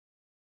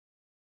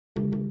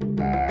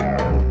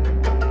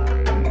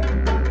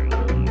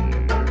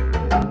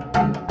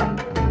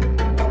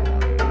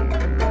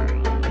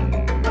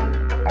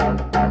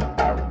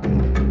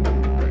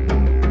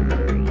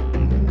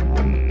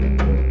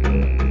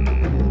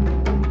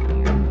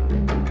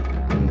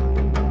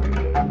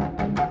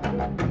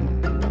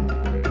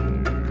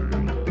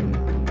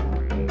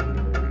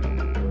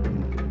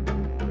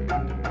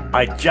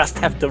I just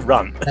have to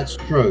run. That's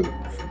true,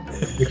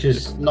 which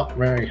is not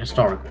very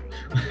historical.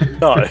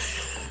 No.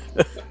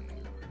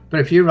 But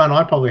if you run,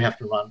 I probably have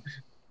to run.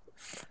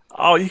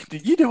 Oh,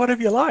 you do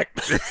whatever you like.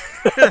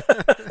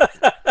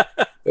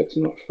 That's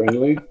not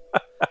friendly.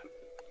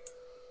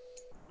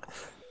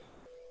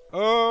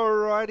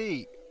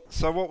 Alrighty.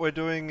 So what we're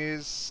doing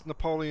is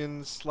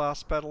Napoleon's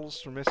last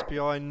battles from SPI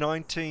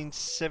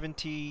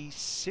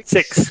 1976.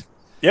 6.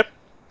 Yep.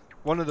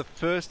 One of the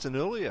first and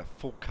earlier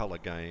full-colour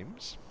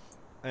games,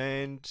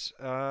 and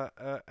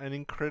an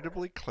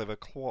incredibly clever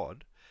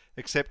quad.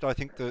 Except I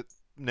think that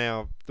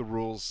now the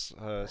rules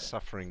are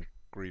suffering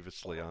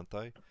grievously, aren't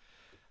they?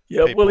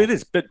 Yeah, well, it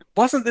is. But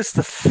wasn't this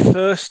the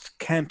first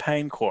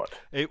campaign quad?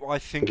 I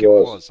think it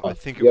was. I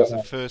think it was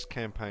the first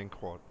campaign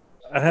quad.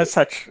 It has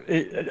such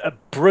a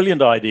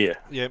brilliant idea.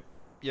 Yep.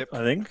 I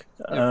think.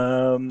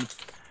 Yep.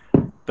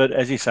 But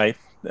as you say,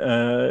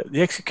 the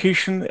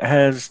execution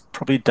has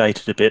probably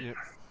dated a bit.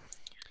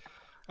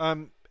 Yep.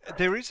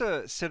 There is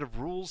a set of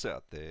rules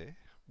out there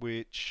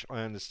which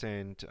I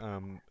understand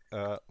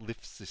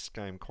lifts this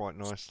game quite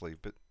nicely,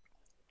 but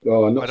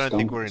not I don't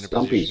think we're in a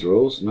Stumpy's position.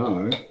 rules,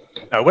 no.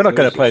 No, we're not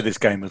going to play this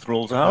game with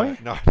rules, are we?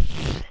 No.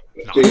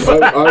 Gee,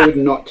 I would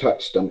not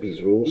touch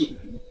Stumpy's rules.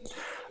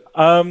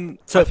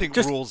 So I think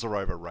rules are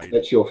overrated.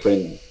 That's your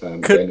friend,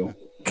 Daniel.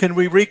 Can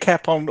we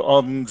recap on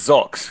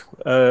Zocs?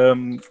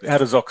 How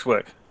does Zocs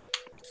work?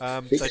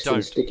 They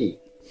don't. Sticky.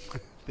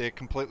 They're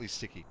completely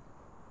sticky.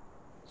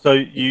 So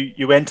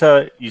you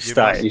enter, you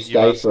stay. You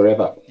stay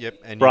forever. Yep,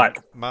 and right.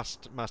 You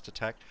must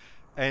attack.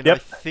 And yep. I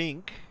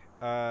think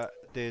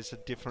there's a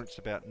difference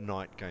about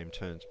night game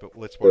turns, but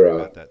let's worry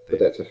about that there.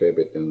 But that's a fair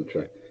bit down the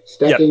track.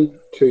 Stacking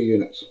 2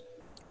 units.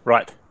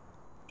 Right.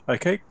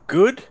 Okay,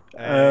 good.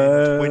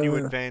 And when you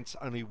advance,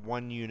 only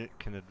 1 unit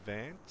can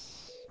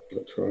advance.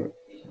 That's right.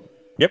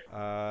 Yep.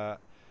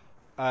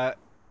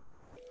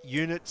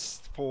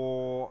 Units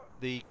for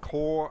the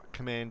core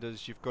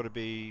commanders, you've got to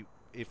be...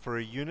 for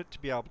a unit to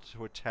be able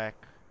to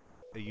attack,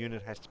 a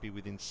unit has to be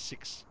within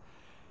 6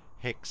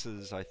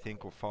 hexes, I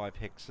think, or 5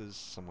 hexes.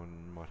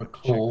 Someone might have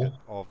to check it,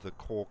 of the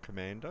core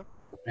commander.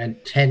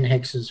 And 10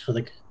 hexes for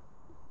the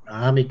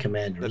army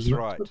commander. That's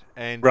right.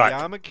 And the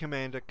army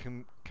commander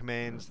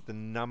commands the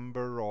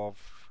number of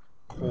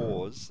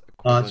cores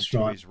equivalent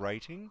to his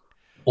rating.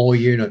 Or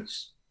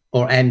units.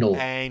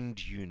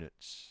 And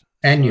units.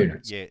 And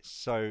units. Yes.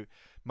 So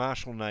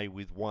Marshal Ney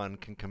with 1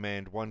 can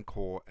command 1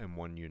 core and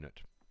 1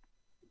 unit.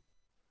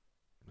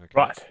 Okay.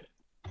 Right.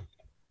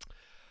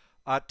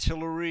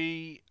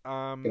 Artillery.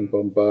 And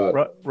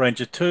bombard.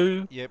 Ranger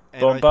 2. Yep.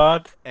 And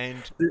bombard.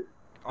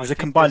 There's a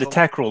combined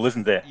attack rule,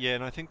 isn't there? Yeah,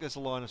 and I think there's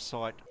a line of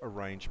sight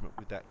arrangement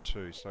with that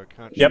too, so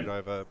can't shoot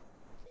over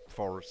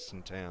forests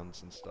and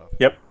towns and stuff.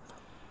 Yep.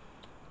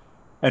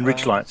 And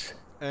ridge lines.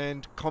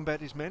 And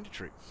combat is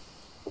mandatory.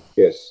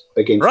 Yes,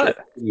 against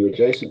you're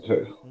adjacent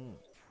to.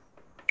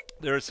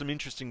 There are some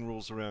interesting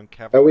rules around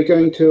cavalry. Are we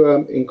going to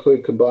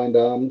include combined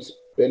arms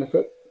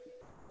benefit?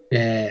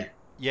 Yeah.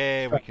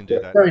 Yeah, we can do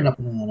that. Very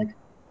napoleonic.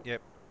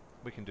 Yep,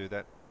 we can do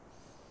that.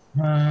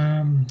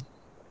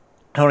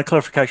 How a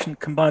clarification,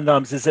 combined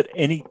arms, is it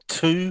any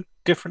 2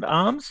 different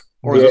arms?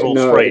 Or is it all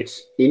 3?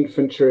 It's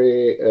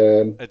infantry.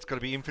 It's got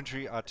to be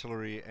infantry,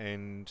 artillery,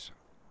 and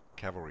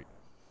cavalry.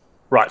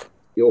 Right.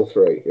 All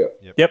 3,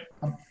 Yep.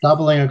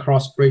 Doubling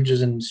across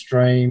bridges and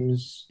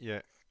streams.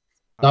 Yeah.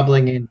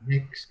 Doubling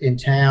in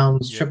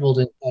towns, tripled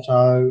in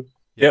chateau.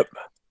 Yep.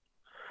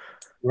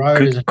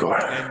 Road is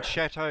and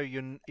chateau,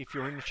 if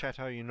you're in the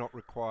chateau, you're not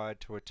required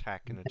to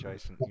attack an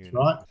adjacent unit.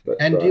 Right.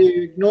 And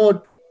you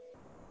ignored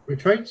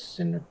retreats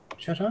in the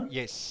chateau?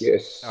 Yes.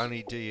 Yes.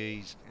 Only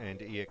DEs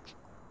and EX.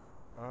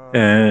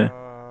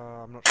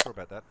 I'm not sure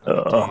about that.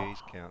 Only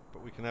DEs count,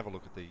 but we can have a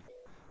look at the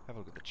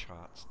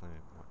charts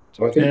there.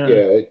 I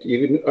think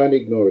you can only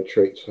ignore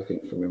retreats. I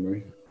think from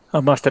memory.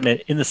 I must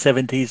admit, in the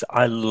 70s,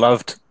 I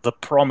loved the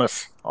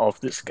promise of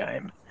this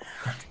game.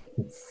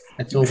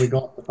 That's all we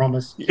got, the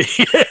promise. Yeah,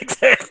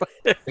 exactly.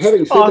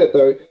 Having said that,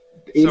 though...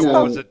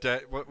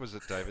 what was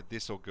it, David?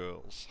 This or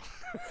girls?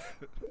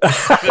 they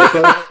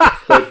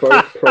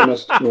both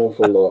promised an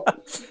awful lot.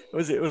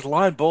 It was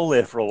line ball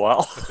there for a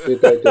while.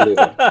 Did they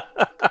deliver?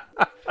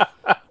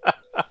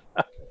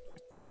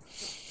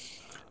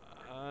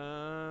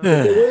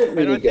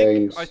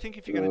 I think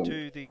if you're going to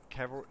do the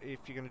cavalry,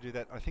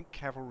 I think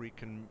cavalry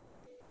can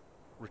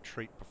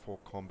retreat before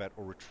combat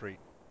or retreat.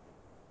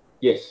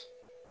 Yes.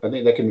 I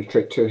think they can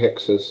retreat 2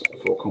 hexes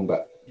for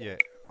combat. Yeah,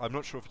 I'm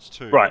not sure if it's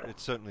 2. Right. But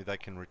it's certainly they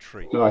can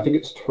retreat. No, I think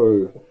it's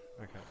 2.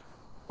 Okay.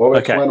 Or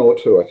it's 1 or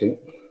 2, I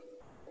think.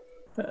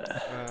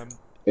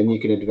 And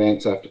you can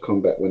advance after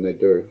combat when they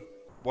do.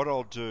 What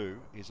I'll do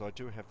is I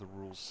do have the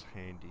rules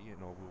handy, and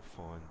I will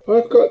find...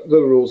 I've got the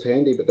rules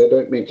handy, but they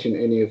don't mention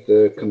any of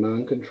the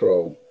command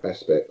control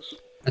aspects.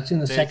 That's in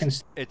the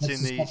second... It's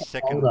in the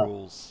second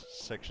rules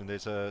section.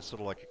 There's a sort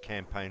of like a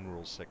campaign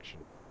rules section.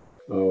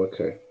 Oh,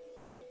 okay.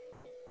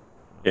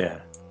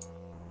 Yeah.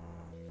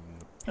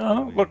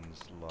 Look,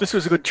 this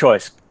was a good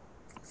choice.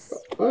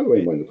 I've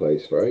been wanting to play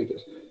this for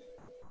ages.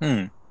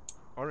 I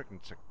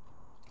reckon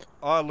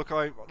look,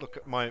 I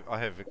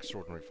have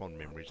extraordinary fond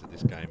memories of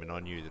this game, and I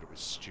knew that it was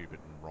stupid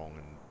and wrong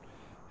and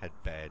had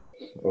bad.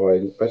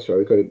 That's right.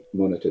 We've got to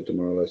monitor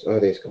tomorrow. Oh,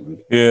 there's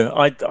command.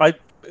 Yeah,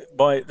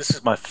 this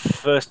is my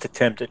first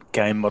attempt at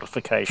game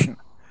modification.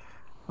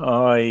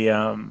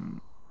 I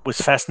was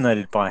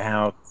fascinated by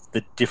how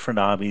the different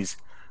armies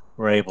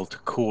were able to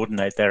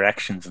coordinate their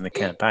actions in the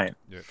campaign.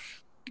 Yeah.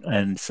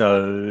 And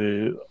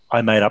so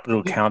I made up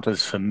little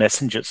counters for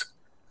messengers.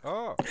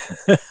 Oh,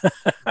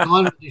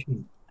 Nine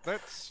edition.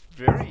 that's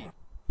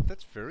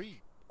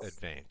very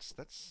advanced.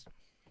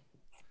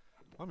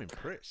 I'm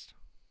impressed.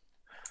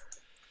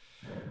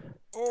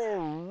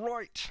 All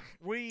right,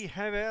 we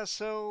have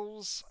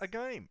ourselves a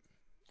game.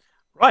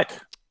 Right.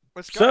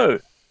 Let's go.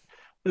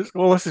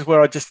 So, this is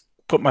where I just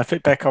put my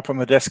feet back up on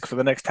the desk for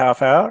the next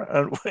half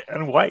hour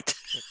and wait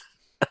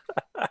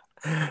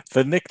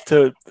for Nick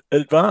to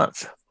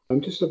advance. I'm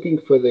just looking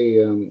for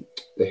the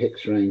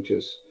hex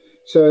ranges.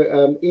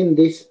 So in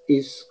this,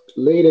 is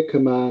leader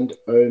command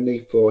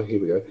only for,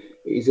 here we go,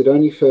 is it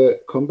only for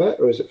combat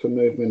or is it for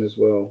movement as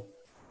well?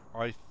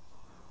 I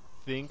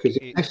think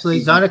Actually,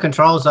 zone of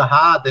controls are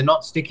hard. They're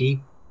not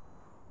sticky.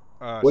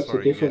 What's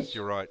the difference? Yes,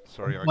 you're right.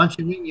 Sorry. Once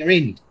you're in, you're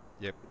in.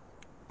 Yep.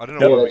 I don't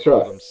know why we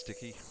call them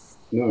sticky.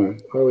 No,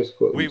 I always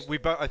thought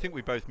I think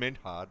we both meant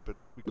hard, but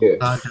we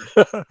yeah.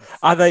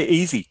 Are they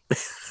easy?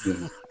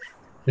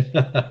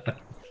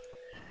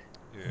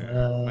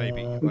 Yeah,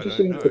 maybe. I'm just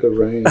looking for the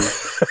range.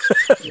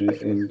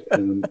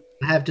 and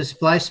I have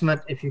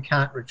displacement if you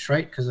can't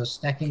retreat because of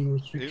stacking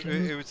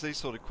restrictions. It was these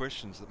sort of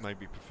questions that made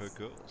me prefer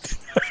girls.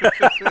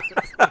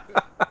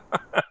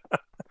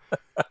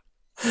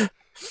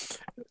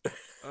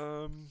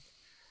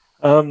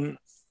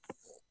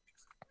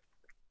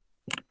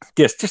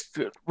 Yes, just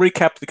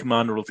recap the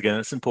command rules again.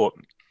 It's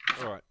important.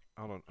 All right,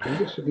 hold on. I'm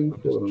just trying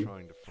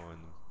to find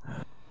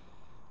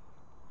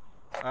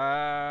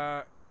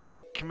them.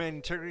 Command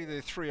integrity. There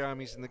are 3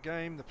 armies in the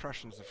game: the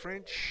Prussians, the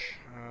French,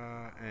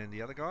 and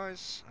the other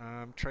guys.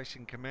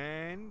 Tracing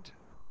command.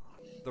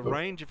 The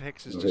range of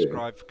hexes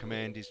described for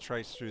command is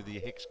traced through the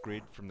hex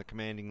grid from the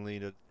commanding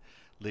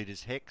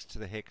leader's hex to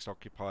the hex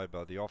occupied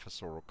by the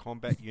officer or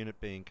combat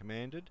unit being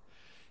commanded.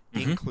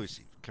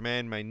 Inclusive.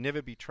 Command may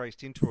never be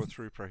traced into or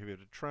through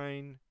prohibited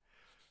terrain,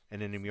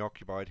 an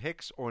enemy-occupied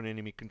hex, or an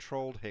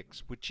enemy-controlled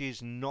hex, which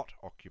is not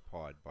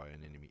occupied by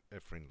a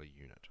friendly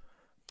unit.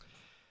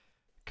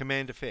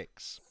 Command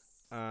effects.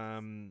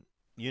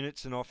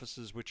 Units and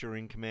officers which are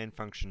in command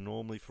function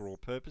normally for all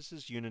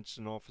purposes. Units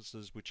and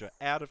officers which are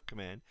out of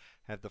command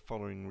have the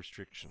following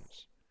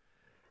restrictions.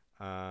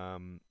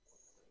 They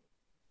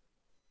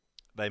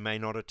may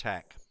not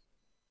attack,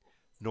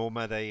 nor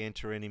may they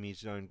enter enemy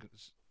zone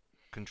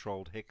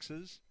controlled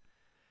hexes.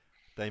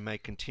 They may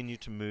continue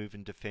to move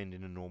and defend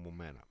in a normal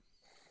manner.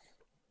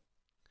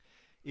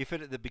 If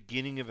at the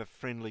beginning of a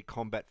friendly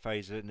combat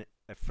phase a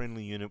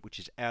friendly unit which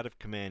is out of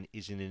command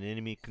is in an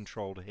enemy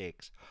controlled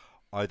hex,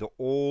 either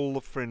all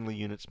the friendly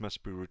units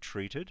must be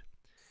retreated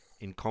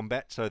in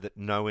combat so that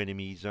no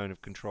enemy zone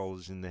of control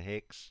is in the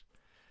hex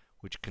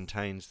which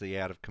contains the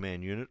out of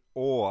command unit,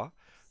 or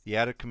the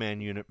out of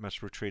command unit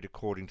must retreat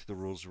according to the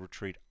rules of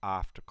retreat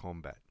after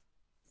combat.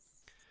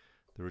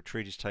 The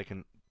retreat is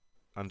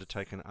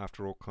undertaken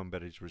after all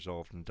combat is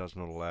resolved and does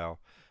not allow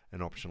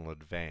an optional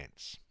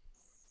advance.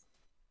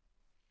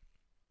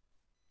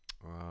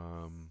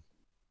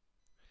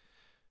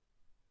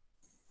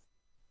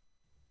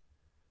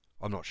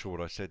 I'm not sure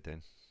what I said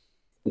then.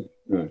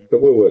 No,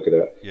 but we'll work it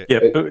out. Yeah.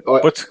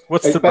 What's the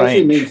range? It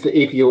basically means that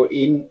if you're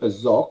in a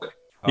ZOC,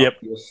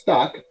 you're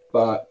stuck,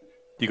 but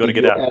you got to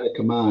get out of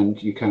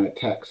command, you can't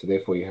attack, so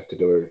therefore you have to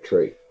do a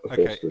retreat.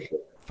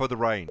 For the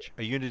range,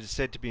 a unit is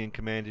said to be in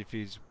command if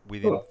he's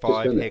within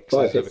 5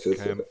 hexes of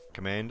a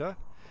commander.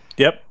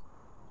 Yep.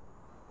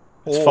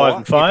 It's or 5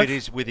 and 5. if it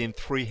is within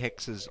 3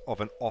 hexes of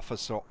an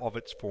officer of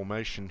its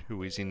formation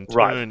who is in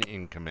turn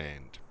in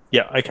command.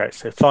 Yeah, okay,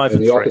 so 5 and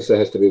 3. And the officer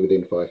has to be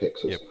within 5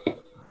 hexes. Yep.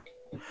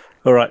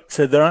 All right,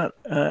 so there aren't...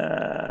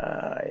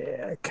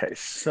 okay,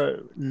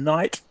 so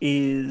night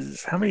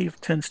is... How many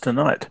turns to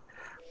night?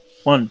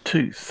 1,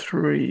 2,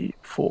 3,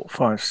 4,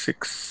 5,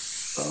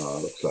 6,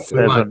 looks like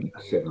 7.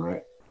 7 or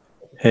 8.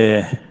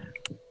 Yeah.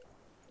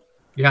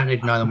 You don't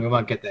need to know them. We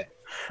won't get there.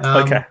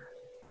 Okay.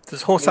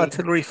 Does horse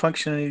artillery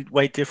function any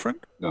way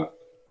different? No.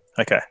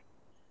 Okay.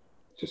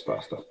 Just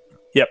faster.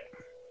 Yep.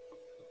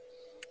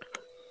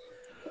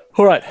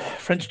 All right,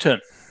 French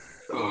turn.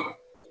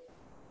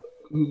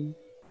 Good.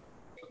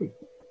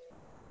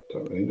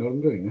 Don't really know what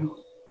I'm doing now.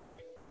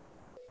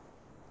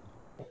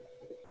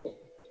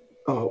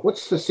 Oh,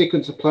 what's the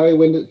sequence of play?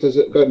 When does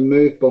it go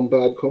move,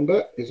 bombard,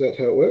 combat? Is that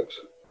how it works?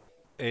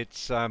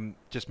 It's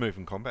just move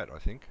and combat, I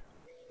think.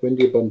 When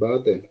do you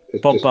bombard then?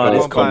 Bombard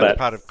is combat.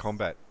 Part of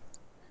combat.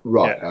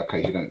 Right. Yeah.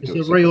 Okay. You don't.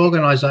 It's a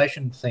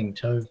reorganisation thing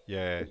too.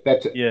 Yeah.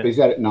 Is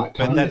that at night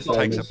time? But that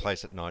takes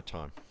place at night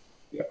time.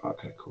 Yeah.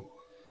 Okay. Cool.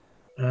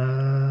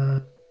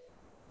 Alright,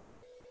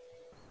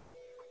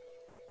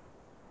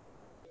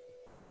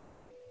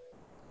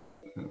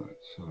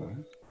 so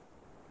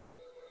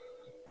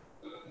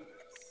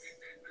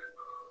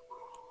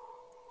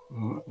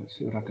All right, let's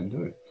see what I can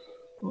do.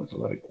 Oh, there's a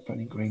lot of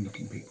funny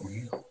green-looking people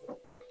here.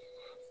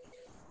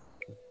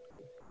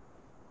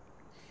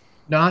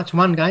 No, it's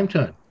one game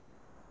turn.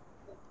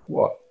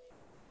 What?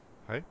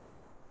 Hey?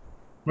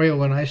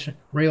 Reorganization.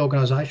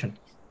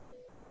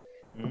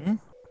 Mm-hmm.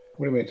 What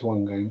do you mean it's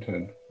one game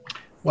turn?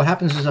 What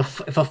happens is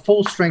if a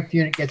full strength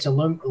unit gets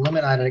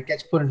eliminated, it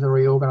gets put into the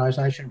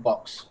reorganization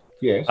box.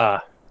 Yes.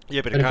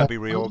 Yeah, but But it if can't I- be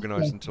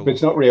reorganised until... But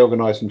it's not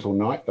reorganised until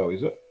night, though,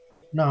 is it?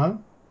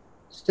 No,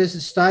 it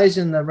stays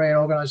in the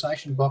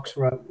reorganization box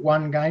for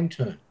one game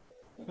turn.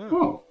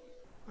 Oh,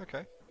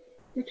 Okay.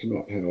 that's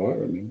not how I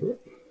remember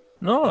it.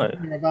 No.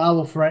 They're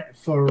available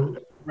for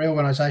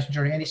reorganization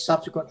during any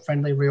subsequent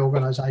friendly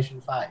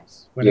reorganization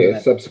phase. Yeah,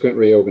 subsequent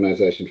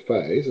reorganisation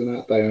phase, and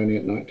aren't they only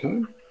at night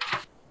time?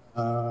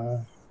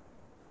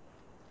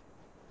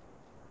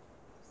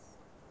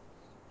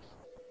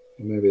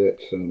 Maybe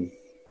that's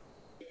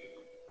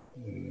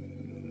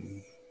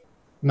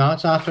No,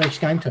 it's after each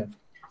game turn.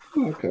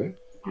 oh, okay.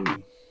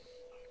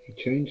 He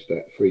changed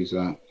that for his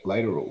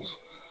later rules.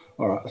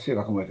 All right, let's see if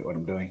I can work out what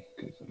I'm doing,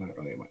 because I don't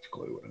really have much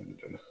clue what I'm going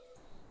to do.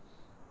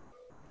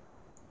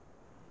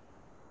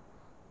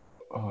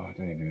 Oh, I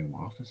don't even know who my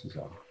officers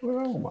are. Where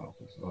are all my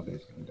officers? Oh,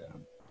 there's them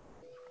down.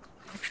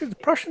 Actually, the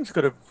Prussians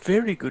got a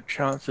very good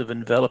chance of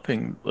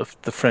enveloping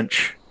the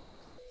French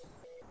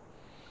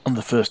on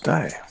the first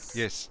day.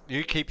 Yes,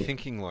 you keep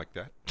thinking like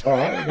that. All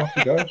right, off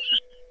you go.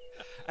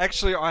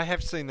 Actually, I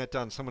have seen that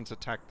done. Someone's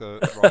attacked the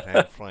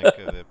right-hand flank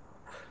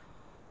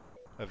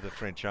of the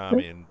French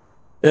army, and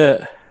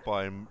Yeah.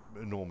 by an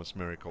enormous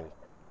miracle,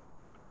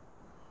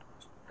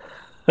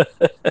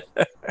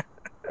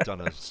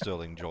 done a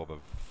sterling job of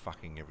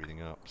fucking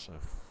everything up. So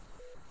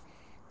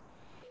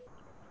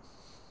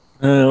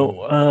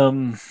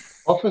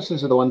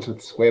Officers are the ones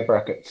with square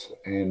brackets,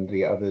 and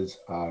the others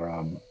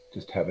are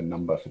just have a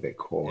number for their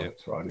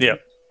coordinates, right? Yeah.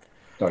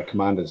 No,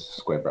 commanders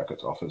square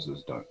brackets,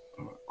 officers don't.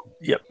 All right, cool.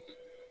 Yep.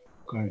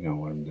 I don't know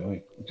what I'm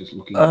doing. I'm just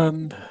looking. Um,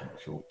 I'm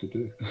not sure what to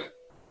do.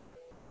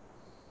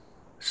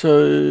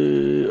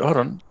 So hold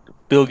on,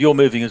 Bill, you're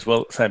moving as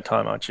well at the same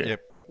time, aren't you?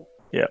 Yep.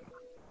 Yep.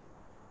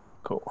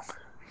 Cool.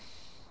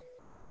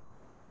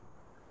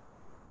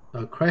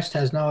 So crest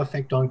has no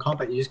effect on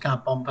combat. You just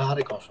can't bombard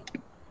across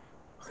it.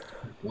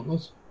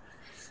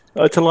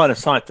 Oh, it's a line of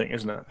sight thing,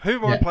 isn't it? who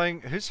am I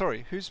playing?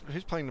 Who's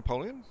playing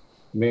Napoleon?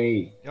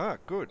 Me. Ah,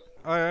 good.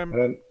 I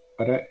don't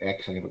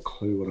actually have a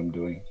clue what I'm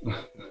doing.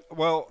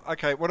 Well,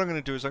 okay. What I'm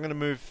going to do is I'm going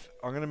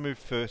to move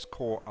First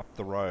Corps up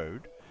the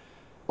road.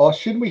 Oh,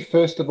 should we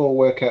first of all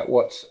work out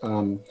what's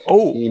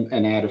in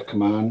and out of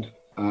command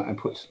and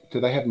put?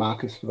 Do they have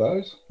markers for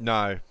those?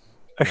 No.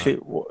 Actually,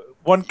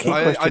 one key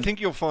question. I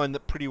think you'll find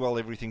that pretty well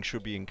everything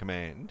should be in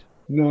command.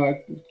 No,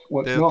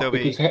 well, it's not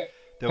because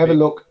have a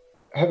look.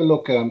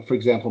 For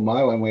example,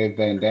 my one where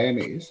Van Dam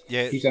is.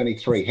 Yeah. He's only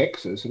 3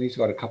 hexes, and he's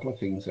got a couple of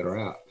things that are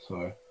out.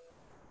 So.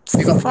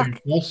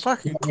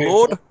 Fucking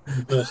Claude.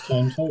 First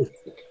turn too.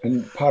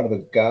 And part of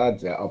the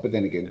guard's out, but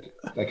then again,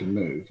 they can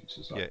move. It's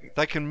just like,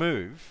 they can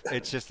move.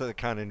 It's just that they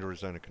can't enter a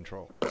zone of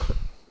control.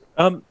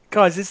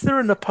 Guys, is there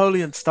a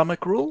Napoleon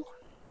stomach rule?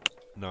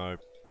 No.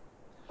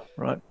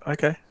 Right.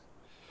 Okay.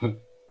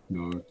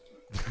 No.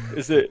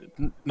 Is there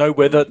no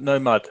weather, no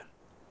mud?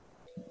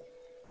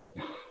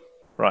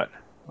 Right.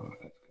 Oh,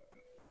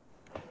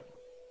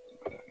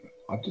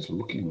 I'm just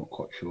looking, not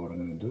quite sure what I'm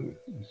going to do.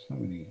 There's so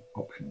many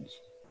options.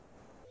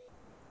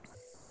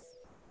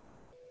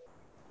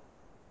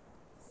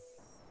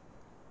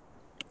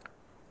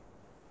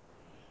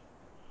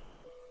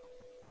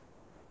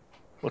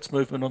 What's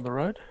movement on the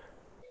road?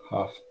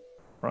 Half.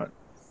 Right.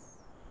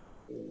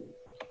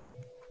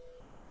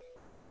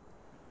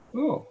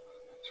 Oh,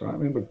 that's right.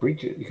 Remember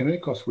bridges. You can only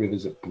cross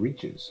rivers at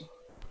bridges.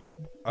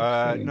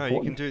 No,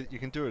 important. you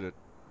can do it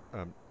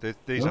at.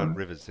 These aren't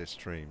rivers; they're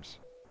streams.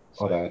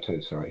 So. Oh, they are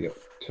too. Sorry. Yep.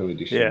 2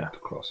 additional to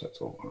cross.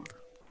 That's all.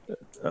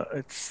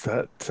 It's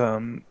that.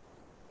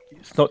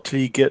 It's not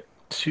till you get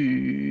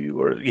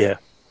to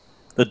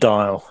the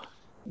dial.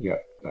 Yeah.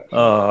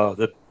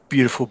 The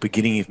beautiful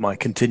beginning of my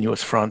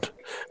continuous front.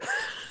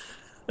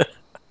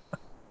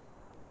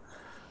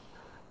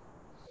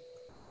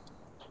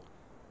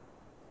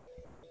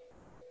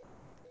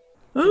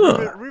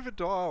 River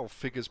Dial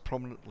figures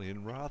prominently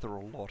in rather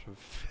a lot of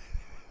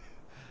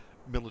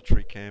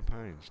military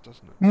campaigns,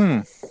 doesn't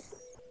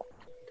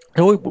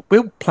it?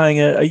 We're playing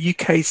a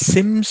UK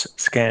Sims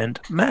scanned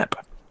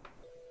map.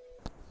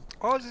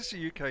 Oh, is this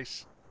a UK?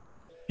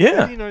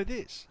 Yeah. How do you know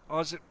this? Oh,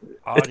 is it?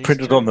 It's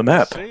printed on the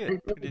map. See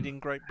it printed in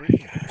Great Britain.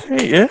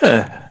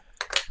 Yeah.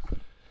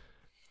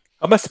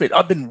 I must admit,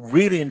 I've been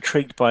really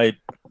intrigued by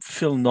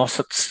Phil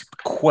Nossett's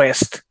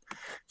quest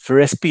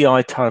for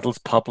SPI titles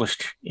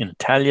published in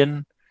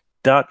Italian,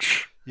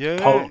 Dutch,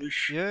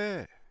 Polish.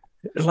 Yeah.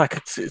 Like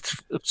it's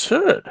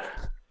absurd.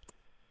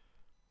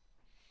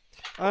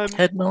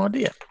 Had no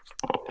idea.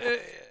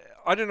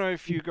 I don't know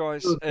if you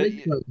guys,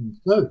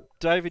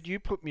 David, you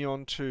put me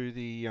on to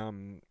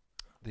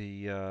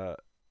the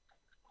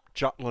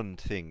Jutland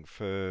thing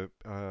for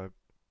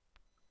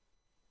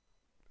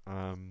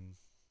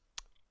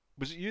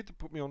Was it you that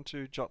put me on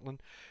to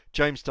Jutland?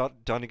 James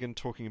Dunnigan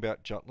talking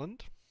about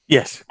Jutland.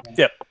 Yes.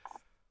 Yep.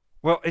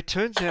 Well, it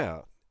turns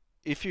out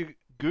if you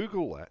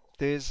Google that,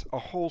 there's a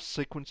whole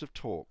sequence of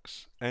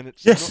talks, and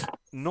it's Yes.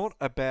 not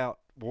about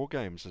war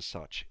games as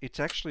such. It's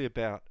actually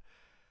about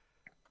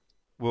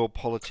world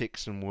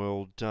politics and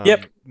world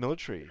Yep.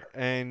 military,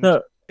 and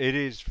No, it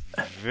is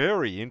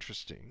very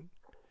interesting.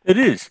 it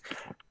is.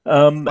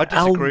 I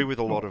disagree with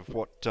a lot of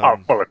what.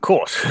 Well, of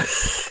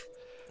course.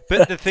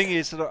 But the thing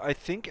is that I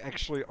think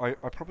actually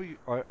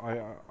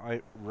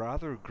I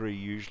rather agree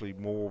usually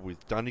more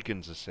with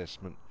Dunnigan's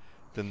assessment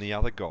than the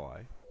other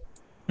guy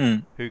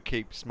who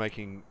keeps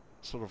making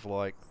sort of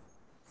like,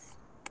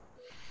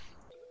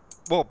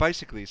 well,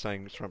 basically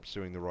saying Trump's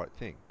doing the right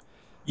thing.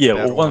 Yeah,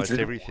 about well, almost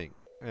everything.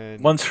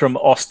 And one's from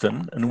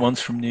Austin and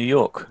one's from New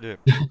York. yeah,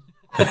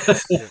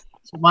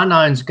 So one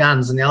owns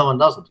guns and the other one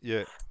doesn't.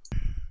 yeah.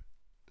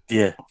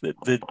 Yeah,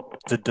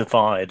 the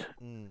divide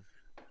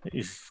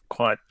is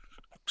quite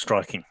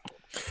striking.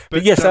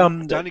 But yes,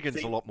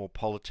 Dunnigan's a lot more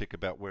politic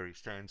about where he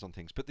stands on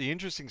things. But the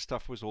interesting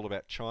stuff was all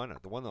about China.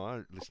 The one that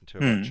I listened to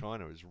about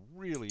China is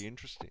really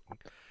interesting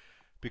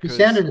because You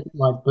sounded a bit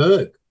like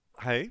Berg.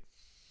 Hey,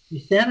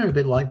 You sounded a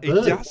bit like Berg.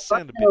 it does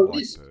sound a bit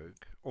like Berg,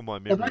 or my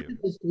memory of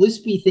it. This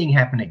lispy thing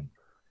happening.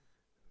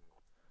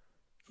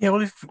 Yeah, well,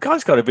 the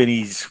guy's got to be in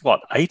his,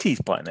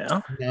 80s by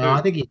now? No,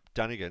 I think he's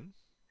Dunnigan.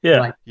 Yeah.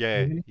 like,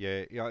 Yeah.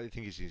 I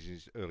think he's in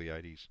his early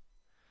 80s.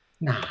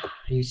 nah,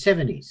 he's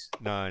 70s.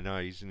 No,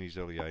 he's in his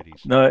early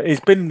 80s. No, he's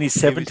been in his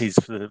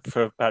 70s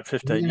for about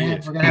 15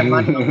 years. We're going to have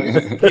money on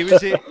this.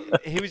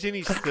 He was in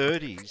his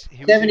 30s.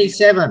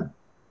 77.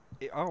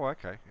 Oh,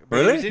 okay. But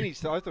Really? He was in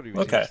his, I thought he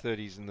was in his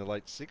 30s in the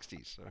late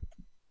 60s. So.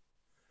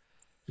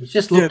 He's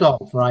just looked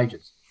old for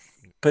ages.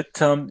 But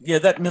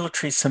that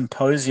military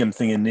symposium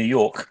thing in New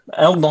York,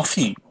 Al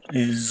Noffy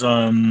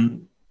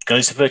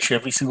goes to virtually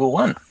every single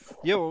one.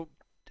 Yeah, well,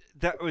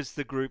 that was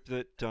the group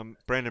that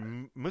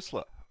Brandon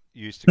Musler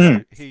used to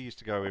go. He used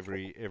to go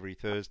every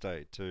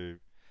Thursday to.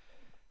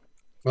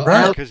 Well,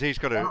 Right. Because he's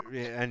got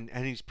and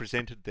he's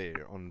presented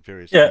there on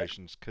various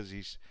occasions because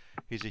he's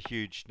a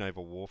huge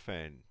naval war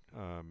fan.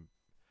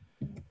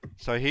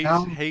 So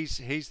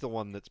he's the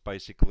one that's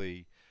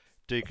basically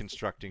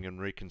deconstructing and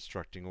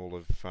reconstructing all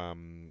of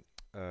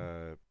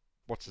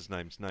what's his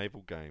name's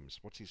naval games.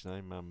 What's his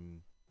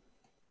name?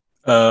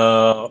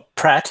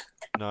 Pratt.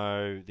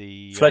 No,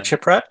 the Fletcher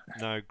Pratt.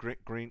 No,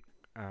 Green.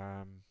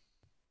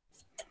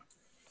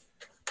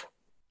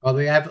 Oh,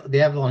 the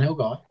Avalon Hill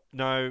guy.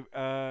 No.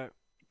 Oh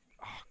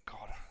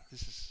God,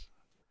 this is.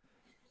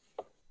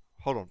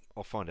 Hold on,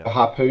 I'll find out. The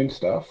harpoon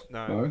stuff.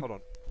 No, hold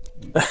on.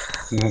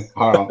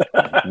 Hold on.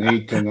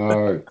 Need to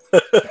know.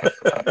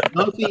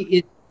 Loki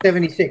is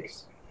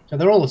 76. So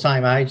they're all the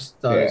same age.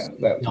 Yeah,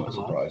 that's not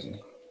surprising.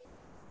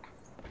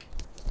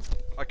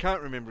 I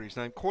can't remember his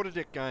name. Quarter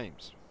Deck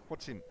Games.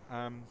 What's him?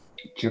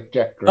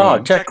 Jack Green. Oh,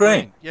 Jack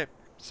Green. Yep.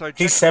 So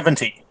he's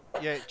 70.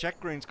 Yeah, Jack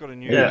Green's got a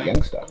new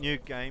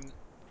game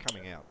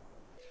coming out.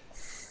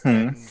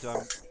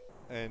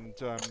 And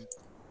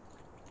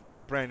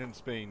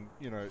Brandon's been,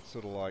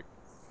 sort of like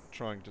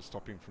trying to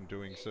stop him from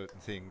doing certain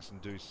things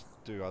and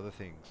do other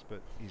things,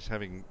 but he's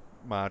having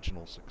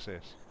marginal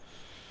success.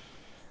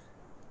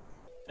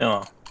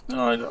 Oh,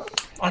 no,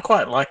 I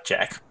quite like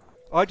Jack.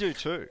 I do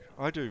too.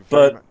 I do.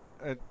 But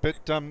and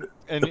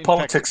the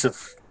politics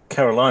of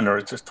Carolina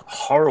are just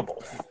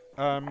horrible.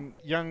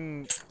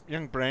 Young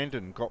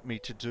Brandon got me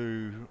to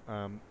do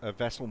a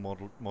Vassal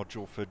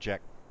module for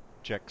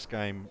Jack's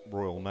game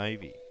Royal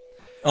Navy.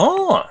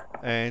 Oh,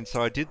 and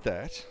so I did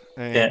that,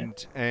 and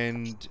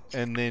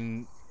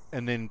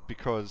then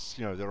because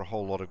there are a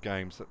whole lot of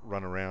games that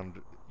run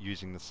around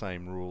using the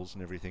same rules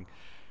and everything.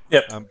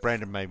 Yep.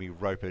 Brandon made me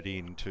rope it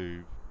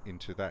into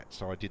that,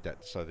 so I did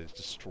that. So there's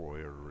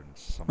Destroyer and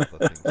some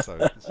other things. So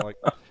it's like,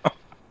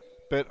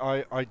 but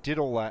I did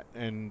all that,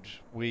 and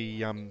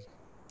we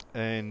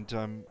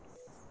Brandon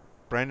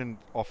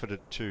offered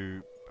it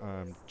to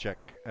Jack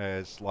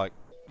as like,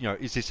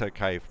 is this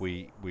okay if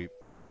we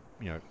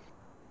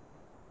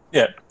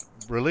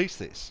release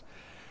this?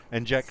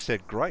 And Jack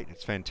said, great,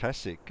 it's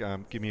fantastic.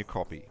 Give me a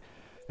copy.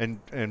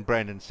 And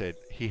Brandon said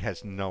he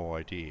has no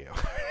idea.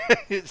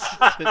 it's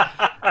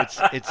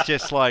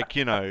just like,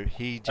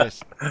 he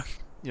just,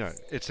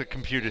 it's a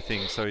computer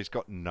thing, so he's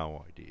got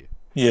no idea.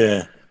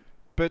 Yeah.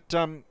 But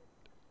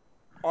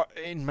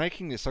in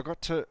making this, I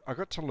got to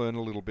learn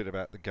a little bit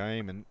about the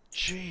game, and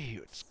gee,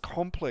 it's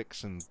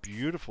complex and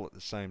beautiful at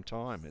the same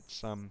time.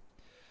 It's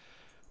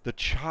the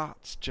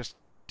charts just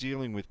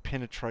dealing with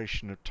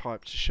penetration of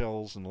types of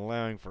shells and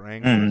allowing for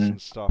angles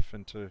and stuff,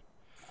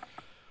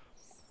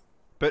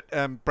 But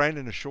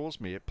Brandon assures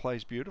me it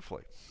plays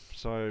beautifully.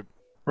 So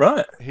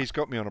right, he's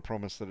got me on a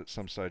promise that at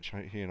some stage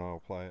he and I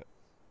will play it.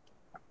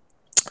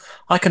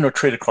 I can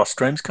retreat across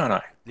streams, can't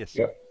I? Yes.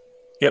 Yep.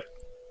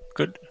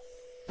 Good.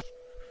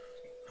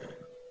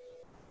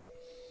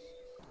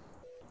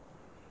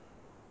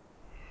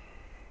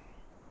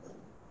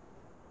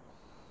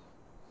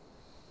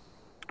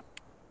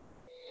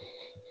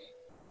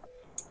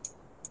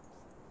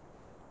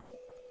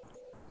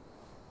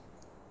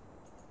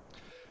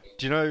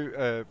 Do you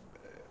know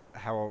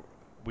how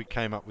we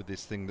came up with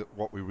this thing that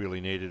what we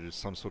really needed is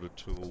some sort of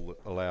tool that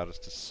allowed us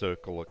to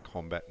circle a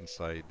combat and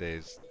say,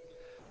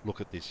 look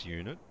at this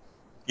unit.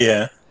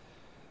 Yeah.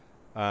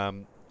 I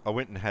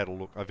went and had a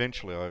look.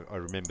 Eventually, I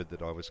remembered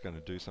that I was going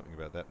to do something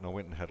about that, and I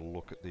went and had a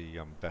look at the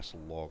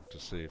Vassal log to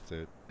see if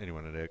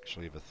anyone had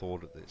actually ever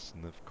thought of this.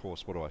 And of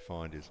course, what do I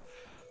find is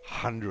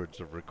hundreds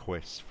of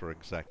requests for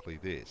exactly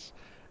this.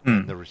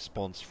 And the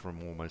response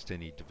from almost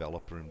any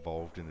developer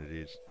involved in it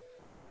is,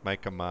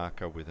 make a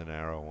marker with an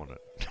arrow on it.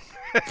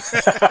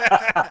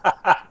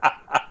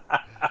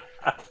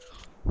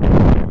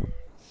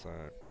 So,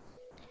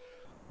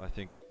 I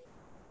think...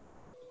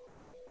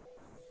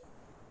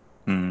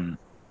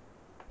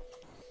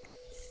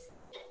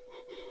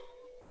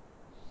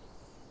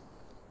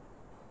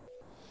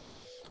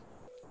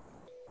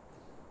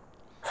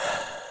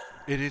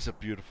 It is a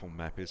beautiful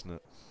map, isn't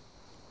it?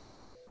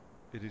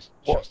 It is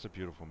just a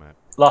beautiful map.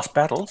 Last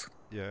Battles?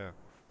 Yeah.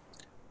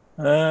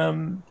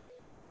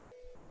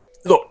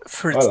 Look,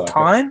 for its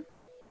time,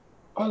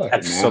 I like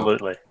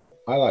absolutely. it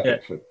now. I like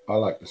it I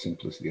like the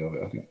simplicity of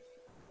it, I think.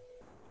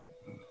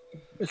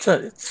 I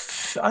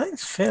think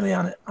it's fairly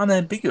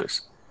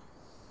unambiguous.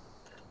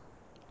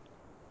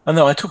 I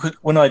know I took it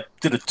when I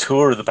did a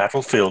tour of the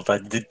battlefield. I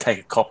did take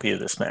a copy of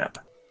this map.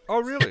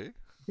 Oh, really?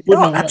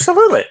 Yeah,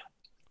 absolutely.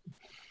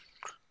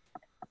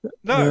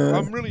 No,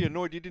 I'm really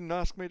annoyed you didn't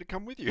ask me to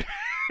come with you.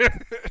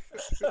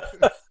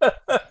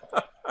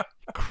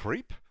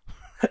 Creep.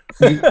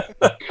 Creep.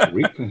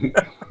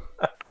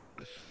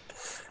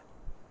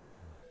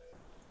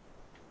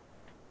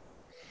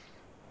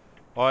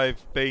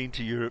 I've been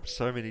to Europe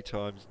so many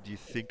times. Do you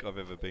think I've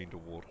ever been to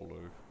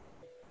Waterloo?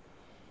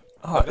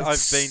 Oh,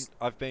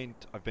 I've been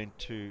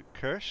to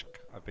Kursk.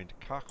 I've been to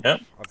Kharkov.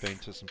 Yep. I've been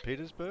to St.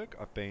 Petersburg.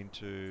 I've been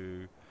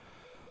to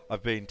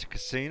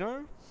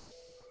Casino.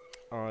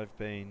 I've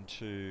been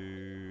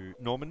to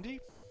Normandy.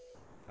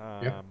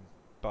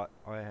 But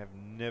I have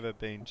never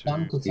been to.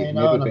 I've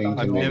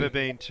never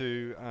been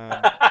to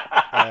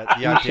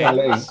the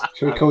Ardennes.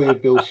 Should we call you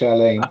Bill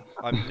Charlene?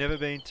 I've never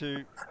been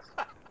to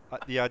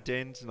the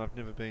Ardennes, and I've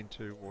never been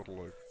to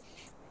Waterloo.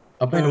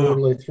 I've been to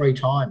Waterloo 3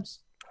 times.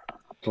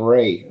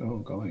 3? Oh,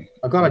 golly.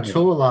 I got a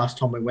tour last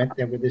time we went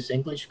there with this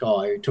English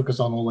guy who took us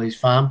on all these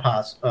farm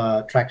pass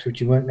tracks which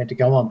you weren't meant to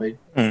go on, but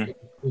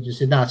he just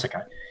said, no, it's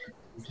okay.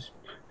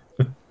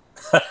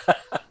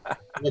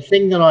 The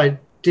thing that I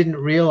didn't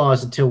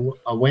realise until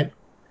I went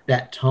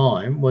that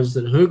time was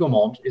that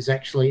Hougoumont is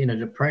actually in a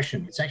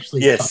depression. It's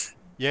actually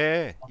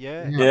Yeah.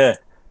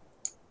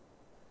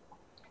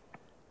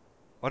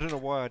 I don't know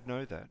why I'd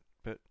know that,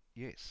 but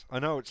yes. I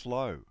know it's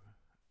low.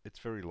 It's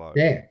very low.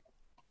 Yeah.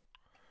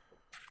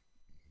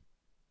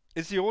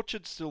 Is the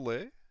orchard still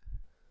there?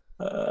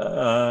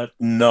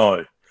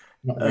 No.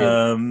 Not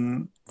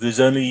really. There's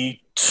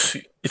only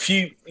 2. If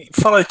you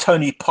follow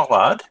Tony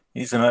Pollard,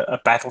 he's in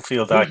a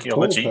battlefield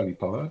archaeology. Tony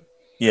Pollard.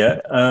 Yeah.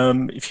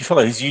 If you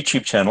follow his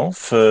YouTube channel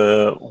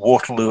for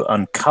Waterloo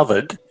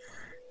Uncovered,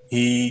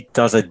 he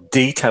does a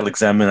detailed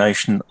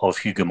examination of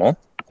Hougoumont.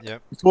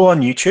 Yep. It's all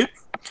on YouTube.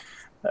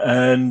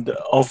 And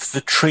of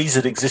the trees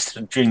that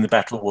existed during the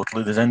Battle of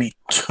Waterloo, there's only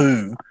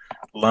 2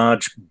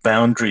 large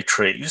boundary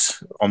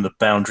trees on the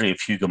boundary of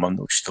Hougoumont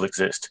which still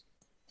exist.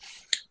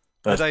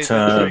 But, are they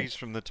the trees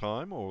from the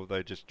time, or are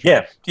they just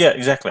trees? Yeah,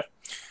 exactly.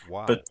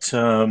 Wow. But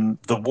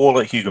the wall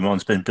at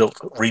Hougomont's been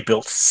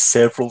rebuilt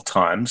several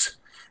times,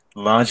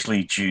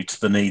 largely due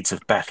to the needs of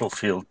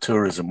battlefield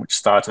tourism, which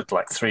started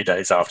like 3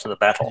 days after the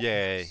battle.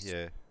 Yeah.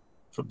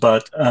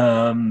 But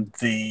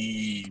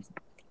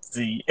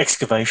the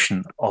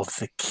excavation of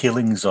the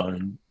killing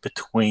zone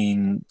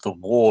between the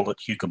wall at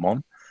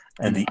Hougoumont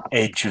and the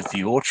edge of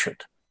the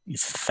orchard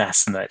is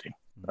fascinating.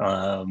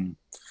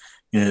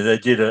 They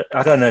did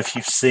I don't know if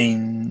you've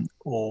seen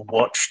or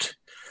watched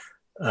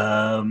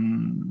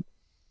the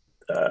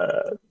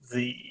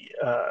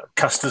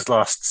Custer's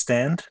Last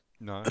Stand.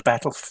 No. The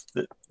battle.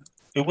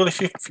 Well,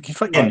 if you can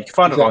find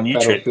it on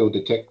YouTube. Battlefield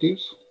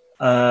Detectives.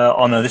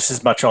 Oh no, this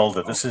is much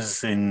older. This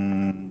is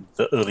in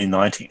the early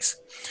 90s,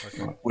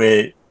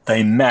 where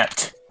they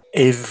mapped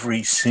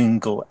every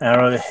single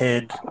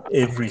arrowhead,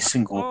 every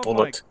single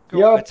bullet.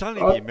 Yeah, it's only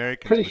the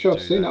Americans. Pretty sure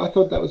I've seen it. I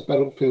thought that was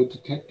Battlefield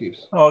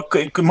Detectives. Oh,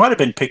 it might have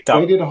been picked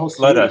up. They did a whole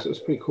series. Later. It was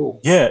pretty cool.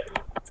 Yeah,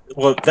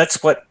 well,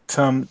 that's what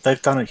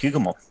they've done at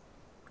Hougoumont.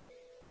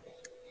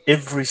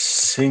 Every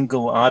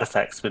single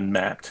artifact's been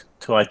mapped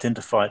to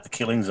identify the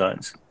killing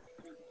zones,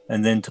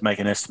 and then to make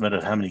an estimate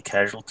of how many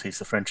casualties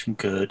the French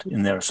incurred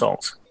in their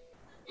assaults,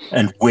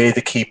 and where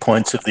the key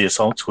points of the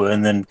assaults were,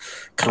 and then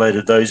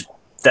collated the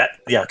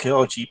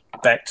archaeology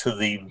back to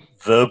the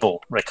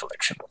verbal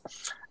recollection.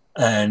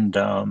 And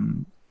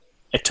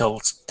it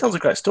tells a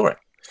great story.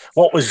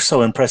 What was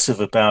so impressive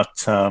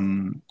about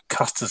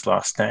Custer's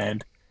Last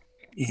Stand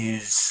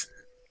is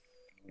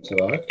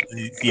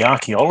the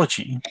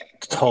archaeology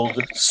told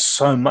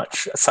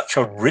such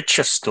a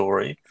richer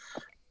story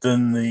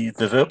than the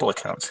verbal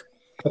accounts.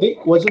 I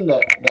think, wasn't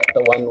that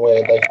the one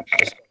where they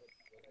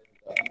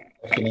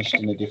finished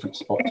in a different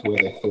spot to where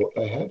they thought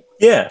they had.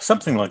 Yeah,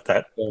 something like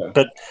that.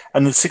 Yeah.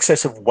 And the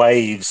successive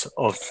waves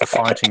of the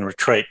fighting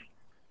retreat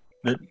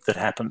that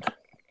happened,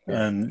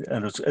 Yeah. and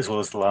as well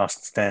as the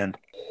last stand.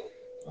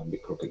 I'm a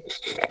bit crooked.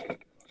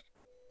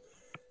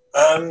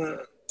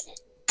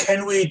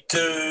 Can we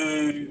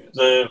do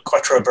the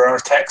Quatre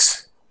Bras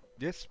attacks?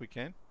 Yes, we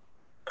can.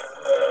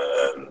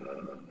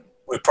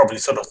 We probably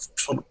sort of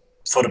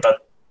thought about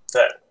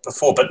that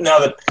before, but now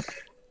that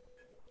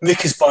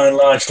Mick has by and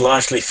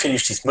largely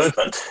finished his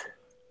movement,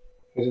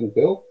 Isn't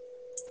Bill?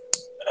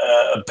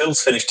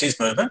 Bill's finished his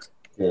movement.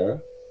 Yeah.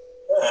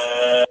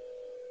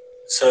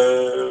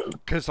 So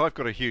Because I've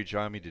got a huge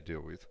army to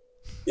deal with.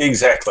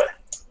 exactly.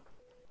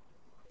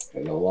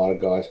 And a lot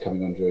of guys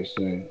coming on very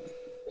soon.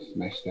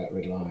 Smash that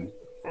red line.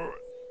 Alright,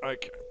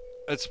 okay.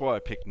 That's why I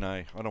picked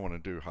nay. I don't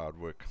want to do hard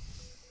work.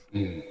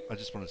 I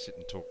just want to sit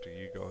and talk to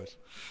you guys.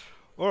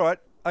 Alright,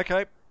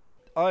 okay.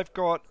 I've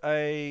got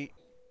a...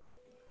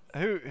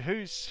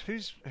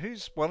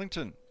 Who's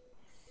Wellington?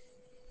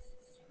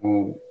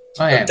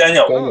 I am.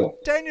 Daniel. Oh,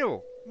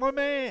 Daniel, my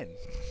man.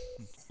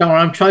 Don't worry,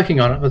 I'm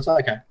choking on it, but it's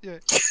okay. Yeah.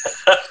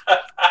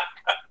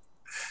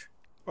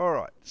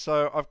 Alright,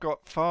 so I've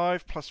got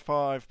 5 plus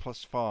 5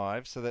 plus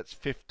 5, so that's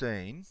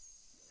 15.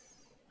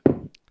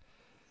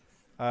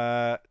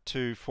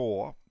 To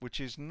 4, which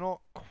is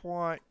not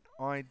quite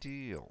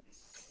ideal.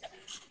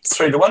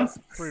 3 to 1.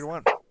 3 to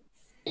 1.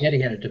 You had to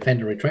get a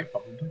defender retreat,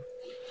 probably.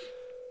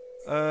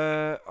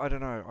 I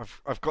don't know.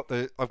 I've got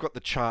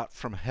the chart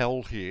from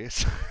hell here.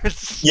 So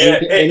Yeah,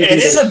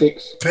 it is a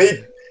six.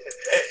 bit.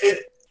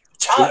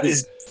 Chart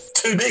is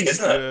too big,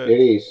 isn't it? It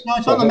is. No,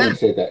 it's So on the having map.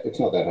 said that, it's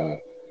not that hard.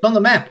 It's on the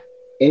map.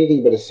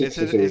 Anything but a 6 Is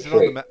is a it on the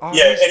retreat. map? Oh,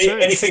 Yeah, it is too.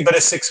 anything but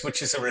a 6,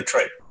 which is a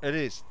retreat. It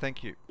is.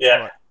 Thank you. Yeah.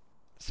 Alright.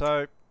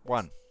 So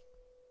 1.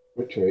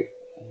 Retreat.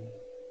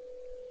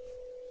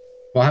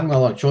 Well, I haven't got a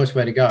lot of choice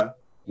where to go.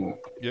 No.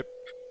 Yep.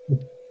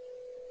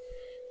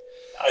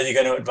 Are you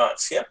going to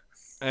advance? Yeah.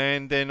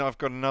 And then I've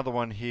got another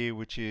one here,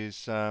 which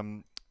is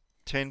 10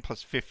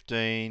 plus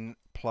 15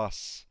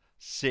 plus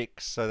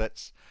 6. So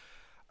that's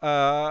 3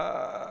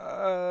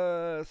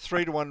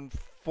 to 1,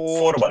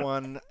 4 to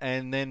 1,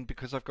 and then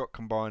because I've got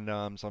combined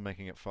arms, I'm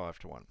making it 5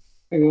 to 1.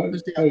 Hang on.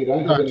 Where's the- Oh, you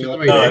don't have any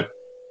artillery artillery? No.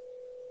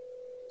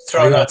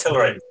 Throwing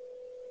artillery.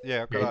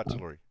 Yeah, I've got Yeah.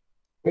 artillery.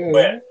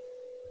 Where?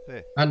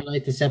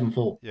 Underneath the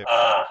 7-4. Yep.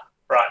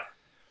 Right.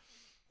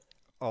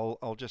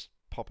 I'll just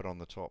pop it on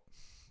the top.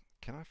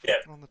 Can I pop Yeah.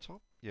 it on the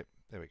top? Yep.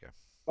 There we go.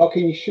 Oh,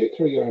 can you shoot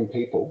through your own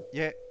people?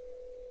 Yeah.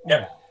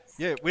 Yep.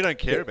 Yeah, we don't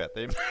care about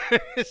them.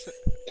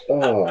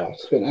 Oh, I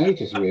spent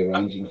ages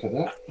rearranging for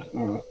that.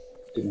 All right.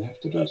 Didn't have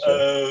to do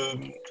so.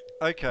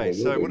 Okay, Oh,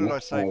 so you're what did doing I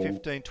that. say? Oh.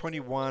 15,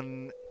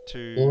 21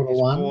 to 4 to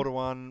 1. 4 to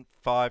 1,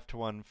 5 to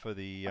 1 for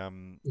the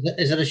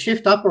Is it a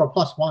shift up or a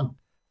 +1?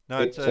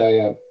 no, It's it's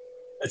a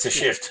It's a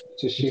shift.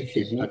 it's a shift,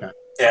 isn't it? Okay.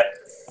 Yeah.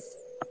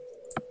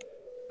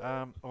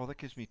 oh, that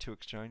gives me 2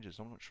 exchanges.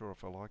 I'm not sure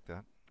if I like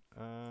that.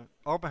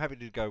 I'll be happy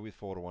to go with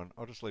 4 to 1.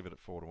 I'll just leave it at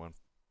 4 to 1.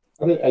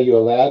 Are you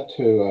allowed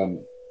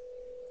to?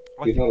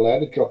 I You're think, not allowed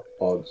to drop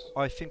odds,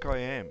 I think I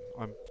am.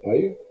 are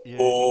you? Yeah.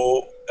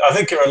 Or I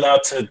think you're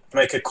allowed to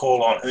make a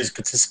call on who's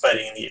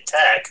participating in the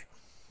attack,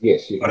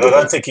 Yes, you but can. I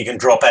don't think you can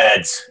drop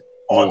odds.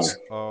 Hold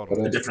I on.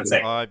 don't a different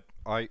think- thing.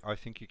 I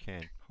think you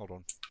can. Hold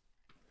on.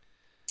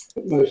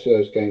 But most of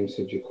those games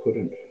said you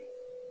couldn't.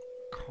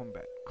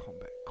 Combat.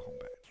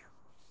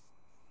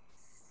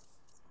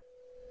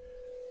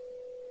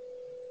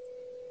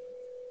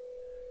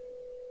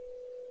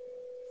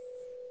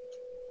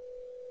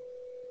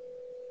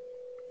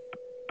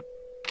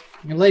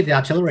 You can leave the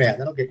artillery out.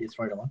 That'll get you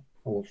 3 to 1.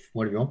 Or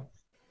whatever you want.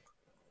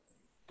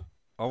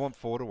 I want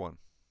 4 to 1.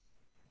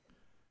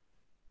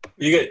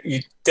 You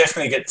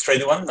definitely get 3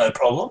 to 1, no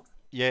problem.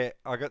 Yeah,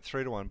 I got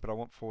 3 to 1, but I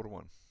want 4 to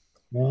 1.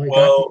 Well,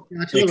 Well, can't you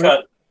get the artillery.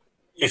 can't.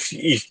 If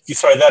you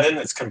throw that in,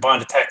 it's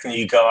combined attack, and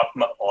you go up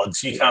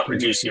odds. You can't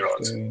reduce your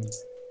odds.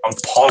 I'm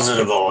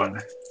positive of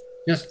it.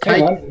 Just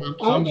Hang take on. them.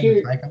 Aren't I'm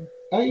you- gonna take them.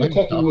 Aren't you When's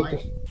attacking with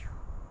die?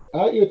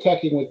 Aren't you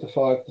attacking with the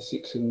 5, the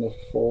 6, and the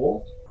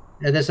 4?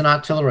 Yeah, there's an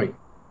artillery.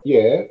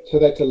 Yeah, so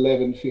that's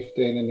 11,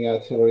 15, and the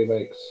artillery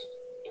makes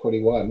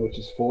 21, which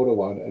is 4 to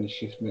 1, and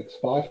shift makes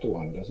 5 to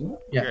 1, doesn't it?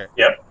 Yeah.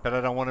 Yep. But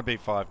I don't want to be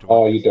 5 to 1.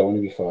 Oh, you don't want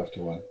to be 5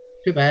 to 1.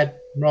 Too bad.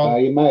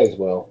 Wrong. You may as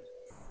well.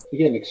 You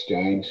get an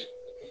exchange.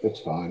 That's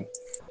fine.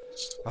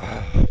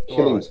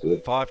 Killing's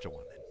good. 5 to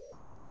 1 then.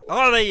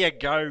 Oh, there you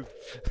go.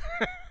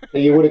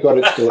 And you would have got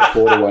it still at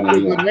 4 to 1 Good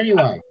anyway.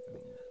 anyway.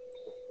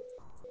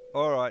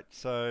 All right,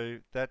 so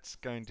that's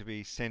going to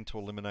be sent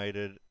or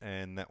eliminated,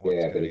 and that one's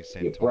Yeah, going but to be if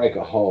sent. you or break a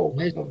eliminated. hole,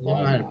 There's the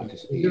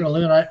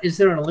eliminated. line Is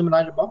there an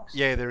eliminated box?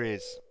 Yeah, there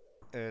is.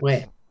 It's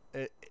Where?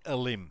 A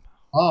limb.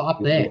 Oh,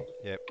 up there.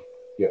 Yep.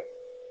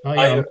 Oh,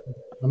 yeah.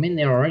 I'm in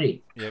there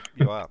already. Yep,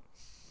 you are.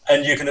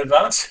 And you can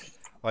advance.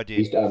 I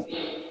He's did. done.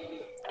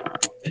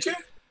 Did you?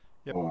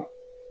 Yep. All right.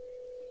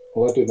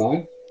 Will I do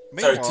mine?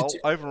 Meanwhile, you-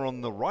 over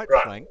on the right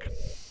Right. flank,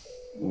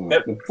 All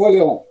Yep. right.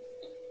 Napoleon.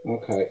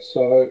 Okay,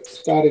 so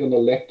starting on the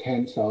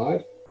left-hand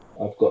side,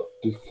 I've got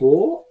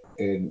Dufour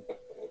and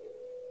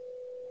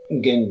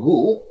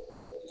Gengul.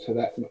 So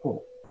that.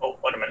 Oh,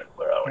 wait a minute.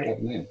 Where are What we?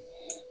 happened then?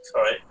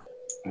 Sorry.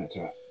 That's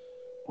right.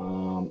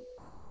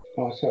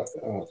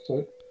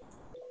 Sorry.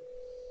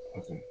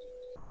 Okay.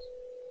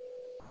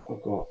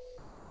 I've got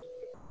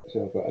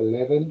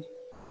 11,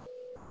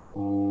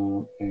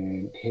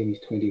 and 10 is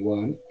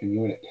 21, and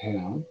you're in a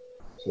town,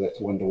 so that's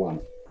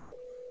 1-1.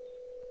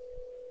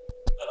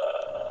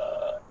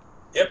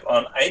 Yep,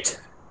 on 8.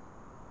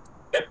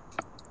 Yep,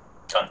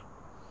 done.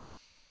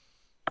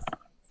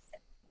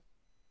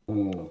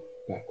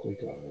 Back we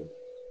go.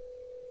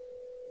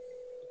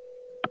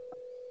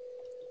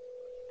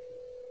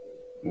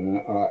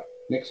 All right,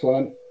 next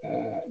one.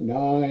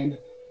 9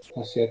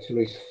 plus the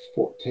artillery's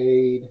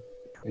 14,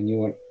 and you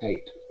want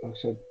 8.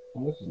 Actually,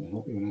 that doesn't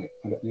help you on 8.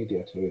 I don't need the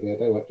artillery there.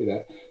 They won't do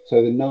that.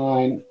 So the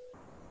 9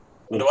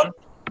 1-1.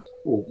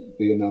 will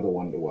be another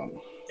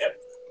 1-1.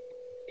 Yep.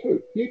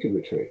 2. You can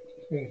retreat.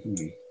 Fair for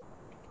me.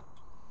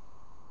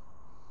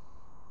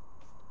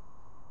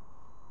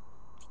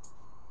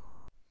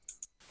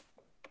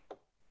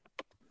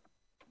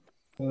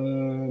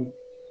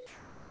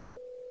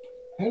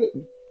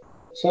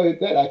 So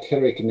that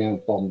artillery can now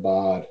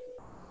bombard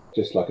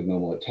just like a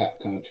normal attack,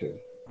 can't you?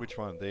 Which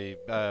one? The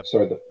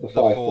Sorry, the the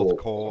 5-4 4th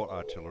Corps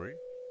artillery.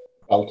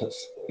 Altus.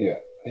 Yeah,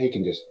 he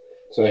can just.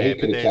 So Yeah, he but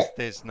could attack.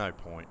 there's no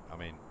point. I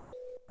mean,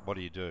 what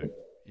do you do?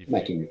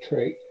 Make him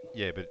retreat.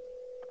 Yeah, but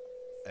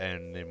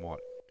and then what?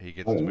 He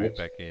gets I to don't know, move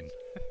back in.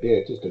 Yeah,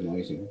 it just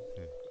annoys him.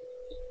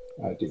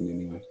 Yeah. I didn't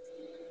anyway.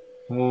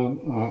 All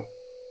right,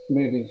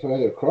 moving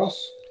further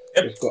across,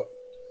 Yep. we've got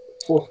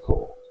 4th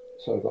Corps.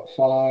 So I've got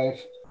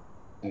 5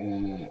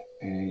 and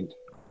 8.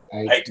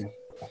 8.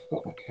 I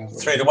forgot my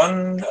cavalry.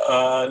 3-1.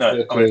 No, I'm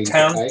in a 13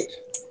 town. 8.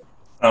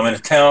 I'm in a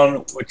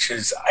town which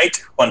is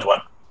 8,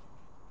 1-1.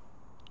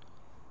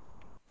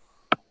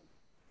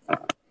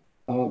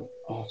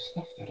 I've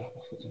stuffed that up. I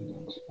put it in the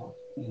wrong spot.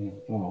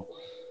 Oh,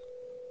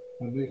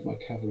 I moved my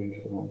cavalry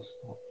into the wrong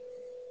spot.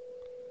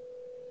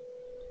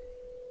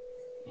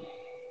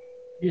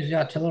 Use the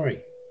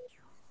artillery.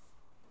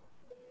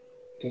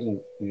 It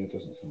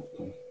doesn't help.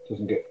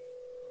 Doesn't get.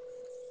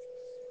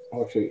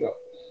 Oh, actually,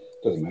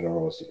 doesn't matter. I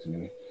was 6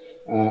 anyway.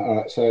 All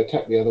right, so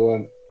attack the other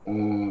one.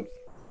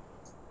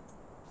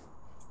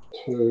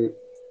 2.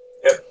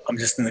 Yep, I'm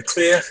just in the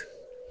clear.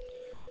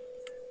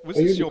 Was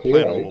Are this you your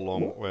clear, plan eh?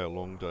 all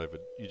along,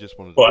 David? You just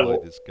wanted to What? play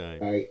this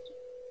game. 8.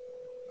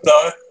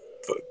 No,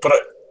 but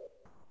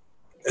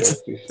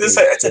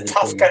it's a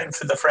tough 17. game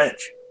for the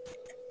French.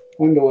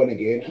 1-1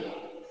 again.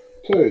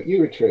 2.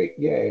 You retreat.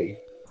 Yay.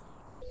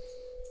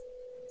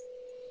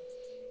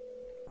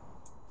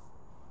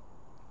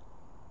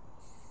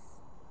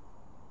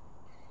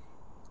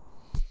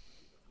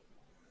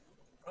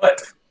 Right.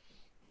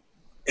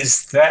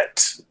 Is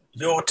that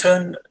your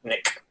turn,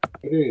 Nick?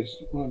 It is.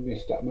 I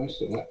messed up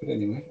most of that, but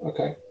anyway.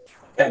 Okay.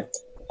 Okay.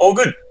 All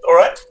good. All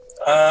right.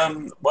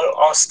 Well,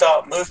 I'll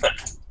start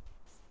movement.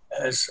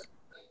 As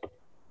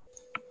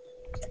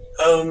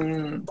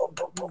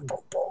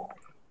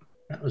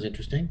That was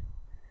interesting.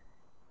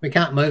 We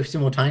can't move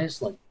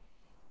simultaneously.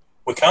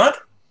 we can't.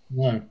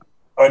 No.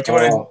 All right. Do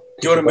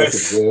you want to move?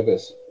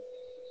 Observers.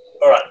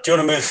 All right. Do you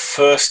want to move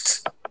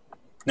first,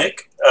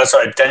 Nick?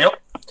 Sorry, Daniel.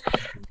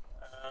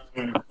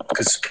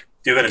 Because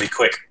you're going to be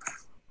quick.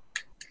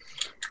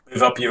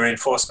 Move up your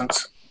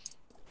reinforcements.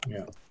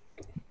 Yeah.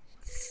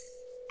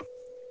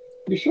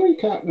 You sure you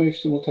can't move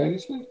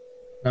simultaneously?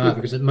 No,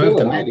 because it moved Bill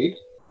the and I map. did.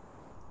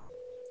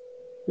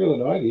 Bill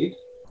and I did.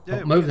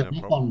 Yeah, Move the no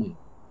map problem. on me.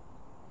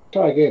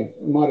 Try again.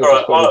 It might have All right.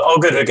 just been I'll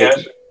give it a go.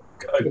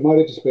 glitch. It might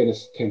have just been a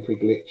temporary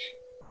glitch.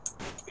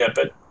 Yeah,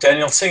 but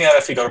Daniel, sing out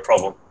if you got a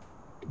problem.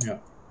 Yeah.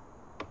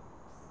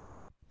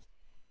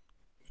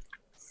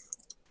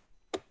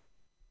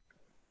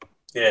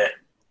 Yeah.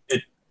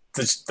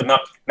 The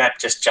map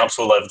just jumps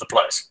all over the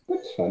place.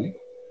 That's funny.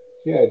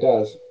 Yeah, it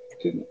does.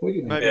 We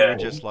didn't Maybe have we're that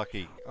just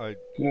problem. lucky.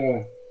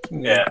 Yeah.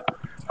 Yeah.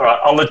 All right.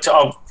 I'll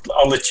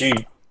let you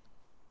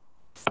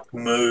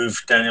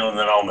move, Daniel, and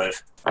then I'll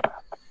move.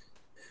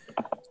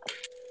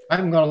 I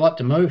haven't got a lot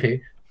to move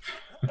here.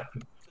 Let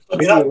When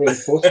me do your know.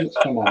 reinforcements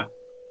come on?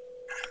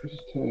 This is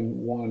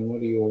turn 1.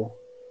 What are your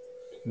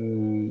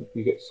turn?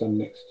 You get some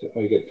next.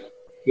 You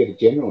get a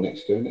general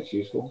next turn. That's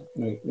useful.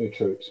 No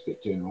troops,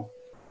 but general.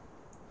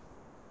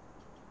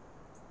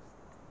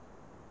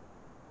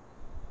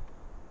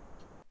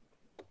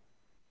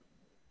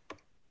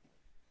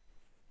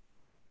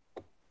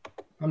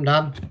 I'm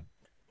done.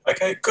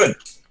 Okay, good.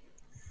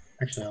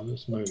 Actually, I'll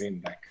just move in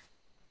back.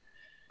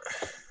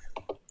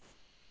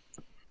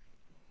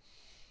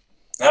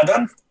 Now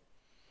done?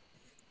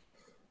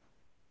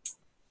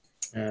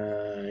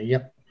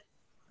 Yep.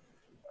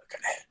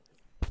 Okay.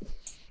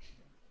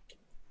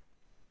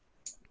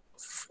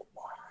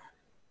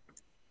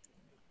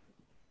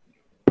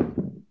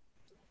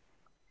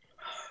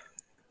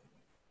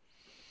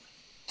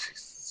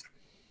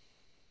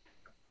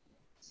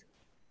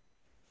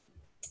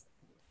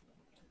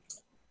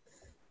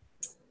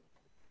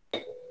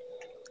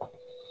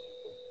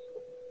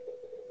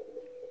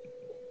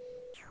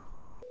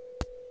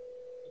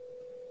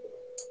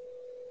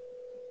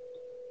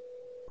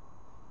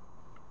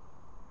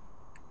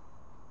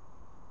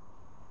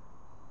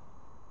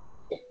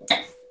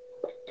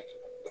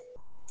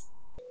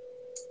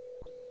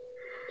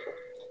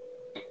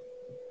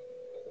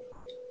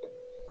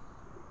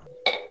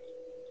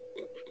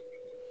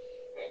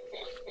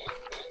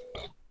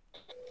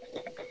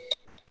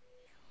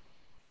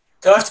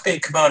 Do I have to be in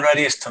command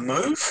radius to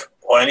move,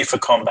 or only for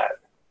combat?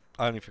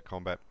 Only for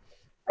combat.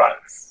 Right.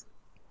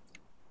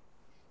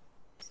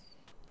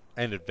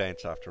 And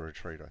advance after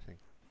retreat, I think.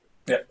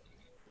 Yeah.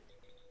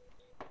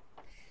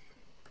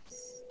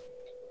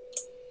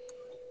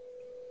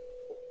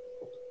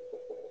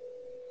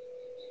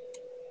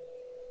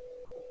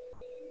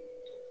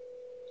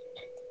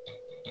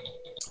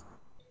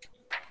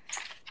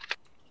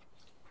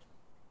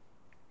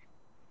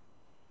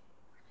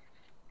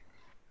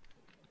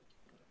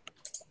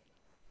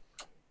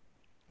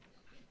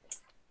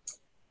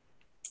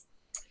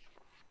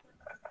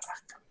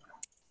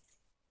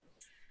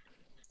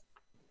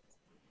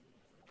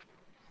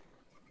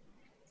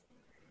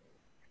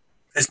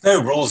 There's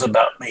no rules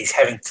about me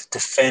having to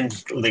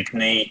defend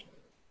Ligny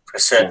for a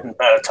certain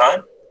amount of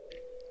time.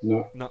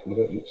 No, No. I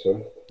don't think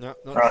so. No,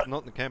 Right. not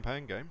in the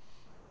campaign game.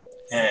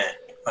 Yeah.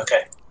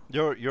 Okay.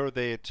 You're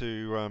there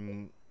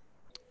to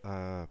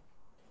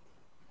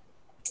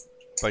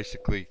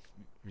basically,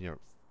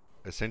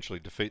 essentially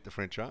defeat the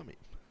French army.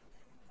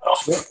 Oh,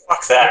 Yeah.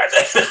 fuck that.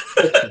 That's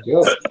the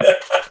job.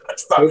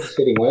 That's not, We're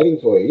sitting waiting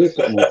for you. You've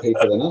got more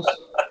people than us.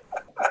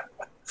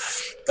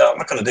 no, I'm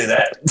not going to do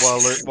that.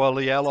 While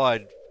the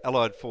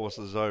allied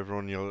forces over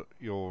on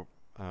your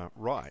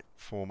right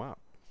form up.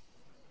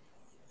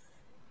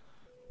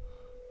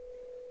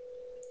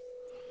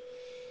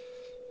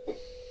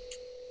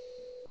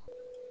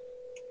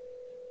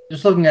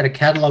 Just looking at a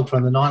catalogue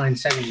from the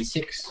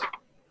 1976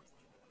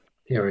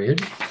 period.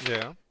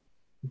 Yeah.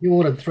 If you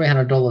ordered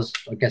 $300,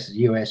 I guess it's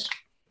US,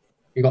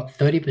 you got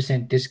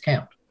 30%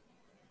 discount.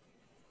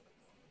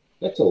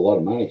 That's a lot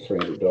of money,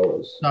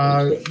 $300.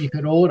 So you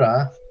could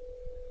order. It's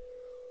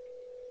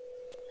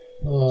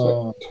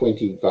Oh, like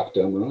 20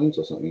 Vakdam Rhines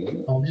or something, isn't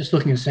it? I'm just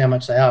looking to see how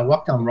much they are.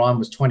 Wakdam Rhyme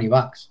was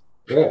 $20.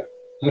 Yeah,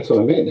 that's what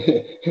I meant.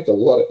 That's a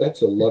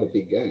lot of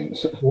big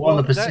games. War on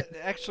the Pacific.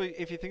 That, actually,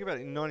 if you think about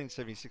it, in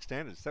 1976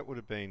 standards, that would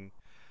have been.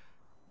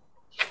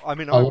 I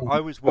mean, Oh, I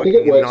was I think working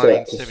it in works out to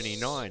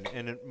 1979,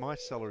 and my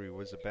salary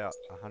was about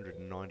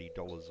 $190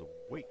 a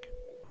week.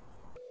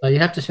 So you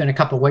have to spend a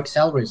couple of weeks'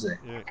 salaries there.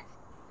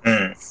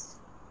 Yeah.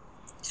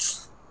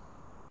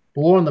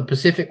 War on the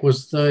Pacific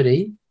was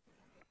 30.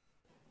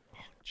 Oh,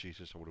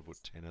 Jesus, I would have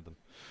put 10 of them.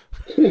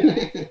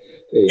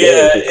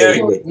 Yeah.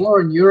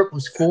 War in Europe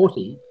was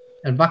 40,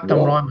 and Vakdam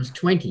Wow. Rhyme was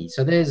 20.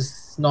 So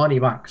there's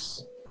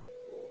 $90.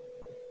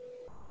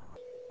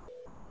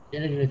 You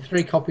need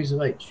 3 copies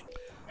of each.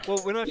 Well,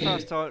 when I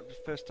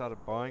first started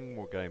buying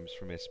more games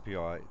from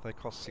SPI, they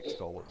cost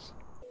 $6.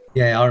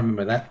 Yeah, I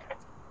remember that.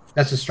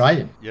 That's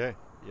Australian. Yeah.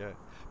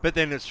 But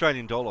then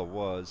Australian dollar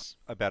was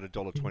about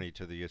 $1.20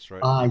 to the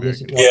Australian. Ah, yes,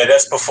 it was. Yeah,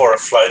 that's before it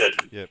floated.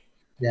 Yep.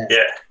 Yeah.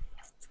 Yeah.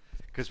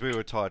 Because we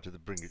were tied to the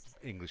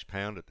English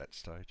pound at that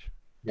stage.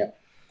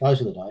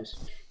 Those are the days.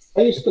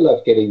 I used to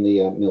love getting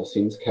the Mil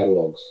Sims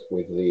catalogues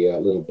with the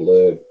little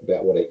blurb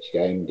about what each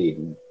game did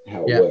and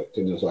how it worked.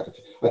 And it was like,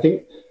 I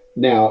think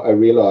now I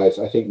realise,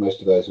 I think most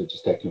of those were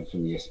just taken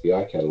from the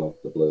SPI catalogue,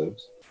 the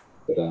blurbs.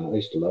 But I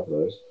used to love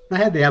those. They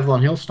had the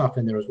Avalon Hill stuff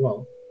in there as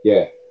well.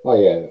 Yeah. Oh,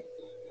 yeah.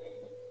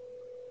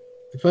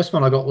 The first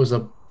one I got was I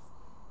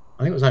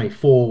think it was only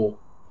 4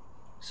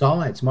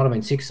 sides. Might have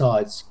been 6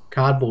 sides.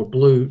 Cardboard,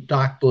 blue,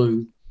 dark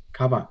blue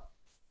cover.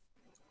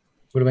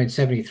 Would have been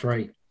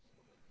 73.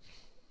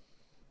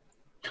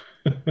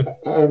 I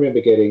remember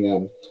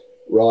getting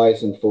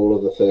Rise and Decline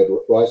of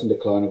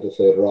the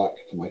Third Reich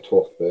for my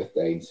 12th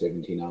birthday in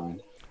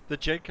 79. The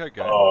Jedco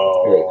game.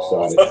 Oh. Very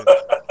excited.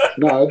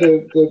 No,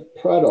 the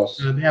Prados.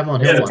 The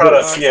Avalon Yeah, Hill the one.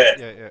 product, yeah.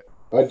 Yeah.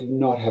 I did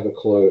not have a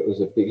clue it was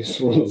the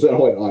biggest ones. I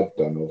went, I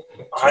don't know.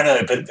 I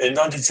know, but in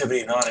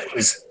 1979, it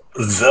was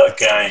the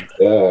game.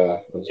 Yeah,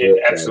 it was very It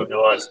exciting. absolutely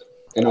was.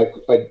 And I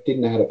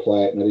didn't know how to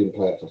play it, and I didn't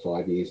play it for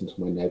 5 years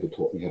until my neighbour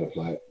taught me how to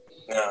play it.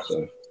 Yeah.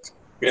 So,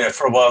 Yeah,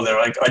 for a while there,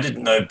 I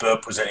didn't know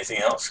burp was anything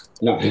else.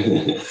 no. I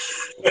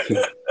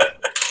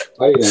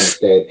didn't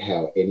understand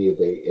how any of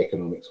the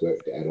economics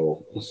worked at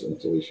all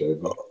until he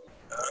showed me.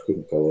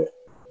 Couldn't follow it.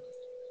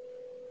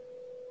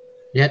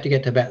 You had to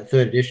get to about the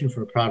 3rd edition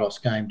for a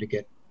Prados game to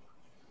get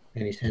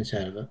any sense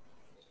out of it.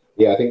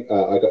 Yeah, I think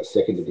I got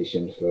 2nd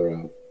edition for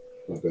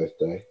my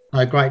birthday.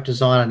 A great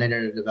designer and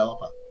editor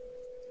developer.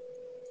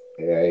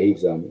 Yeah,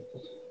 he's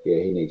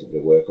he needs a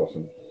bit of work off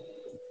him.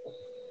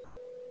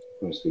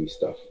 Most of his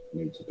stuff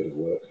needs a bit of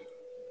work.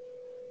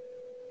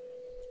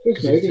 Who's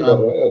Because it's, moving, by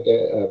the way?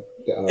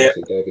 Yeah.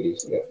 David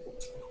is. Yeah.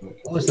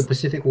 What was the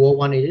Pacific War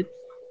one he did?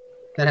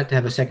 That had to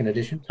have a 2nd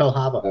edition. Pearl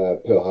Harbor.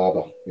 Pearl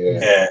Harbor. Yeah.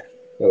 Yeah.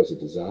 That was a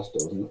disaster,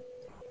 wasn't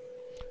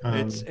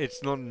it?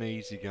 It's not an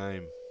easy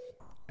game,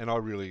 and I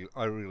really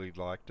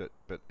liked it,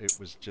 but it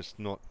was just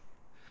not.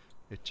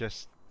 It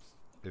was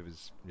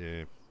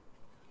yeah.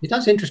 He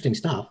does interesting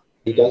stuff.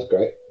 He does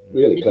great,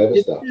 really clever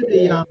Did stuff. you But do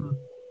yeah.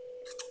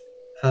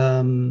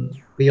 the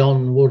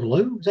Beyond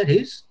Waterloo? Was that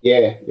his?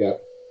 Yeah,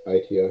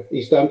 ATO.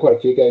 He's done quite a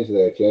few games with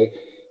ATO.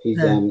 He's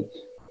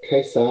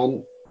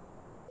Kaisan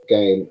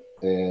game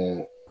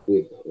and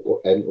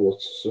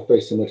also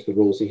very similar to the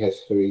rules he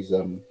has for his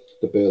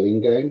the Berlin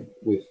game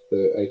with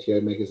the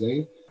ATO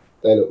magazine.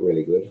 They look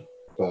really good.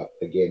 but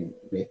again,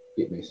 a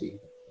bit messy.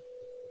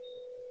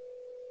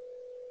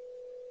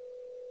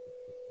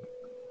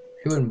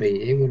 He wouldn't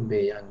be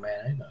a young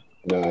man either.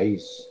 No,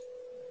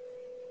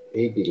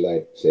 he'd be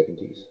late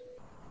 70s.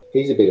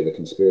 He's a bit of a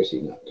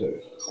conspiracy nut too.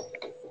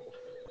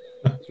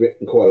 He's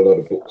written quite a lot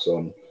of books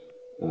on.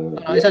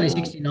 No, he's only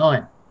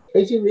 69.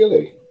 Is he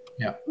really?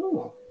 Yeah.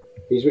 Oh,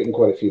 he's written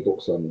quite a few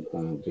books on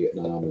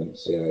Vietnam and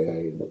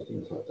CIA and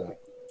things like that.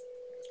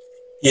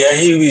 Yeah,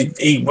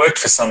 he worked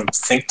for some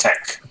think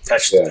tank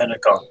attached to the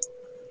Pentagon.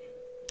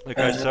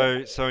 Okay,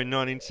 so in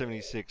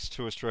 1976,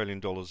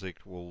 $2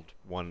 equaled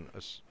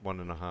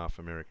 $1.5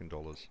 American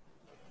dollars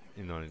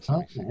in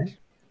 1976. Okay.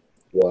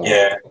 Wow.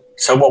 Yeah.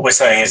 So what we're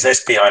saying is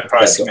SPI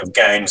pricing of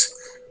games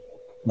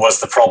was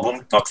the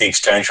problem, not the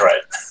exchange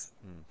rate.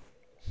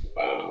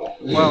 Wow.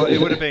 Well, it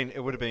would have been.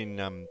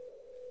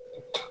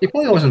 He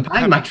probably wasn't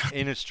paying much.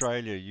 In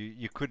Australia,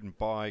 you couldn't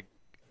buy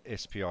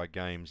SPI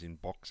games in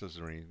boxes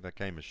or anything. That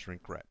game is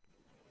shrink wrap.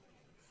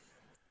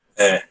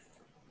 Yeah.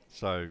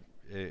 So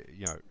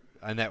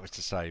and that was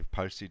to save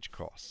postage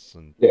costs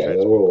and. Yeah, they're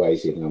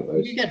always in one of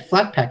those. You get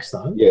flat packs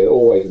though. Yeah, they're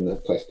always in the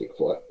plastic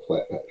flat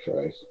pack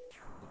trays.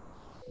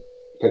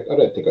 In fact, I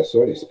don't think I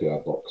saw an SPI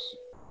box.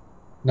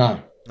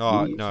 No.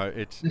 Oh no,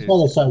 That's why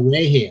they're so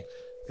rare here.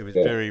 It was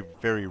very,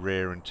 very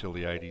rare until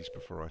the 80s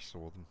before I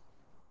saw them.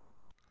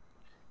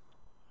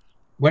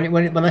 When they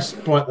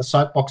brought out the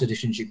soapbox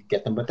editions, you could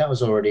get them, but that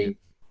was already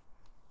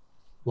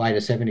later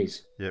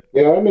 70s. Yep.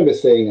 Yeah, I remember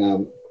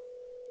seeing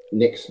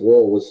Next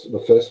War was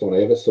the first one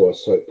I ever saw a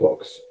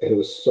soapbox. It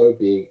was so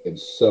big and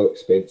so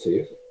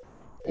expensive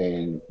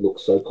and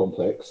looked so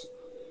complex.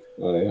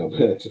 I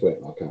just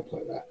went, I can't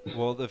play that.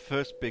 Well, the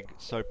first big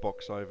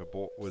soapbox I ever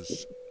bought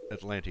was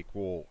Atlantic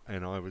Wall,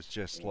 and I was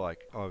just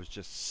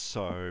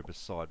so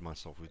beside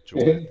myself with joy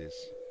at this.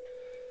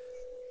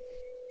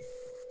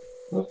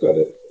 I've got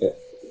it at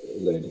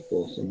Atlantic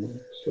Wall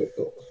somewhere,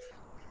 soapbox.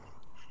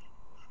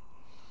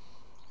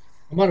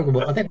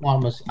 I think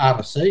mine was Art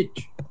of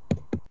Siege.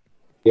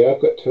 Yeah,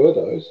 I've got two of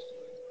those.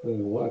 I don't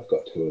know why I've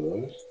got two of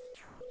those.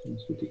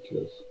 It's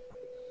ridiculous.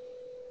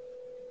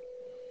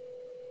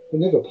 I've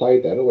never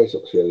played that. It always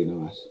looks really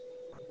nice.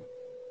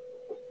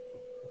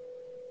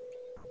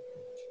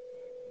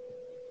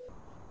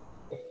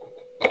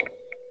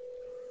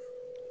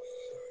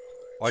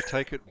 I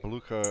take it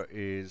Blucher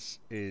is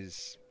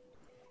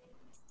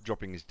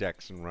dropping his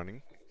DAX and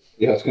running.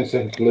 Yeah, I was going to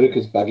say Luke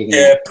is bugging.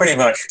 Yeah, pretty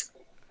much.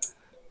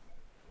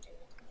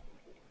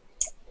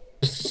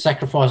 Just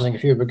sacrificing a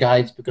few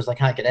brigades because they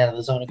can't get out of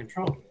the zone of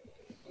control.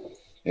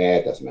 Yeah,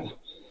 it doesn't matter.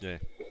 Yeah.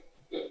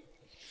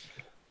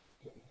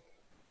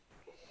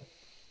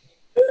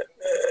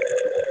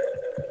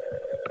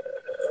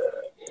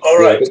 All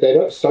right. Yeah, but they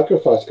don't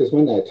sacrifice because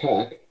when they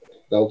attack,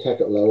 they'll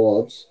attack at low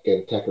odds, get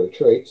attacker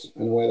retreats,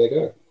 and away they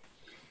go.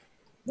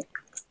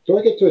 Do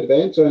I get to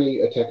advance?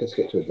 Only attackers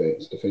get to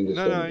advance. Defenders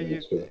don't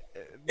advance.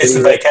 It's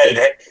the vacated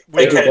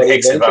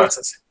hex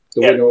advances.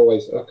 The winner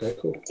always. Okay,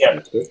 cool. Yeah.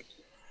 That's good.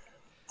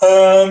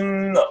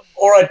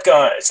 All right,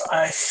 guys.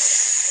 I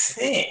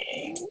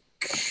think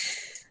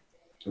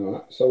All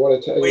right. So what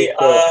attack? we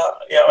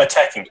are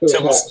attacking.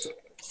 So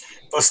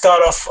we'll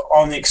start off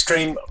on the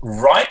extreme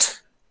right.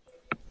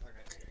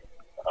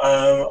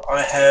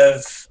 I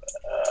have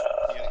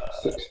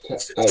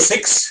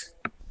 6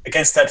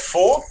 against that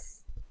 4.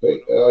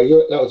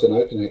 That was an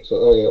open X.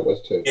 Oh, yeah, it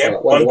was 2. Yeah,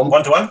 right,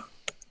 1 to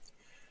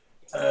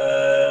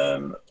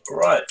 1.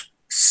 Right,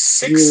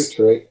 6.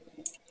 Retreat.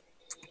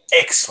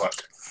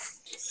 Excellent.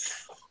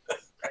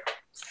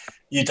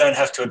 You don't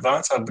have to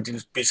advance. I would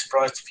be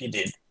surprised if you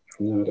did.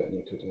 No, I don't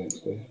need to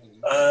advance there.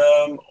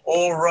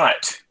 All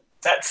right.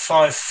 That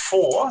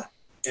 5-4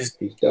 is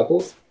he's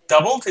doubled.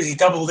 Doubled? Is he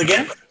doubled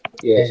again?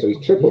 Yeah, so he's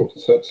tripled.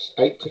 So it's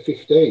 8 to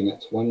 15.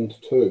 That's 1 to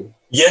 2.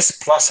 Yes,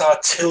 plus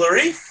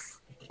artillery.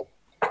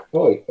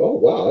 Oh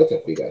wow, that's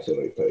a big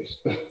artillery piece.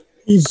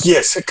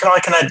 Yes, I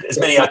can add as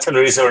many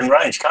artillery as are in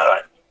range, can't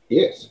I?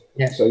 Yes.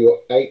 So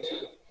you're 8,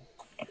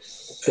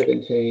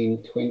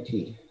 17,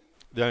 20.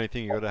 The only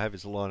thing you got to have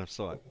is a line of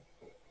sight.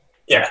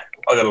 Yeah,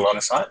 I got a line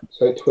of sight.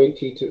 So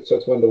 20 to, so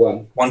it's 1 to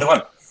 1. 1 to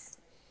 1.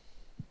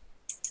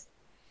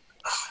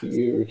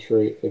 You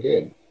retreat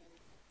again.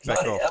 Back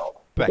Bloody off.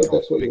 hell. Back But off,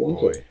 that's what big you boy.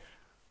 wanted.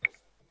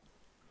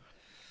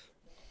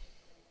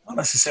 Not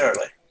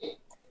necessarily.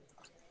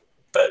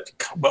 But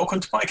welcome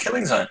to my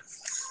killing zone.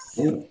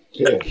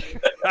 Yeah.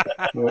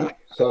 All right.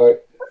 So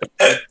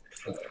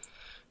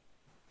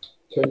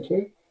turn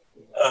 2.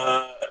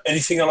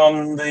 Anything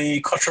along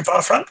the Quatre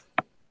Bras front?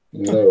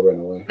 No, they'll run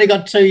away. They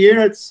got 2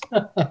 units.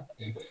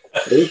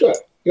 You've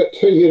got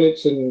 2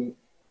 units and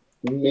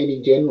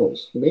many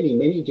generals.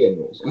 Many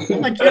generals.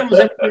 My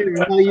generals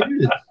everywhere, no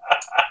units.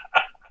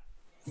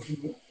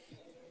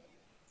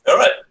 All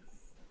right.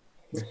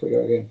 Off we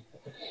go again.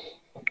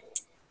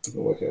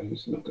 We'll work out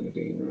who's not going to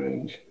be in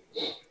range.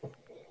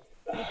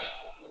 All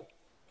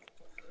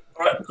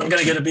right, I'm going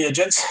to get a beer,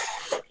 gents.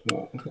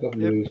 Right, I think I've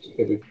moved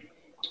every.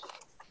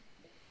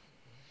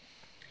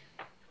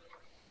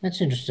 That's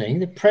interesting.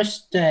 The Press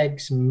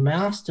Stag's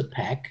Master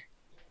Pack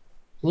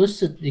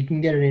listed. You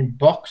can get it in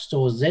boxed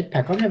or Z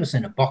pack. I've never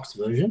seen a boxed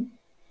version.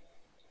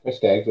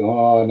 Stags.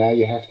 Oh, now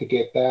you have to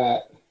get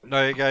that.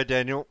 There you go,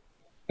 Daniel.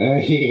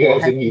 You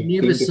guys, I've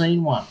never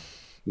seen one.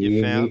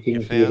 You found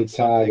something.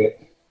 something.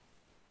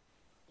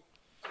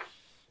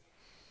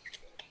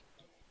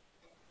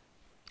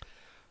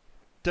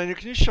 Daniel,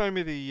 can you show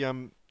me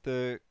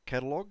the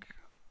catalogue?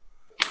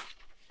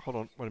 Hold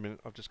on, wait a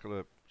minute. I've just got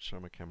to show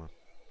my camera.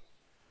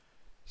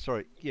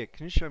 Sorry, yeah.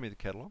 Can you show me the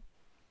catalogue?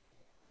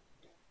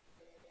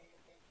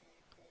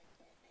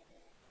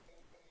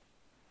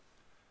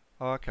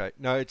 Okay,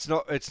 no, it's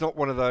not. It's not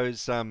one of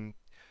those.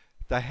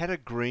 They had a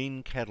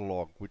green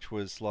catalogue, which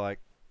was like,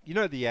 you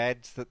know, the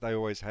ads that they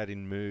always had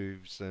in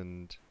moves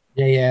and.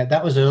 Yeah,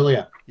 that was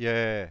earlier.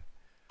 Yeah.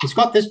 It's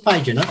got this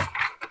page in it.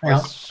 I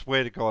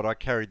swear to God, I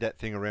carried that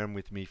thing around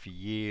with me for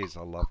years.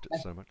 I loved it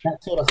so much.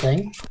 That sort of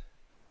thing.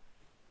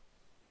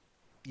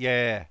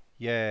 Yeah.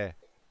 They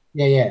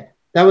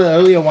were the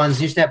earlier ones.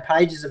 Used to have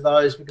pages of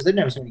those because they'd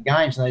never seen any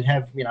games, and they'd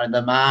have, you know,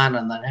 the man,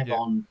 and they'd have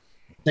on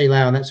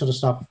Sealau and that sort of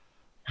stuff,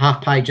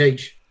 half page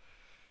each.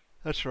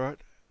 That's right.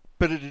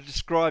 But it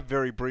described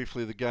very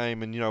briefly the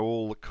game and, you know,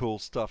 all the cool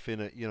stuff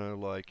in it. You know,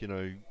 like, you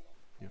know.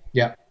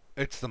 Yeah.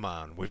 It's the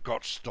man. We've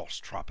got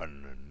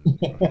Stostrappen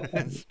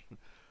and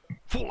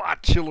full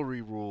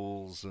artillery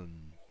rules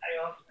and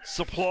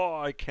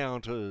supply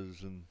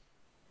counters and.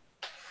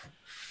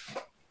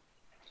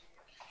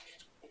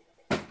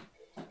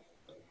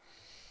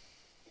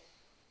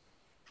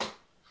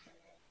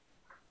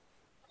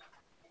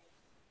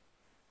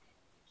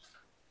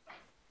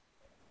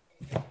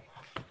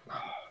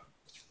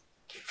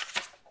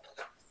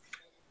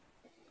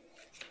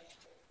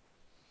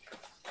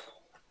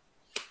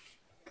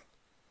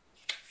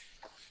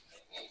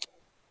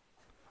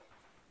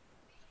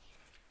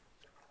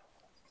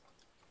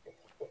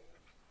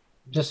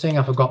 Just seeing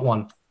if I got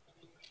one.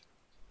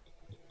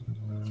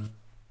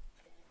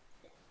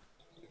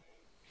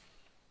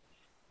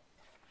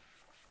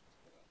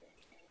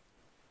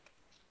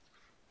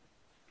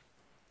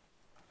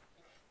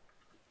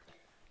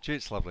 Gee,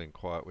 it's lovely and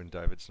quiet when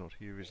David's not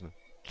here, isn't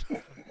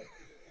it?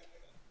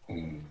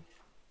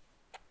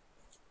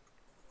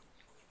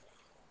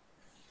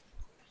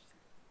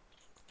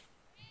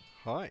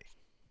 Hi.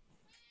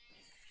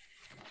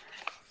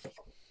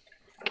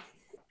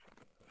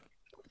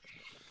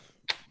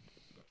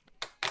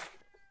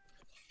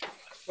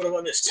 What have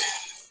I missed?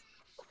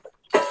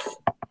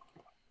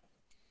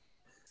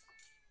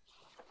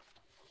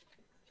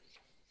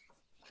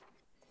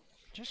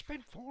 Just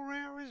spent 4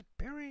 hours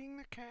burying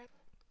the cat.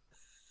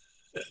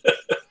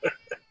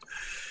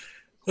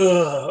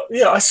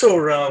 Yeah, I saw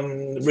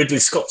Ridley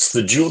Scott's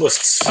The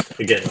Duelists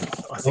again,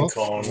 I think,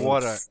 on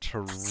What a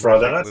terrific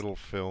Friday night. little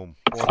film.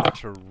 What a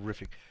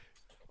terrific.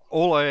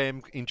 All I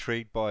am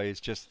intrigued by is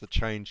just the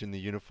change in the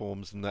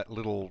uniforms and that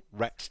little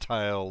rat's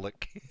tail.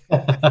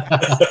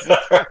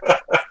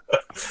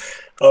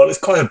 Oh, it's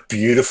quite a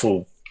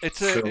beautiful It's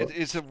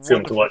a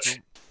film to watch.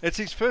 film. It's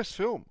his first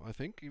film, I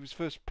think. His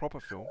first proper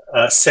film.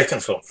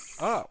 Second film,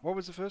 Ah, what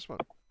was the first one?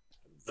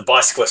 The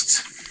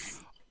Bicyclist.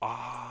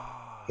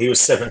 Ah, He was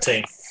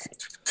 17.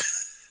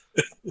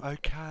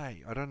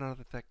 okay. I don't know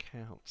that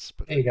counts,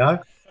 but There you go.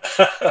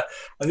 I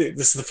think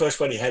this is the first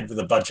one he had with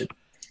a budget.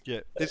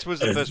 yeah, this was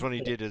the first one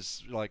he did.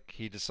 As like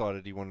he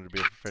decided he wanted to be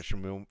a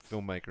professional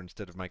filmmaker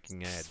instead of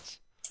making ads.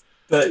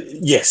 But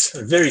yes,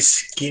 a very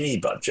skinny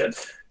budget.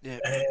 Yeah.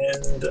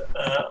 And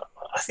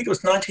I think it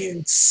was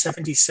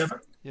 1977.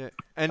 Yeah,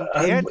 and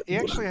he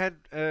actually had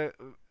a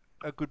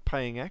good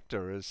paying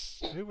actor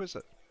as who was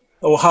it?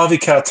 Oh, Harvey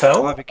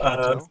Keitel. Harvey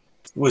Keitel.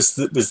 Was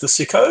the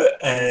sicko,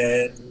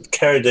 and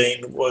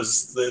Carradine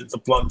was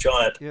the blonde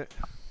giant. Yeah.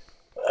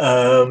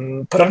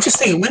 But I'm just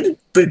thinking, when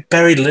did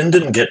Barry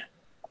Lyndon get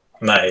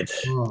made?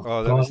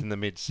 Oh, that was in the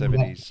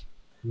mid-70s.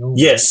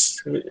 Yes,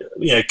 you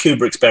know,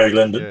 Kubrick's Barry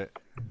Lyndon. Yeah.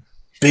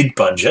 Big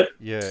budget.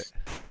 Yeah.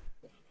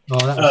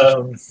 Oh, that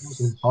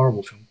was a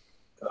horrible film.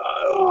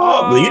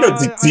 Well, you know,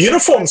 the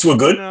uniforms were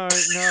good. No.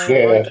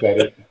 Yeah, that's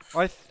better.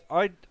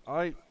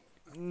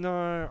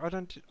 No, I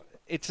don't.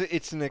 It's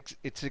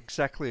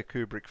exactly a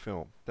Kubrick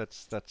film.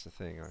 That's the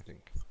thing, I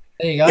think.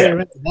 There you go. Yeah.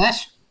 Remember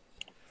that?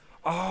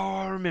 Oh,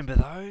 I remember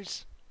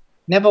those.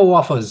 Never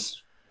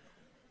waffers.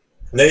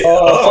 I've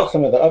got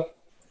some of that.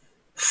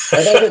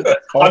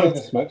 I don't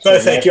smoke. No,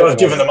 thank you. I've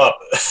given them up.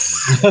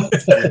 Yeah,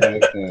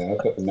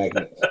 I've got the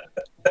magnets.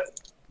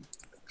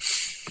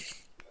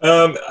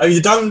 Are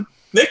you done,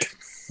 Nick?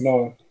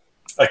 No,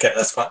 Okay,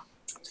 that's fine.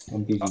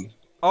 I'm busy.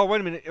 Oh,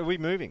 wait a minute. Are we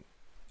moving?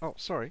 Oh,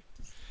 sorry.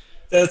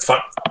 That's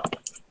fine.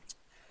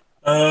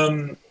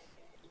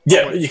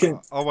 Yeah, you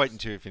can. I'll wait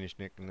until you finish,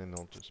 Nick, and then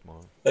I'll just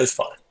smile. That's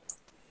fine.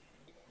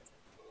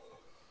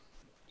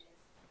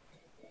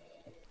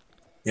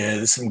 Yeah,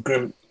 there's some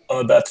grim.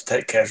 I'm about to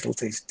take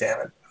casualties.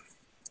 Damn it!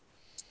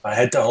 I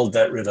had to hold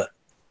that river.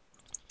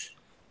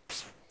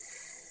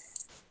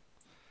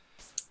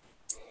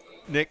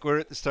 Nick, we're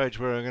at the stage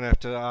where I'm going to have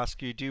to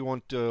ask you: do you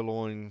want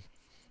Durloin?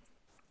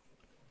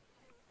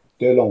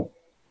 Durlong.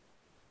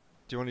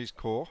 Do you want his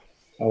core?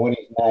 I want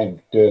his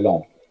name,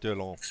 Durlong.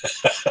 Durlong.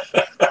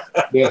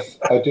 Yes,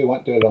 I do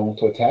want Durlong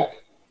to attack.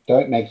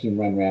 Don't make him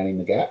run round in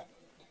the gap,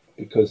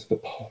 because the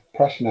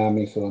Prussian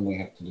army is the one we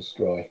have to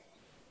destroy.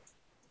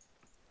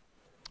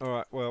 All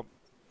right, well,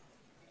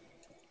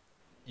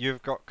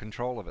 you've got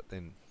control of it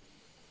then.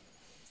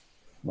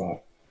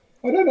 Right.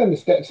 I don't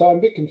understand. So I'm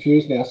a bit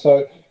confused now.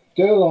 So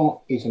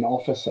Durlong is an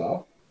officer,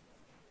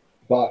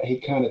 but he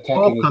can't attack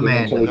Oh, anything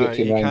until he No, gets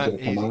in he range can't. of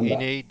the commander. He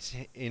needs,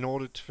 in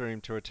order for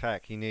him to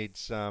attack, he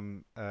needs a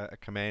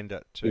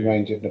commander to. In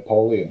range of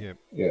Napoleon. Yep.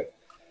 Yeah.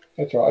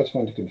 That's right. I just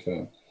wanted to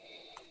confirm.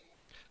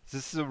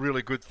 This is a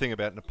really good thing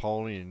about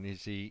Napoleon,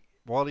 is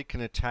while he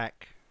can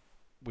attack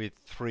with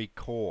 3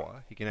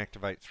 corps, he can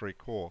activate 3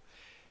 corps,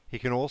 he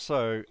can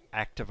also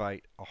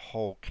activate a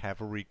whole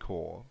cavalry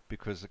corps,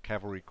 because the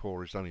cavalry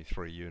corps is only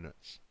 3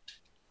 units.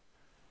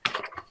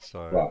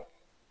 So Right.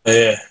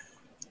 Yeah.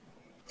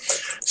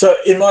 So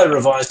in my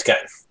revised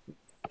game,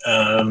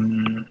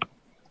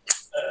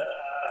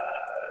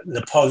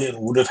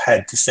 Napoleon would have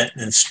had to send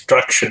an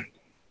instruction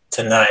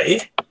to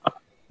Ney.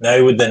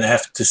 Ney would then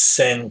have to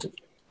send,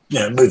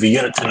 move a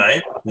unit to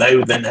Ney. Ney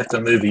would then have to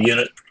move a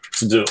unit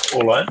to do it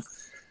all alone,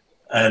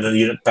 and a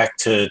unit back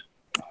to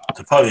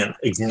Napoleon,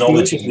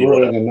 acknowledging you were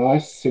the just order. ruining a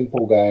nice,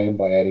 simple game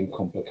by adding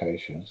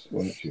complications,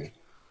 weren't you?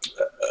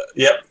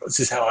 Yep, this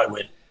is how I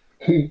win.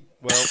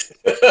 well,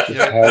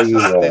 how you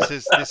roll. this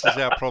is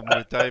our problem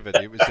with David.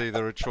 It was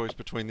either a choice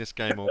between this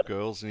game or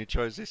girls, and he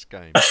chose this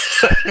game.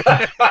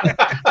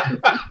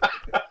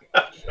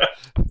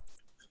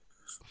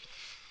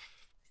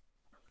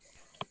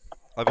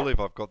 I believe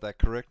I've got that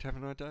correct,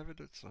 haven't I, David?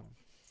 It's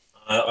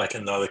I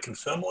can neither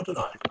confirm or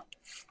deny.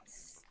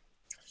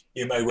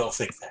 You may well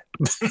think that.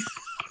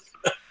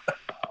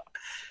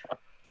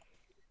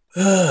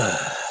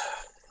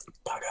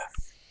 Bugger.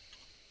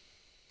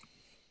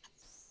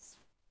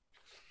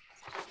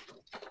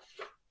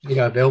 You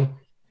go, Bill.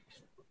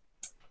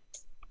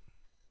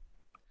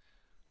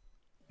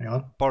 Hang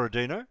on.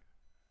 Borodino.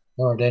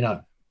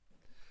 Borodino.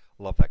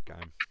 Love that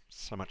game.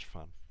 So much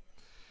fun.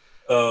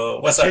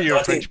 What's Until that? you're a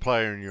 19? French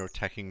player and you're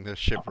attacking the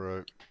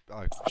Cheverasky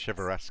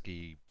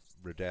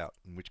redoubt,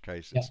 in which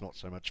case it's not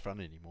so much fun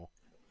anymore.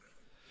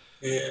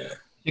 Yeah.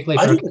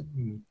 Particularly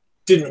I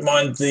didn't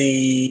mind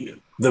the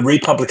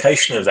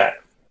republication of that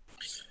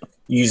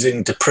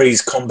using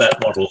Dupree's combat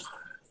model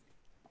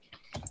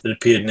that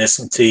appeared in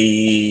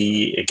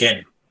S&T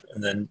again,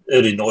 and then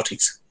early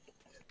noughties.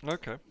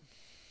 Okay.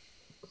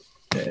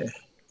 Yeah.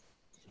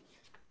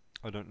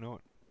 I don't know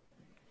it.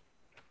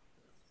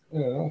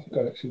 Yeah, I think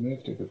I actually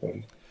moved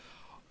everybody.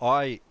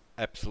 I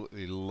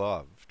absolutely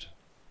loved,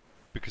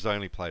 because I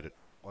only played it,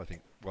 I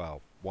think,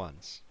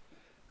 once,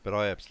 but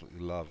I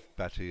absolutely love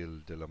Bataille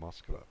de la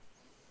Moscova.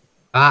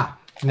 now,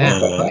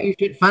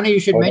 funny you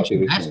should Oh, not the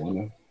mention original that. one,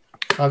 no.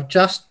 I've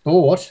just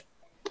bought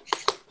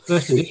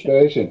first Which edition.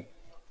 version?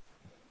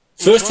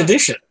 First one?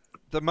 edition.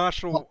 The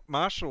Marshall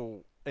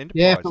Enterprises.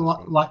 Yeah, for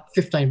one. like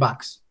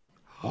 $15.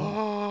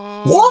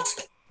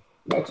 What?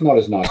 That's not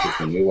as nice as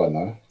the new one,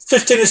 though.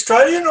 15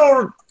 Australian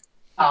or?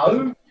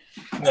 No.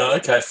 No,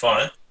 okay,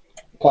 fine.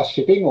 Plus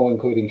shipping or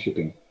including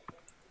shipping?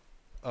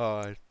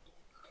 Who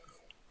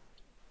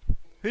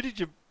did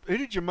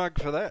you mug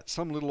for that?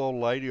 Some little old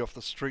lady off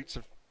the streets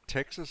of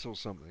Texas or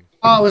something?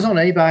 Oh, it was on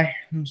eBay. I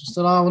just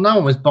thought, no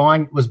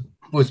one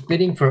was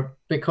bidding for it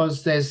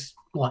because there's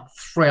like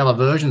 3 other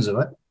versions of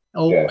it.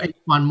 Each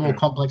one more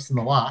complex than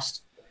the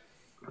last.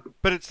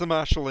 But it's the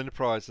Marshall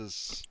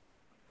Enterprises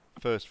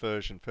first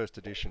version, first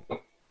edition.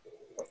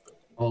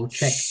 I'll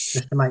check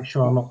just to make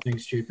sure I'm not being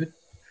stupid.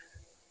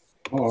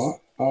 All right.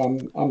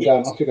 I'm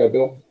done. Off you go,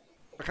 Bill.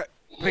 Okay,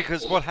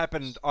 because what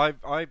happened? I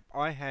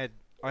had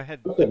the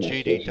Okay, nice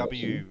GDW.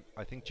 version.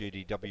 I think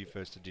GDW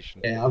first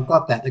edition. Yeah, I've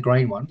got that, the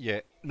green one. Yeah.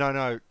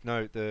 No.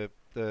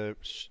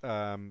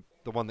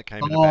 The one that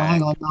came in a Oh, bag.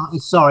 hang on. No,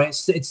 sorry,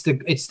 it's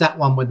that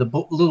one with the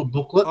little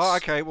booklets. Oh,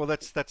 okay. Well,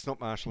 that's not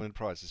Marshall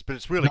Enterprises, but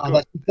it's really good.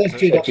 That's the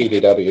first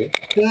GDW.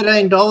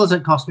 $13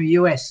 it cost me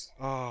US.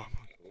 Oh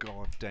my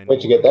God, Daniel!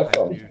 Where'd you get that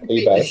from?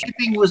 The eBay.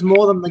 shipping was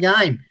more than the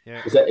game.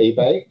 Yeah. Is that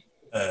eBay?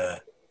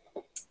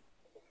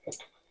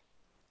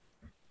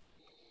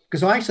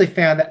 Because I actually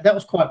found that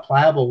was quite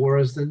playable,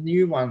 whereas the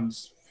new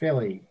one's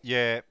fairly.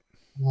 Yeah.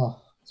 Oh,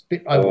 it's a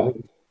bit over.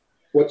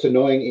 What's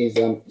annoying is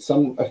a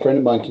friend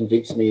of mine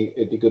convinced me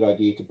it'd be a good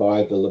idea to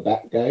buy the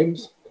Labatt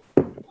games,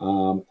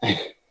 and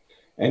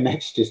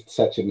that's just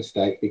such a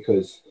mistake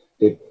because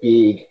they're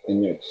big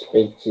and they're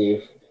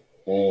expensive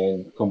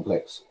and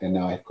complex, and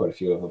now I have quite a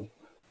few of them.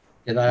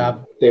 Yeah, they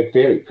are. They're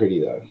very pretty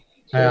though.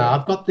 So,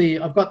 I've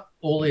got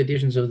all the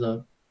editions of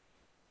the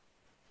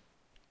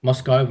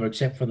Moscova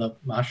except for the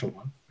Marshall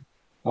one.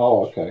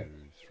 Oh, okay.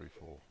 2, 3,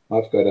 4.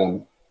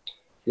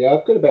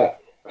 I've got about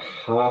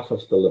half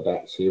of the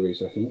Labatt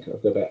series. I think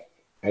I've got about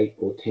 8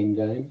 or 10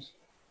 games.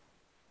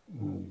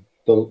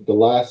 The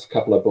last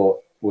couple I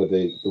bought were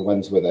the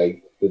ones where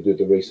they did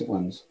the recent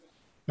ones.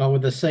 Oh,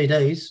 with the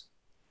CDs.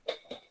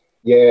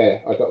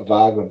 Yeah, I got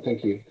Vagram.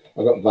 Thank you.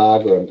 I got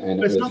Vagram, and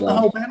But it's not the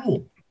whole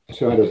battle.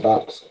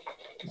 $200.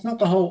 It's not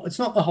the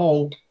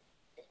whole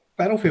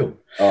battlefield?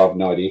 Oh, I've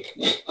no idea.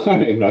 I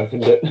haven't even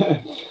opened it.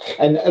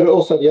 And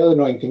also, the other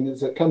annoying thing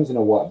is it comes in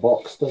a white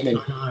box, doesn't it?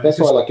 That's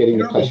why I like getting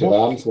the Clash of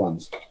Arms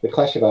ones. The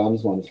Clash of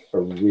Arms ones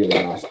are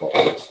really nice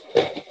boxes.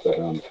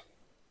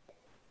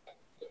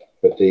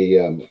 But the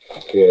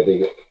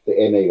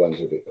ME ones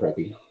are a bit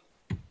crappy.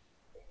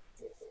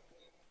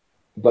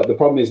 But the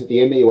problem is that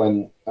the ME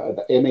one,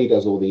 the ME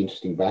does all the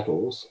interesting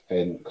battles,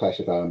 and Clash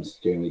of Arms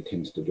generally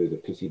tends to do the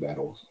pissy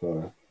battles.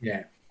 So.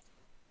 Yeah.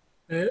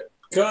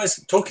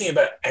 Guys, talking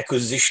about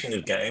acquisition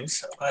of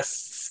games, I've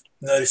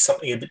noticed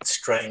something a bit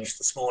strange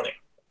this morning.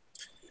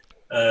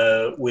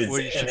 With well,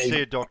 you should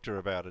see a doctor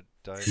about it,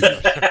 Dave.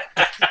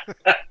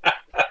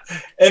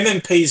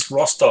 MMP's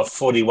Rostov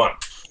 41,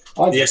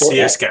 the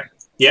SCS game.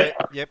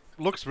 Yep.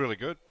 Looks really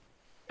good.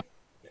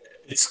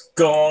 It's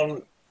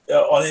gone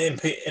on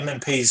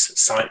MMP's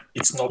site.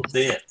 It's not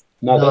there.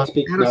 No, that's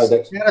big. No,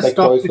 they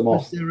closed them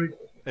off.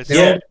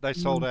 They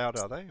sold out,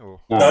 are they? Or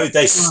no,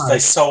 they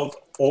sold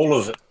all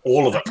of it.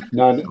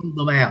 No, sold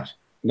them out.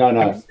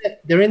 No.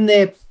 They're in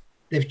there.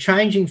 They're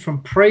changing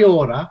from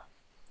pre-order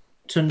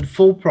to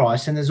full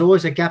price, and there's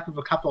always a gap of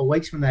a couple of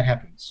weeks when that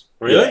happens.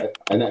 Really? Yeah,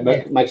 and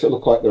that makes it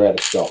look like they're out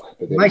of stock.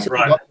 But Makes it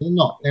look like they're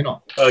not. They're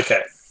not.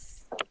 Okay.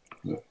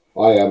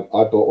 I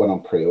bought one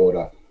on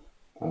pre-order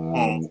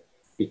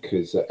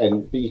because but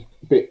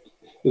it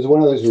was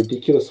one of those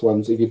ridiculous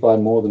ones. If you buy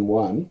more than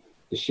one,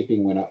 the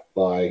shipping went up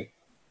by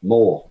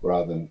more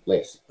rather than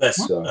less.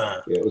 So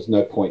it was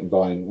no point in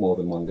buying more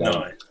than one game.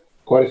 No.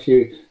 Quite a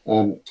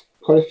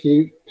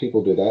few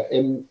people do that.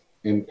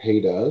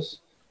 MP does.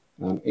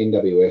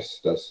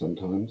 NWS does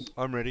sometimes.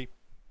 I'm ready.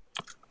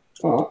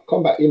 All right,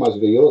 combat. You might as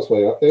well do yours while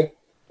you're up there.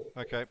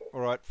 Okay. All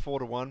right.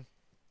 4-1.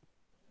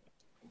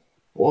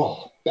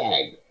 Whoa,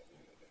 bang.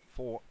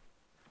 4,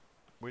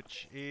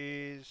 which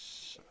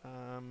is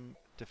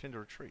defender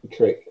retreat.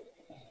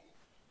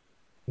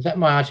 Is that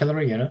my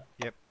artillery unit?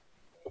 Yep.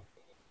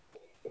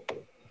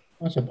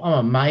 I'm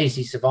amazed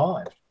he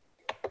survived.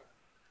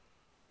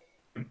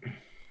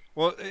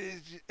 Well,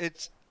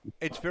 it's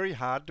very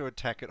hard to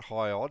attack at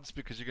high odds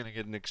because you're going to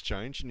get an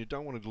exchange, and you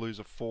don't want to lose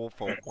a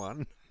 4-fault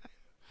one.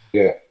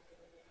 Yeah.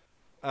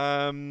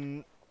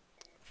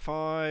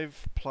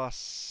 5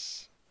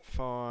 plus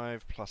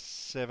 5 plus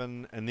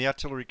 7, and the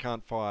artillery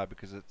can't fire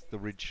because the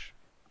ridge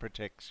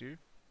protects you.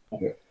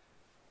 Yeah.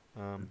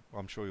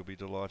 I'm sure you'll be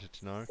delighted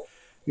to know.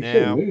 You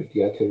should have moved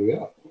the artillery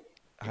up.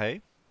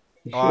 Hey?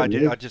 I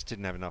did. I just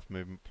didn't have enough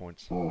movement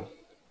points.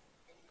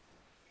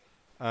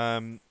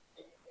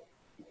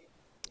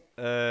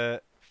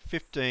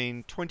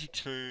 15,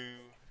 22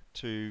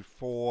 to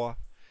 4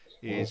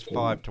 is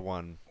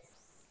 5-1.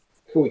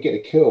 Could we get a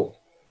kill?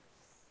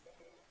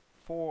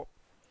 4.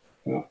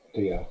 No,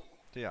 DR.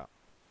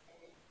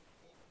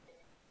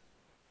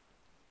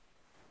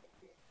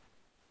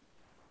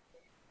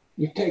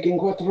 You've taken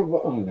Quatre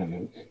Bras. Oh,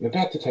 no. You're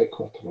about to take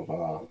Quatre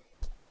Bras.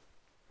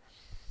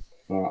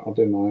 All right, I'll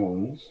do my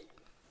ones.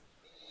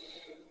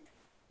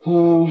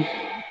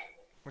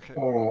 Okay.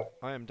 All right.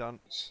 I am done.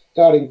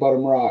 Starting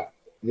bottom right,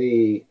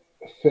 the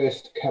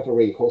 1st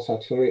Cavalry Horse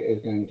Artillery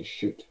is going to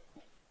shoot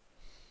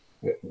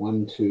at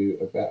 1 to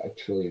about 1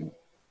 trillion.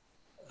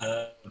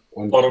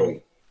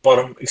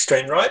 Bottom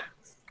extreme right?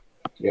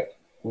 Yep.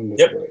 1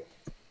 to 3.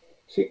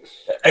 6.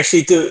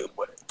 Actually,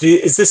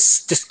 is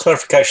this just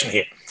clarification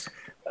here?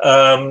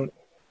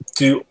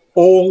 Do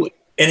all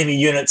enemy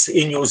units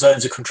in your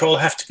zones of control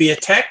have to be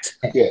attacked?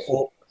 Yes.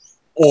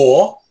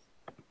 Or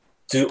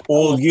do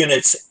all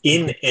units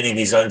in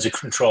enemy zones of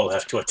control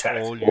have to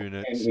attack? All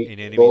units in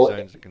enemy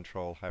zones of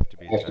control have to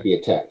be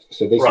attacked.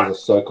 So this is a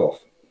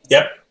soak-off.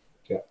 Yep.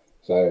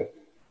 So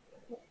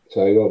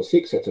you got a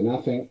 6, that's a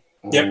nothing.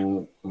 Yep.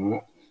 All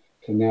right.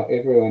 So now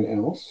everyone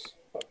else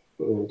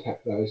will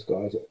attack those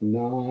guys at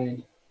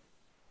 9,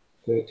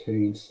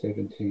 13,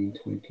 17,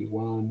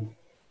 21.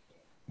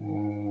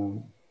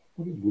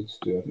 What did Woods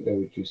do? I think they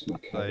reduced my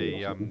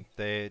cavalry.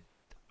 They're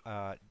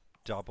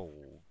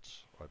doubled,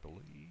 I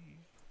believe.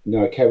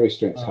 No, cavalry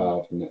strength's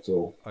halved, and that's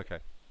all. Okay.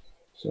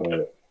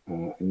 So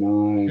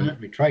 9. Don't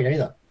retreat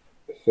either.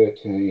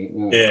 13.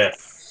 No.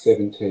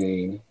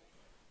 17.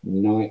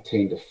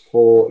 19 to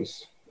 4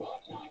 is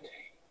 19.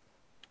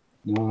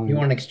 9. You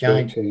want an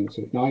exchange? 13,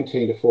 so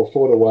 19 to 4,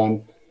 4 to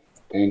 1,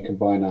 and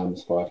combined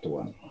arms 5 to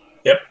 1.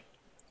 Yep.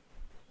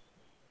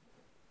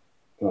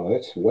 Oh,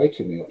 that's way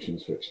too many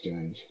options for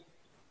exchange.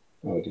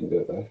 Oh, I didn't do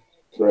it though.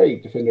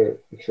 3, defender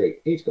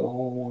retreat. He's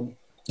gone.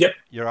 Yep.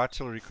 Your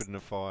artillery couldn't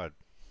have fired.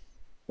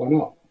 Why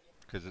not?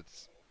 Because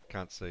it's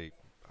can't see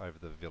over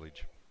the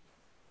village.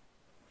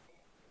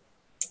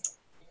 Is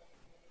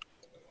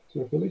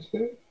there a village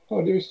there?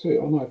 Oh, there is too.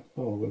 Oh no.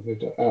 Oh, we've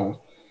moved up. Oh,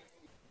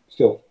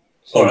 still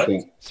same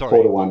thing. Sorry.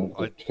 4 to 1,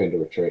 defender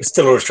retreat.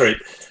 Still a retreat.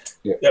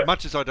 Yep. Yep.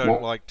 Much as I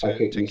don't like to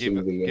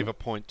give a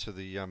point to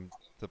the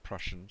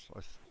Prussians.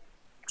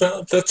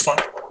 That's fine.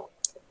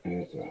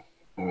 That's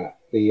right.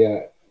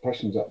 The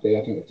Prussians up there,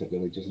 I think it's a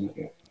village, isn't it?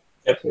 Yeah.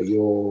 Yep. So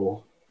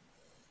your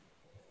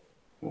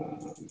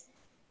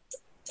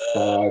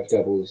 5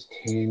 doubles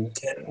 10,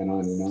 and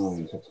I'm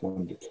 9, so that's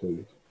 1 to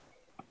 2.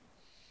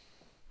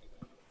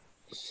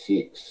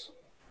 6.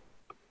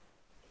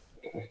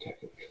 Go attack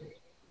a tree.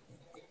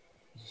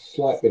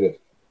 Slight bit of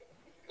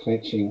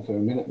clenching for a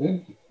minute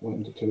then.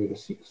 1 to 2 with a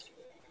 6.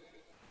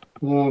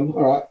 All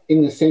right,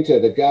 in the centre,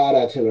 the guard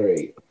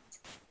artillery.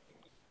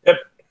 Yep.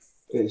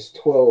 There's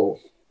 12.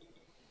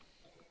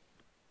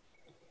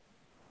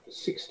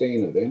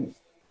 16 of them.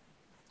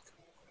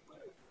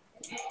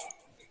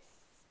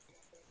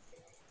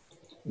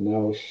 And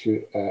they'll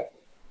shoot at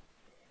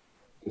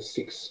the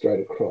 6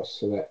 straight across,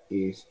 so that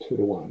is 2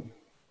 to 1.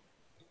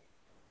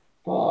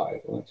 5.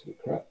 Well, that's a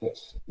bit crap.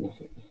 That's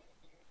nothing.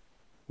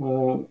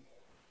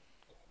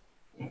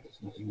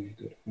 That's nothing really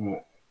good. All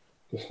right.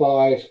 The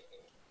 5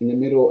 in the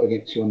middle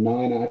against your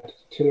 9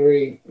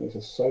 artillery. There's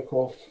a soak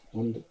off.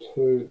 1 to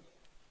 2.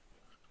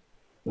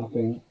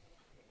 Nothing.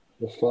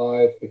 The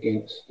 5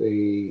 against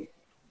the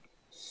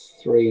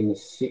 3 and the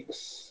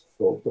 6.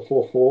 Well, the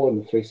 4-4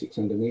 and the 3-6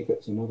 underneath.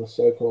 It's another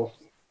soak off.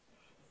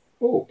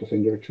 Oh,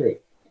 defender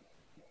retreat.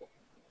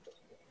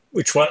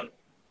 Which one?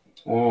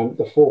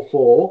 The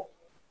 4-4.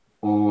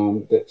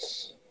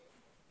 That's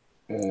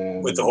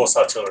With the horse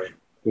artillery.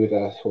 With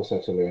a horse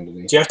artillery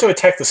underneath. Do you have to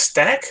attack the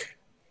stack?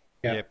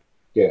 Yeah.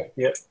 Yeah.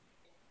 Yep.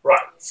 Right.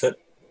 So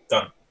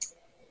done.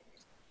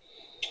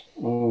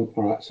 All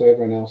right. So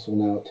everyone else will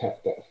now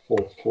attack that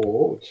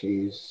 4-4, which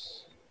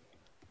is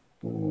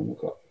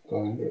got guy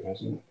under it,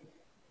 hasn't it?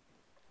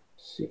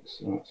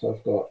 6. All right. So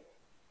I've got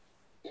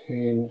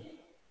 10,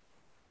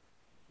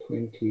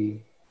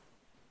 20,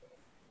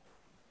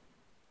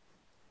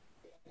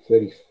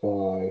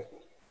 35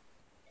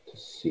 to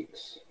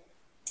 6.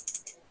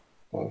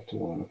 5 to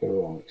 1. I've got a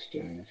wrong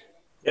exchange.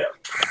 Yeah.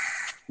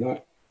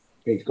 No,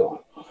 he's gone.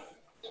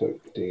 2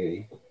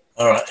 DE.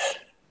 All right.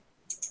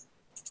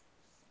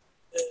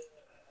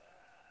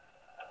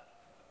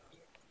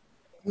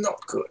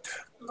 Not good.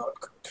 Not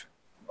good.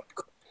 Not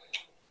good.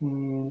 I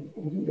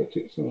think that's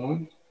it for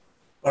mine.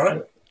 All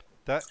right.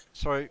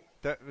 Sorry,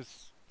 that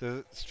was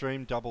the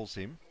stream doubles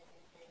him.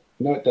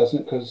 No, it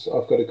doesn't, because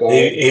I've got a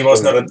guy. He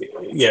was not.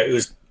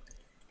 It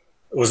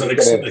was an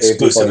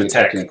exclusive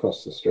attack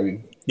across the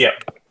stream. Yeah.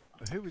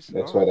 Who was?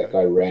 That's why that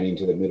guy ran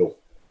into the middle.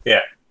 Yeah.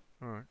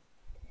 All right.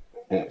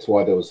 And that's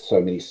why there was so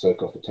many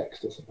soak off attacks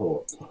to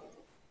support.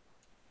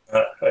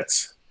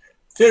 That's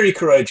very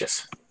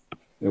courageous.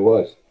 It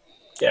was.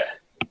 Yeah.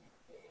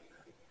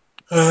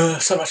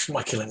 So much for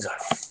my killing zone.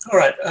 All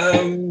right.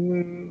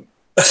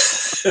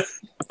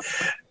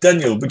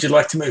 Daniel, would you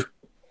like to move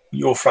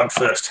your front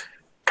first?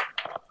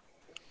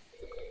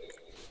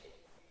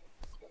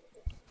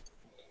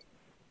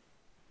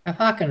 How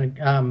far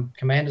can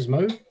commanders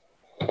move?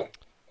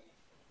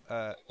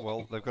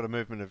 Well, they've got a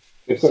movement of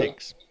They've got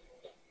 6.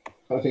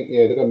 I think,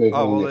 yeah, they've got to move Oh,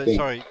 on well, their thing.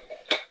 sorry.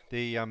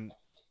 The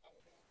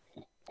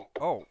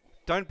Oh,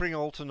 don't bring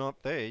Alton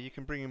up there. You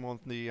can bring him on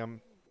the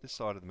this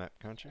side of the map,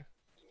 can't you?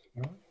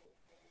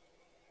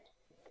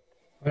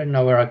 I don't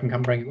know where I can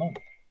come bring him on.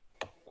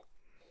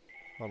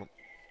 Hold on.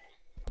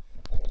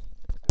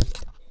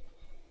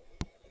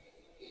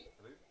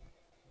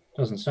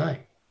 Doesn't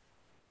say.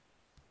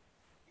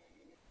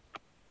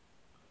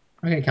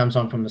 I think he comes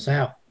on from the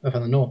south, or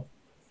from the north.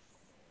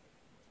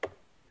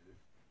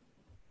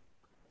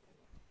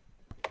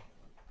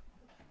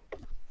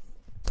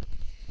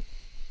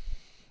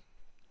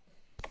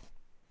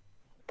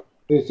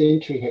 There's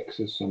entry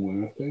hexes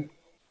somewhere up there.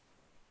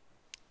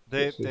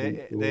 Their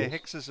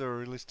hexes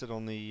are listed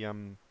on the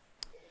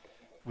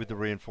with the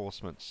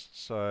reinforcements.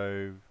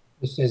 So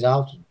This says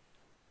Alton.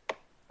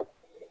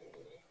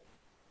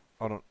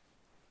 hold on.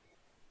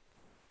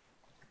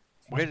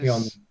 Must Where be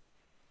on does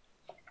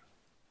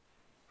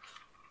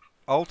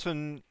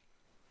Alton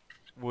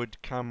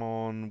would come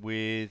on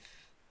with?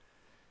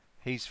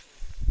 He'd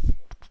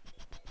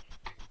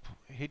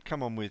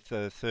come on with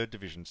 3rd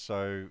Division,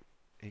 so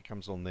he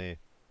comes on there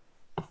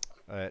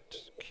at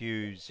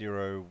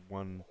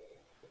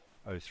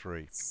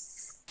Q0103.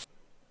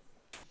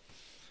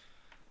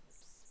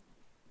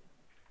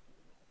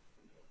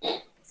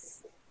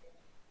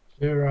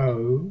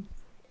 0.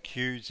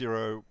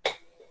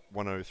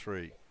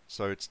 Q0103.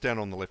 So it's down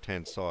on the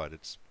left-hand side.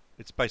 It's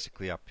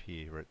basically up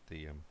here at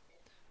the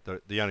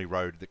only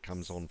road that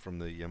comes on from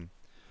the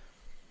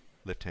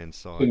left-hand To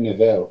side.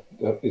 Nivelle.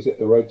 Is it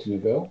the road to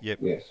Nivelle? Yep.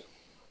 Yes.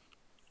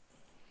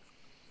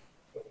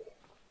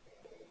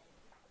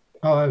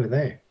 Oh, over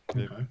there.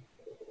 Yep. Okay.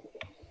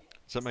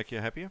 Does that make you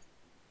happier?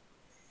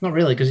 Not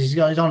really, because he's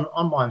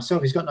on by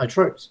himself. He's got no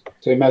troops.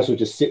 So he may as well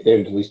just sit there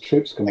until his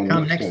troops come They on.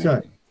 come next to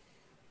it.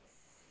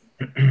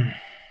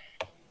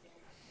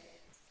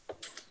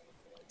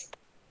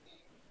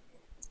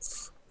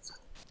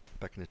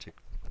 Back in a tick.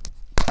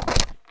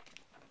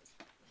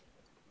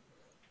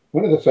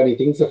 One of the funny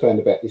things I found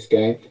about this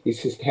game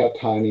is just how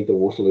tiny the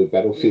Waterloo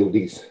battlefield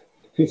is.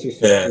 It's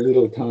just a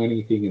little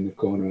tiny thing in the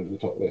corner of the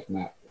top left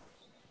map.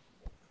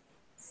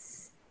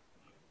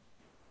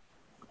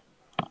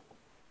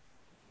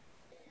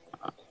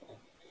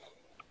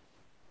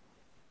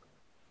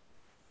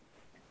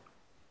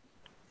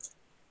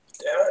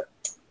 Damn it.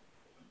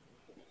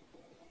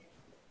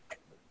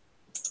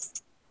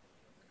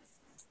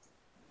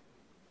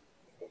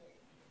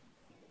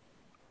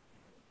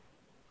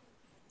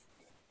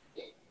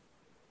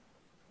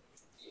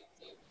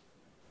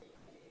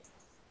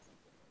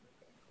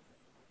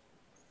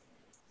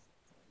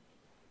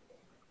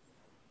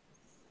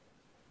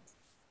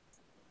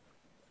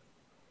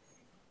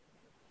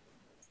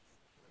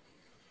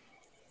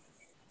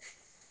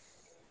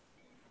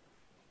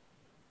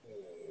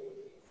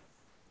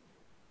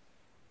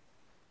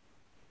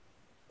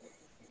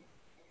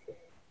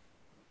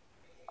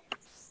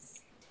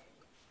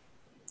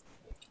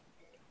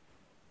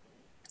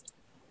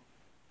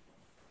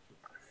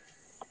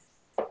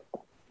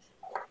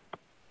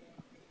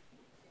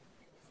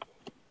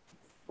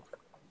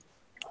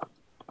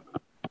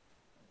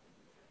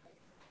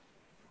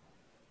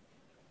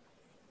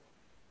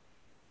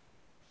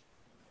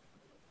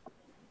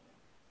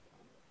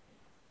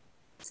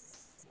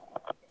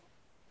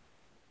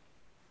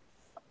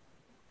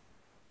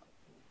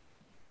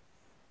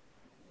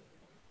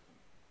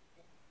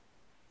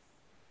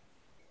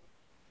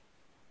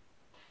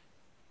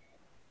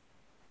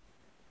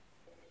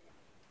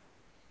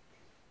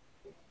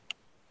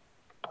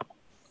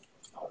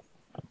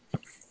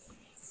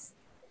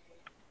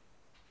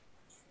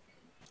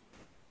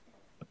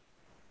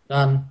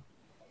 Done.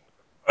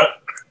 Right.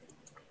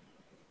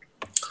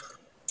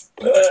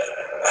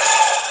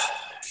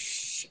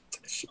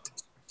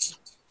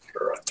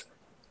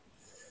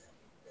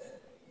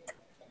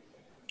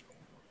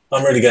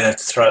 I'm really going to have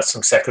to throw out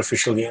some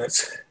sacrificial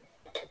units.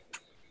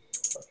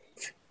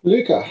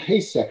 Luca,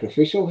 he's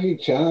sacrificial. He'd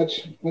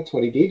charge. That's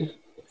what he did.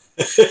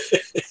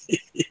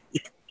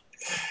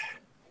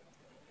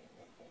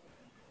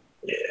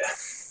 Yeah.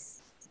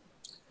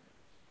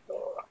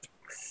 All right.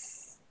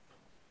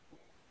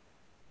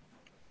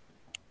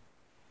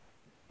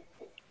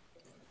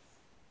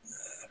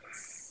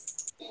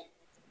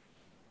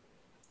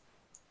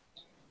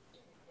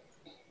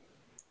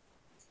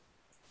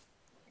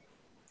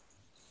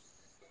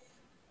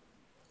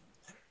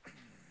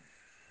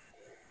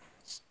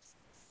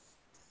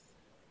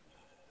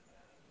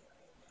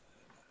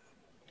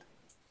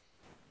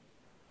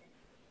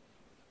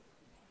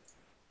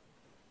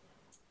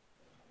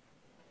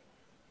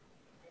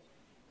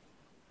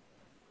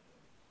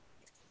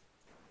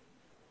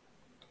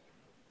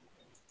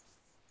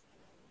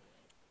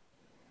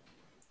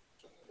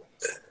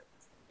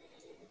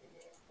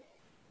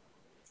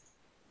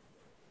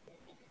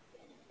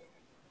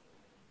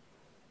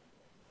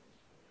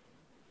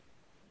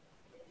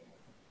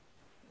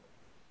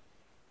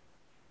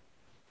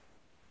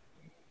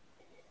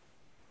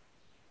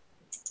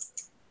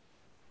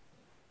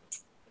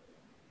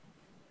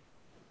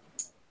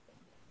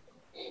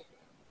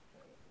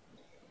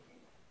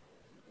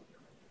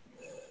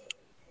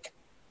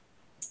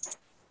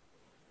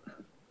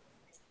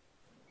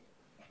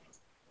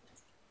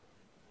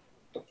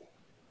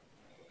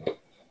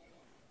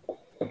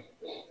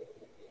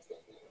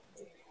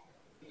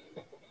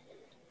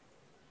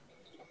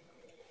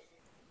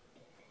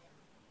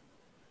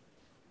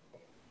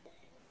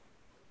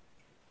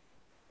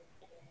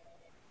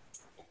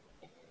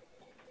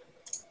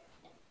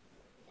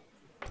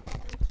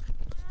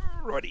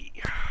 Righty.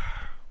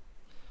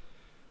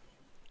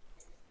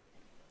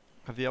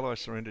 Have the Allies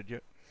surrendered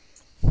yet?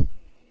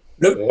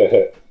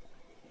 Nope.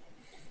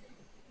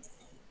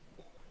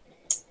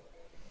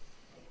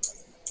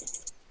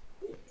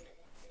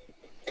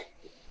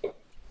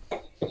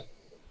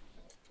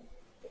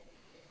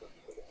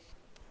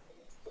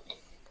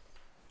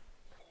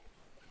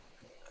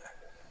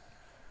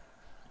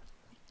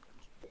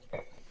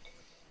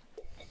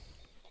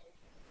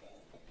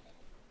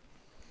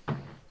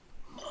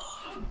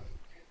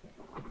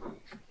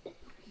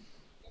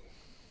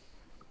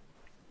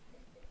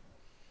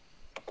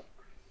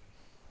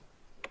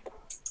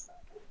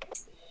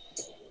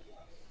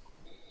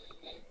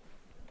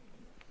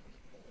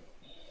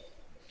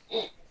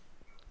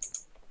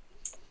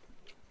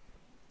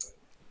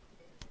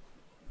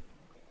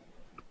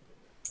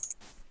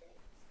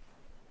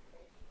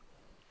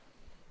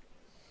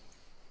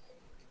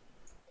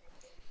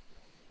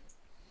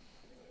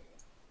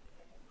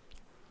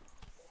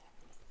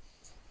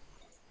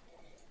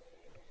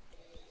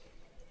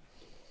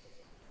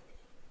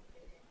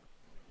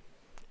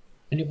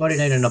 Anybody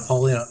need a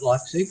Napoleon at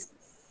Leipzig?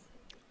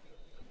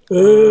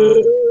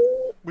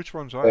 Which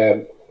one's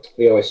that?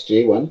 The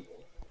OSG one.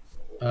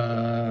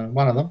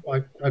 One of them.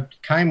 I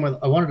came with.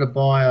 I wanted to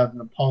buy a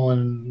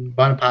Napoleon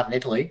Bonaparte in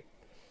Italy,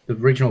 the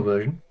original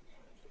version,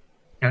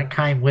 and it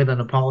came with a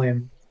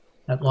Napoleon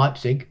at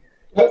Leipzig.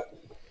 Oh.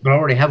 But I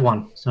already have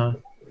one.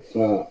 So.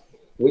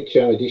 Which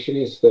edition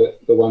is the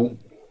one?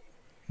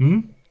 Hmm.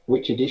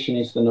 Which edition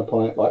is the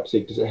Napoleon at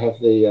Leipzig? Does it have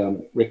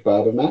the Rick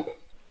Barber map?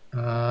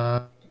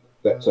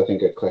 That's I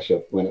think a Clash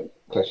of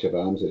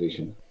Arms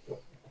edition.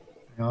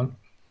 Hang on.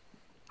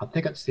 I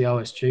think it's the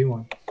OSG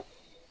one.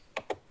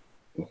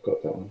 I've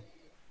got that one.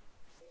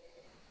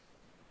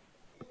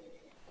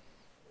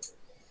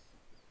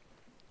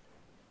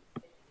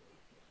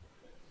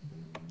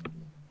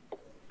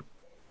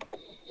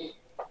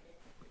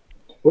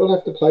 We'll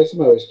have to play some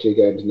OSG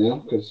games now,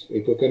 because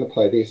if we're going to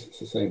play this, it's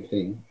the same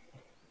thing.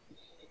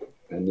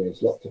 And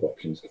there's lots of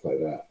options to play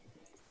that.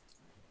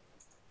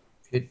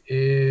 It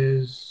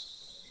is...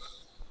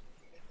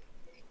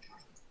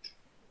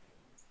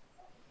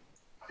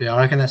 Yeah,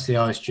 I reckon that's the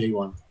OSG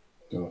one.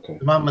 Okay.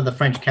 The one with the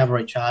French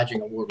cavalry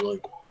charging at Waterloo,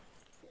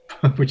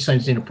 which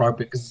seems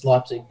inappropriate because it's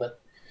Leipzig,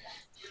 but...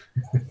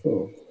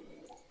 Oh.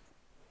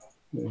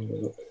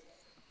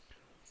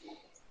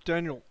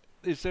 Daniel,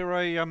 is there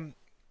a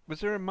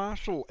was there a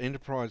Marshall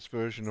Enterprise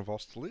version of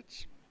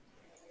Austerlitz?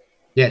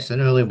 Yes,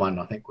 an early one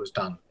I think was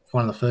done.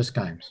 One of the first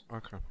games.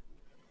 Okay.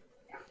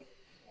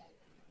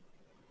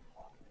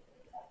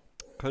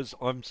 Because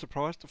I'm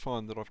surprised to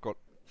find that I've got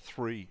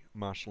 3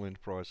 Marshall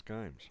Enterprise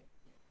games.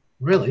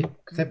 Really?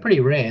 Because they're pretty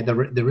rare, the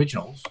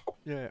originals.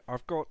 Yeah,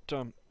 I've got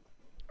oh,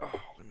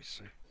 let me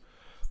see.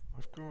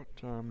 I've got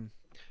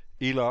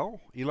Elo.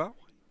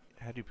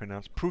 How do you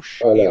pronounce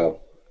Push? Hello.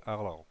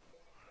 Elo.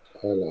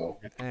 Hello.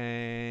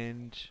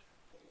 And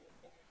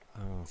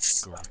oh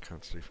god, I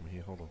can't see from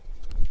here. Hold on.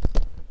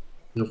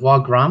 Le Roi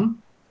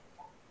Grum.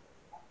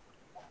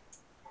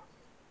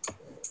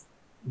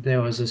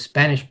 There was a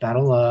Spanish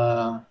battle.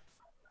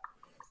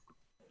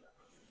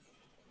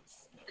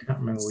 Can't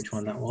remember which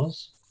one that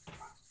was.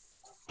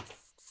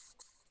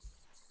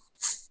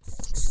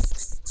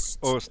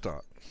 Or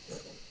start.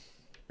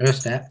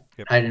 First app,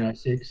 Yep.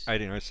 1806.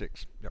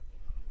 1806. Yep.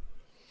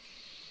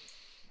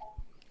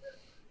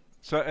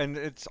 So, and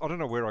it's, I don't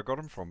know where I got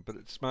them from, but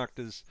it's marked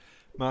as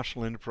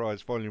Marshall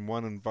Enterprise Volume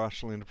 1 and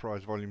Marshall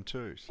Enterprise Volume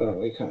 2. So. Oh,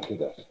 we can't do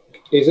that.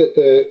 Is it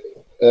the,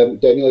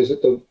 Daniel, is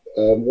it the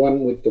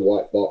one with the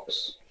white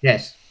box?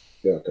 Yes.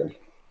 Yeah, okay.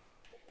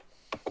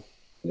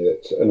 Yeah,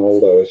 it's an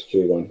old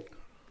OSG one.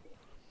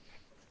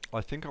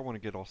 I think I want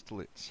to get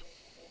Austerlitz.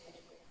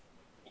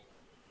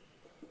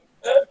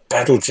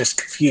 Battle just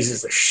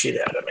confuses the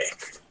shit out of me.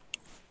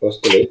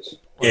 Austerlitz.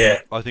 Yeah.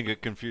 I think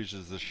it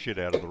confuses the shit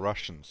out of the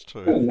Russians too.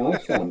 A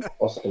nice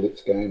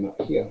Austerlitz game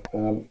up here.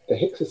 The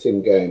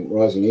Hexasim game,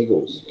 Rising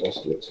Eagles,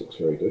 Austerlitz looks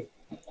very good.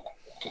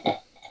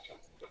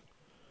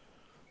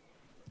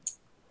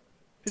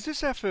 Is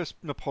this our first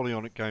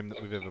Napoleonic game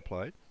that we've ever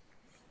played?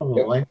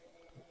 Probably.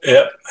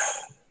 Yep.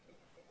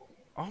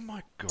 Oh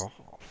my god.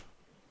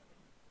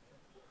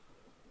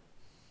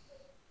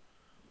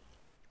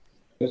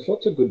 There's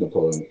lots of good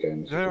Napoleonic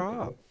games. There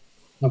are.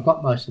 I've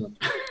got most of them.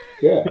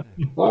 Yeah,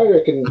 I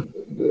reckon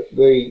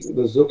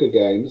the Zucker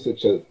games,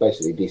 which are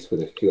basically this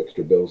with a few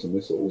extra bells and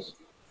whistles,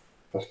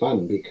 are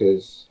fun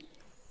because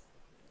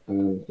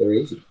they're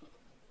easy.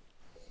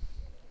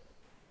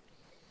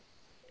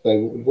 They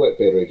would work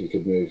better if you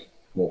could move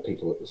more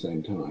people at the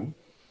same time,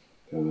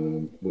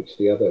 which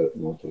the other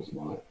modules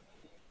might.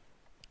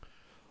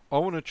 I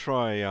want to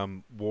try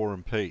War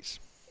and Peace.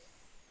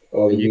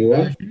 Oh, the new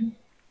one?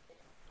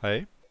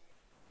 Hey?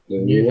 The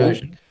New one?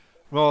 version.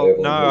 Well, Yeah,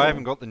 no, well, I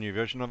haven't got the new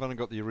version. I've only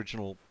got the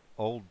original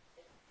old.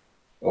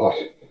 Oh,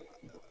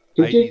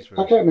 did you? 80s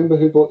I can't remember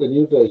who bought the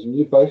new version.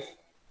 You both.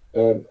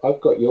 I've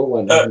got your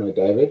one, haven't I,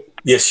 David?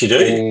 Yes, you do.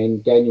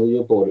 And Daniel,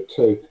 you bought it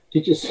too.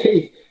 Did you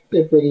see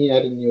they're bringing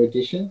out a new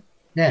edition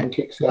Yeah. on I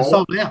Kickstarter?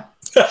 sold out.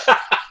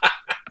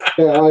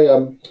 Yeah,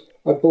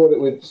 I bought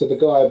it with. So the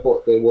guy I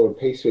bought the War and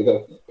Peace with,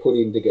 I put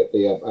in to get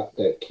the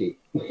update kit.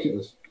 It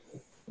was,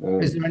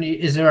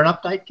 Is there an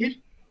update kit?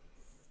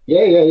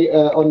 yeah,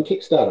 on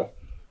Kickstarter.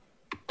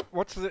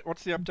 What's the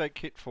update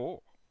kit for?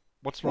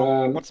 What's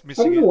wrong? What's I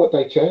missing? don't know what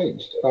they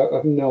changed. I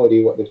have no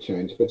idea what they've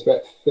changed, but it's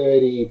about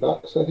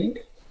 $30, I think.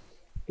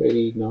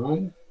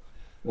 39.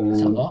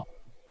 That's a lot.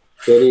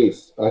 It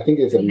is. I think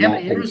there's a How map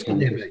many and errors can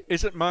there countries. be?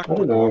 Is it Mark I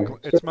don't know. McLaughlin?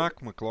 It's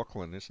Mark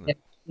McLaughlin, isn't it?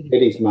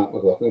 It is Mark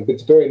McLaughlin, but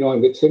it's very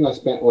annoying. But seeing I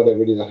spent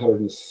whatever it is,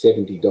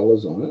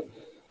 $170 on it,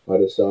 I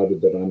decided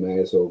that I may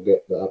as well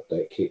get the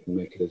update kit and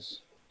make it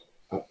as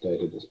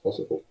updated as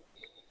possible.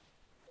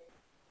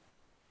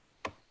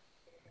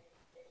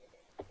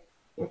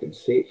 I can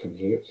see it from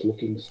here. It's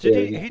looking.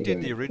 He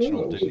did the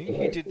original, didn't he?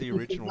 He did the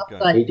original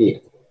game. He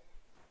did.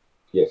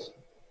 Yes,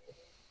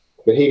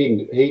 but he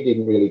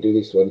didn't really do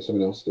this one.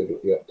 Someone else did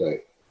it, the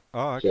update.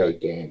 Oh, Jay okay.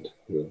 Gand,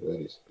 whoever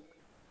that is.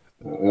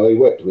 Well, he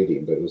worked with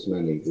him, but it was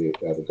mainly the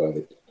other guy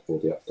that did all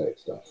the update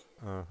stuff.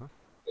 Uh-huh.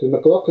 Because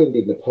McLaughlin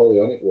did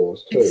Napoleonic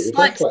Wars too. It's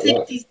like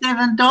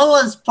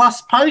 $67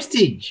 plus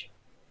postage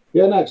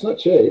Yeah, no, it's not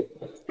cheap.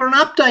 for an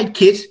update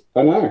kit.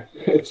 I know.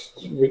 It's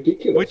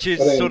ridiculous. Which is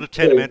I mean, sort of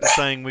tantamount to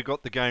saying we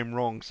got the game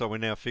wrong, so we're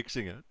now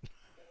fixing it.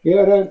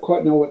 Yeah, I don't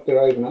quite know what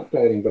they're even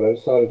updating, but I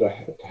decided I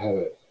had to have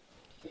it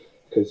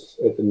because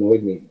it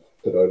annoyed me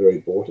that I'd already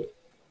bought it.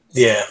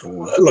 Yeah.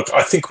 Look,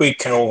 I think we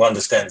can all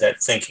understand that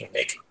thinking,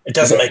 Nick. It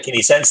doesn't make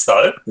any sense,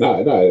 though.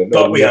 No.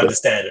 But we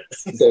understand it.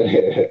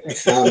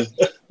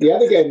 The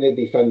other game that'd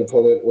be fun,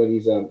 Napoleon, when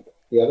he's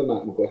the other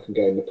Mark McLaughlin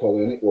game,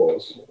 Napoleonic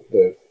Wars,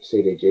 the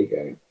CDG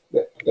game.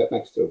 That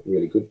makes it a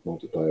really good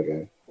multiplayer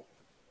game.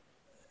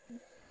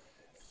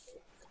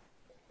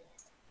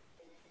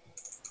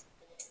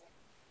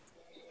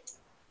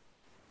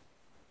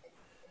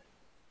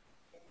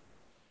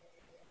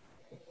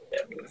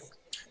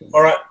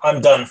 All right,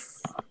 I'm done.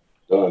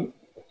 Done.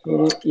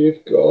 All right,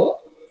 you've got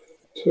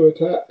 2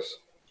 attacks.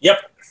 Yep.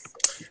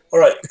 All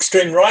right,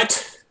 extreme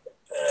right.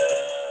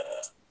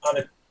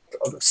 I've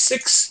got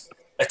 6,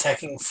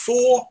 attacking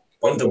 4,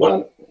 1 to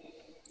 1.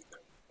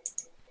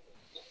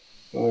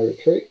 I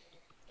retreat.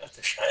 That's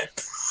a shame.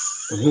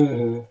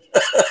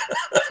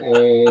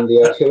 And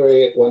the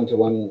artillery at 1 to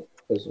 1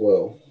 as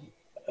well.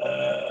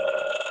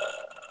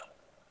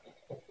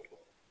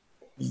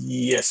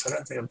 Yes, I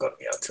don't think I've got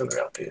the artillery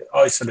up here.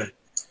 I sort of.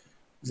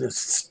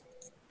 There's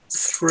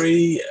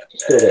 3.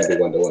 Still going to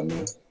be 1 to 1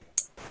 now.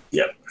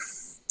 Yep.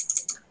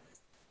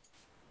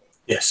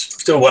 Yes,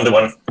 still 1 to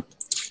 1.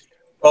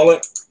 Roll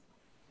it.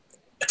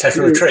 Attack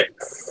and retreat.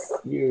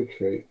 You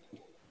retreat.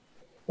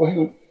 Oh, hang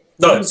on.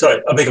 No,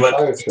 sorry, I beg your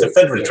pardon.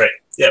 Defend retreat.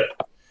 Yep.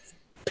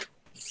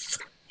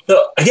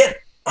 So, again,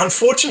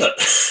 unfortunate.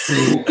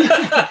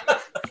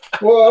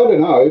 Well, I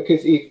don't know,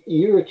 because if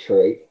you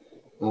retreat,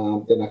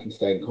 then I can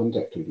stay in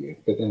contact with you.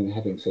 But then,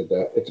 having said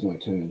that, it's my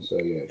turn, so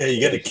yeah. Yeah,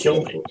 you're going to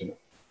kill me.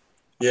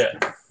 Yeah.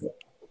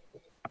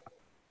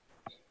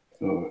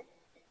 All right.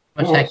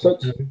 Attacking. So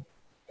it's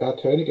our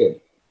turn again.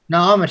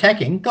 No, I'm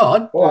attacking.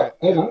 God. All right,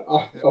 hang on.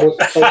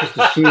 I just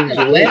assumed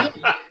you were.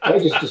 I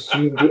just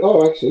assumed you.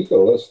 Oh, actually, you've got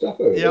a lot of stuff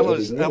over The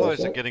there.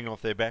 allies are getting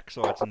off their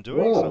backsides and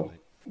doing Wow. something.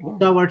 Wow.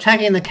 So we're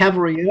attacking the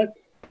cavalry unit.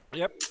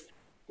 Yep.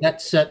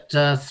 That's at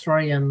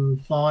 3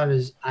 and 5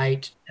 is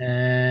 8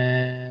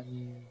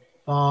 and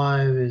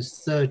 5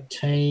 is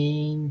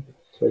 13.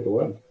 3 to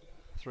 1.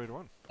 3 to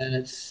 1. And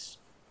it's...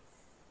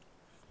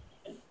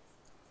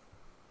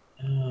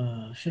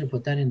 I should have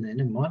put that in there.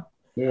 Never mind.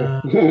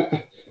 Yeah.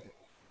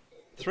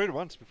 3 to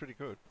 1's pretty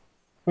good.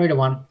 3 to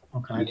 1.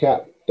 Okay. You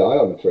can't die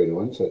on the 3 to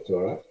 1, so it's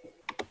all right.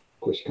 Of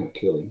course, you can't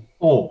kill him.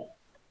 Oh.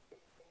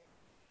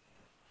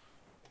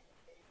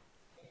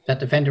 Is that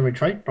defend and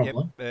retreat?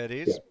 Probably. Yep, it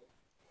is. Yeah.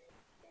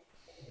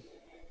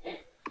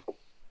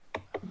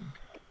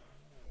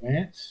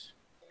 That's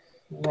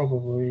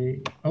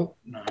probably... Oh,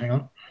 no, hang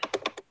on.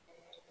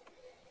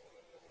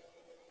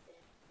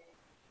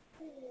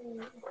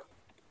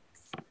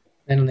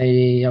 Then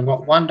I've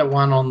got 1 to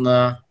 1 on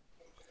the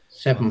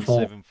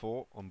 7-4.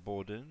 7-4 on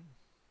Borden.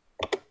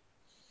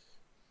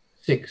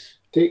 6.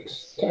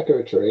 6. Attack or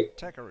retreat.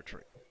 Attack or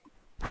retreat.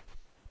 I've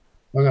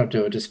got to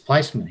do a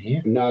displacement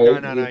here. No,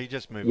 You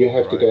just move. You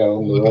have to go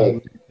on the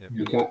road. Yep.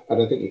 You can't. I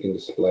don't think you can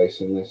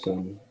displace unless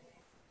you've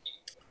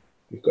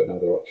got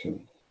another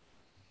option.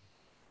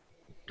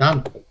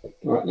 Done.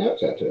 All right, now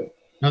it's our turn.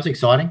 That's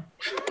exciting.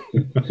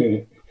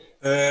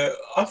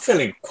 I'm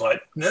feeling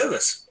quite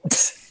nervous,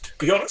 to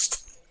be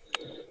honest.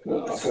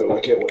 Oh, I've got to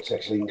work out what's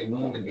actually in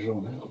command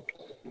control now.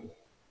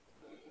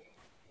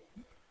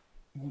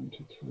 1,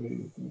 2,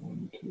 3.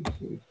 1, 2,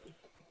 3.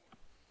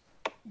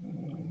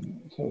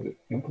 So the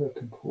Emperor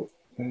can put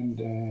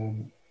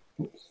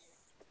oops.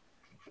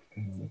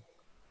 And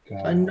So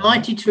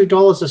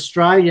 $92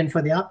 Australian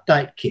for the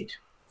update kit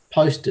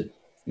posted.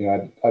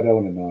 Yeah, I don't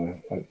want to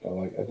know.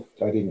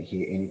 I didn't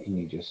hear anything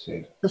you just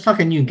said. That's like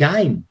a new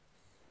game.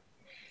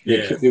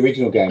 Yeah. The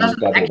original game was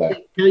Doesn't double actually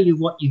that. tell you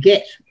what you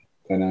get.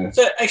 I know.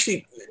 So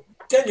actually,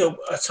 Daniel,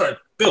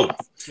 Bill,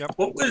 Yep.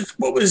 what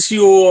was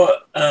your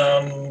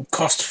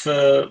cost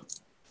for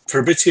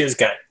Fabricia's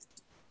game?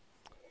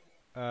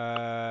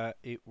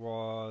 It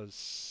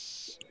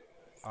was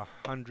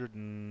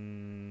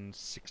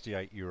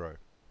 €168,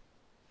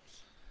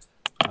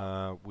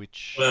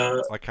 which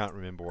I can't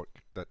remember what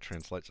that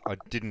translates. I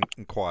didn't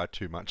inquire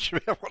too much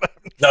about what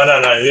happened. No.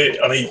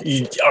 I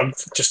mean, I'm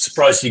just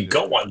surprised you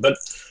got one. But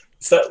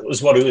if that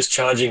was what he was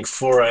charging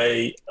for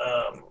an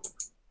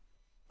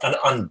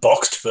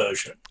unboxed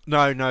version.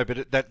 No,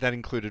 but that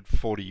included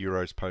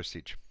 €40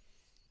 postage.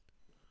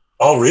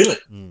 Oh, really?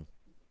 Mm.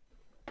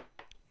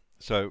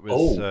 So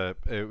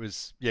it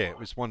was it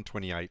was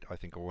 128, I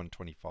think, or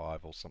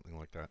 125 or something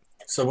like that.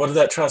 So what did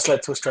that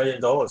translate to Australian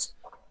dollars?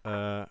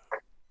 I'll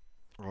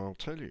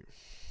tell you.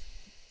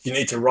 You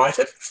need to write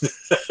it.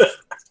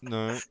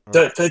 No.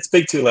 Don't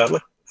speak too loudly.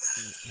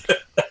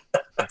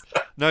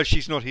 No,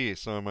 she's not here,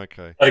 so I'm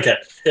okay. Okay.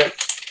 Yep.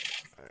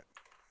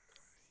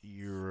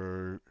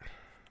 Euro.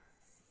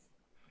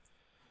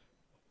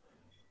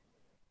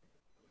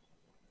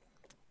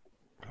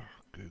 Oh,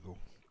 Google,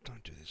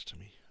 don't do this to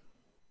me.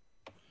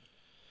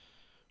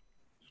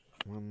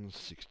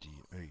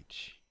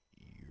 168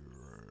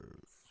 euro.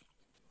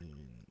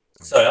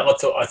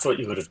 So I thought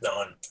you would have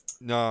known.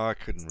 No, I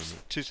couldn't remember.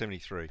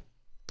 273.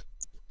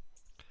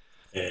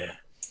 Yeah.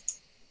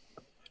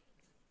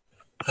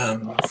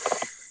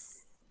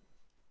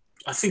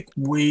 I think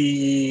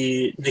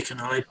Nick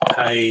and I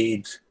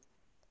paid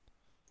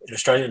in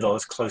Australian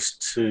dollars close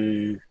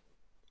to.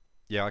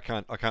 Yeah, I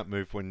can't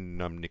move when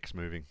Nick's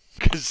moving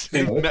because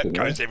that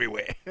goes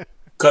everywhere.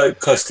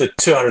 Close to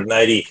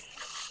 280,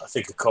 I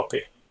think, a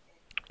copy.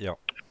 Yeah.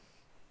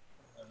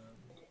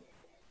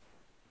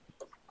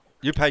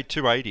 You paid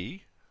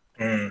 280.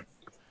 Mm.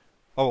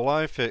 Oh well,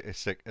 I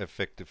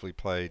effectively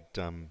played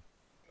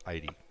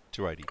 280.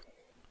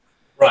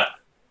 Right.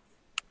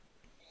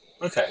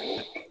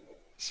 Okay.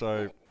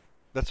 So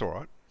that's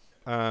all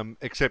right.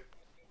 Except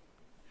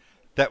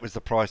that was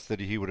the price that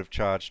he would have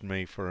charged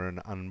me for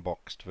an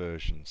unboxed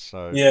version.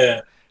 So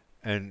yeah.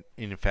 And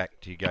in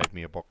fact, he gave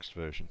me a boxed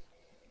version.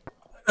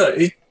 No,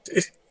 the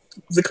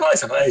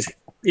guy's amazing.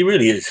 He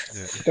really is. Yeah.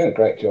 He's done a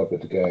great job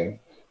with the game.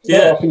 Yeah.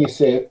 Not often you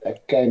see a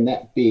game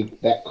that big,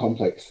 that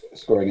complex,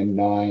 scoring a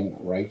 9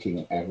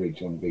 rating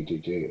average on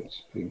BGG.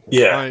 It's pretty impressive.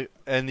 Yeah.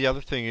 And the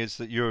other thing is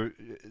that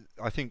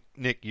I think,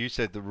 Nick, you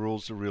said the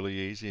rules are really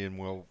easy and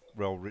well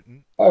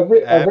written. I've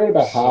read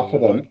about half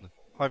of them.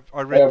 I've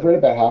read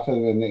about half of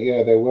them, and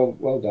yeah, they're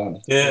well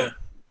done. Yeah.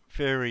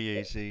 Very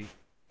easy.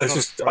 It's Not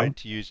just afraid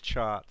to use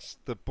charts.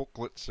 The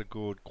booklets are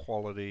good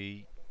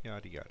quality.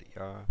 Yada yada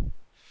yada.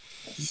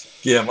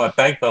 Yeah, my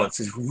bank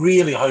balance is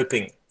really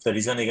hoping that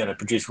he's only going to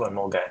produce one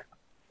more game.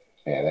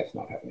 Yeah, that's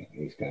not happening.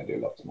 He's going to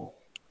do lots more.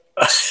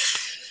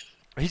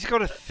 He's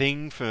got a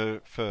thing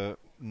for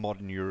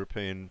modern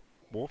European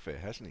warfare,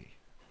 hasn't he?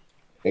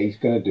 Yeah, he's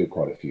going to do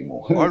quite a few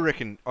more. I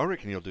reckon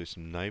he'll do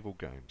some naval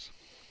games.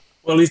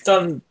 Well, he's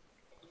done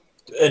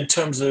in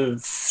terms of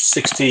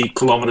 60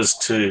 kilometres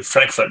to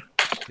Frankfurt.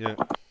 Yeah.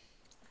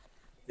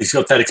 He's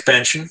got that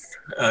expansion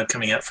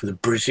coming out for the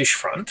British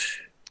front.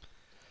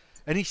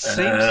 And he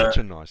seems such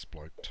a nice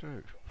bloke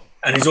too.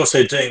 And he's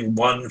also doing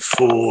one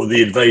for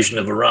the invasion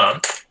of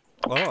Iran.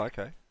 Oh,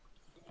 okay.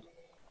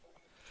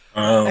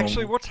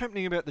 Actually, what's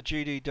happening about the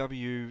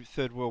GDW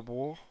Third World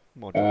War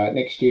module?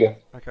 Next year.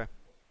 Okay.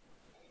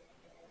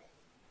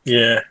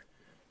 Yeah,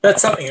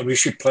 that's something that we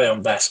should play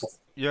on Vassal.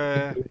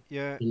 Yeah,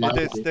 yeah. Love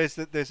it.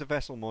 There's a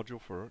Vassal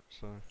module for it.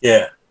 So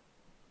Yeah,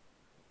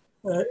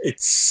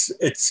 it's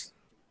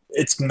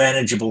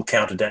manageable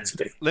counter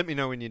density. let me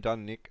know when you're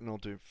done, Nick, and I'll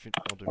do.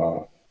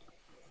 Oh,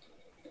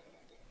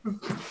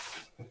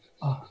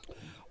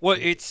 Well,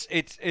 it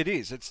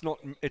is. It's not.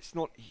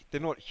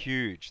 They're not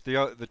huge.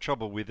 The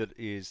trouble with it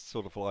is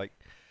sort of like,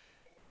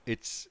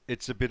 it's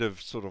a bit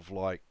of sort of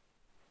like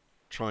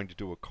trying to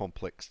do a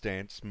complex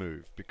dance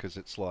move, because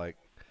it's like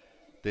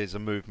there's a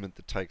movement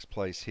that takes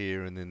place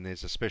here, and then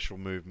there's a special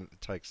movement that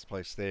takes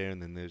place there,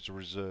 and then there's a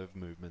reserve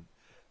movement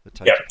that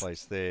takes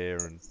place there,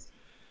 and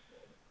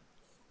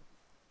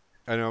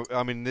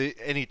I mean,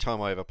 any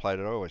time I ever played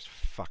it, I always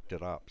fucked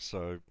it up.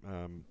 So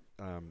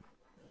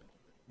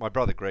my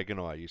brother Greg and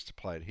I used to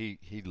play it.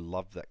 He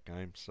loved that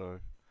game. So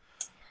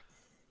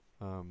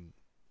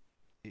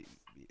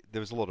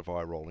there was a lot of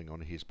eye rolling on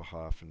his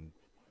behalf, and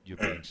you're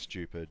being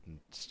stupid, and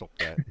stop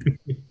that.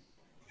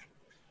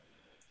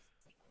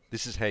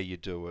 This is how you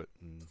do it.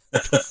 And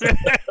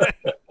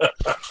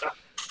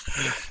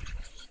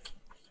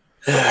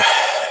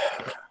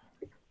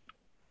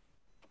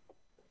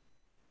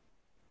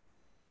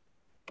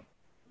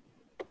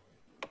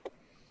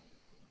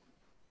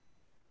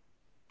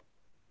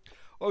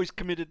oh, he's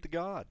committed the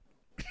guard.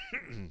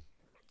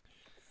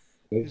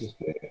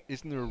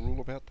 Isn't there a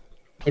rule about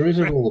that? There is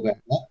a rule about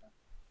that.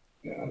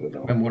 Yeah, I don't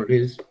know. Remember what it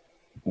is?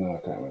 No, I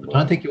can't remember. I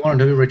don't think you want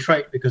to do a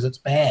retreat because it's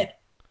bad.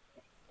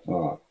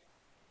 Oh,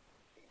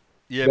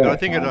 Yeah, but I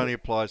think it only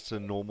applies to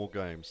normal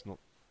games. Not,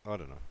 I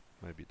don't know.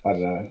 Maybe it I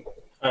does. don't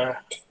know.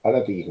 I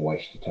don't think you can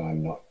waste your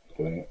time not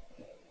doing it.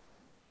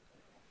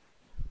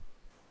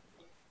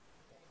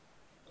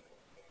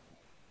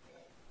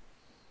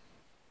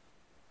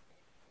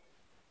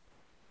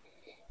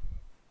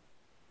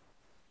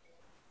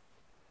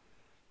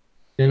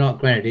 They're not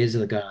grenadiers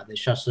of the guard. They're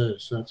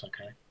chasseurs, so that's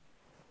okay.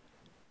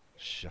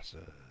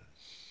 Chasseurs.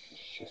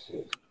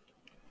 Chasseurs.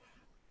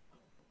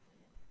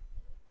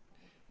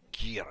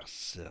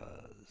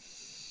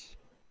 Chasseurs.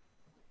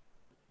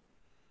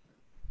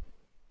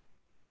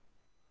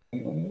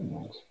 Hang on, you're in the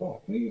wrong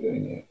spot. What are you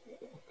doing here?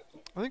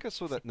 I think I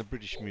saw that in the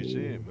British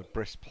Museum, a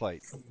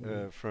breastplate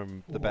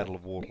from the Battle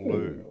of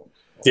Waterloo.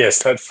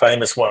 Yes, that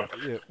famous one.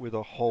 Yeah, with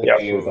a hole. Yeah,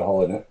 Yeah, with the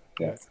hole in it.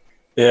 Yeah.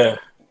 Yeah.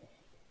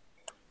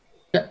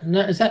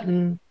 No, is that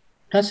in?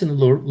 That's in the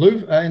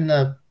Louvre. In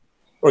the.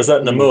 Or is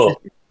that Namur?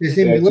 There's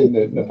Yeah, it's in Invalids.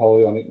 the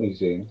Napoleonic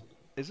Museum,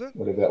 Is it?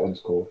 whatever that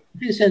one's called.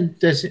 There's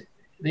the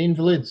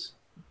Invalids.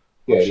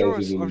 Yeah, I'm sure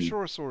Lazy I'm Lily.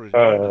 sure I saw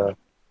it.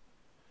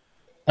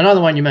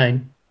 Another one you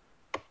mean?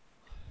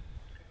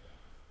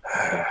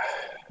 I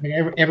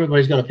mean,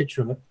 everybody's got a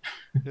picture of it.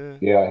 Yeah.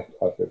 Yeah,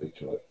 I've got a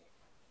picture of it.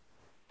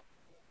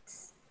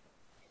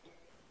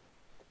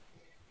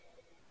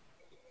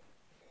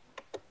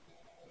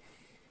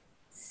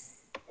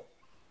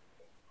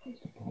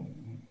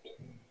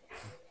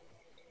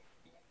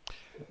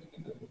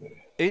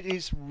 It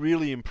is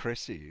really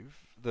impressive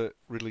that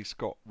Ridley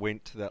Scott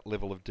went to that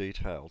level of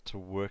detail to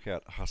work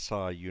out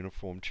hussar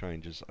uniform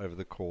changes over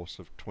the course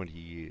of 20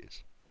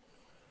 years.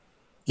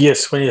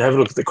 Yes, when you have a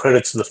look at the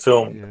credits of the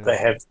film, Yeah. they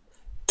have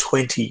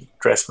 20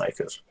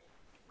 dressmakers.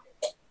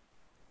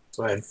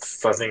 So I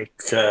think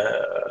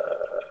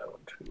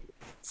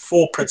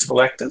 4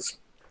 principal actors.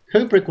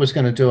 Kubrick was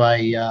going to do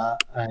a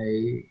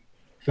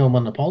film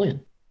on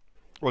Napoleon.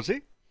 Was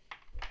he?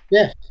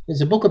 Yes, there's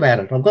a book about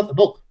it. I've got the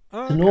book.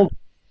 Oh, It's enormous.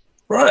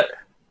 Right.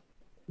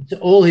 It's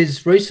all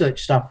his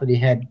research stuff that he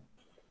had.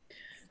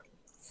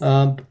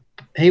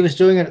 He was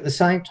doing it at the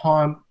same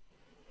time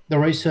the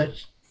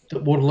research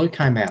that Waterloo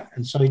came out,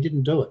 and so he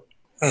didn't do it.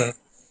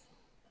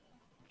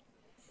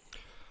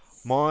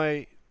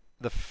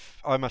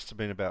 I must have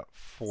been about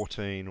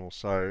 14 or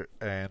so,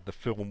 and the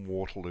film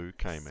Waterloo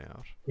came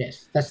out.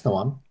 Yes, that's the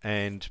one.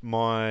 And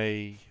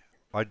I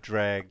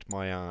dragged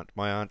my aunt.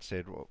 My aunt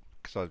said, well,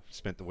 because I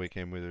spent the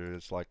weekend with her,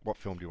 it's like, what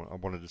film do you want? I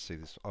wanted to see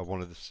this. I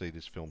wanted to see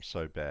this film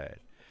so bad.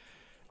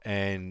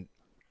 And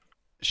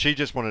she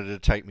just wanted to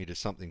take me to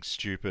something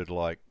stupid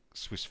like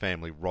Swiss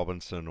Family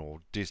Robinson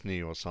or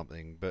Disney or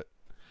something. But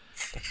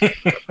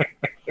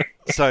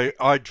so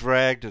I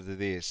dragged her to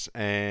this,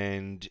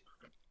 and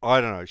I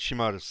don't know, she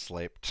might have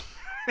slept.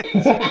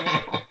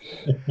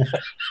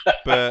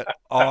 But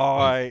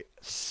I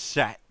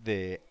sat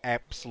there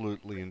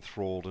absolutely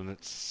enthralled, and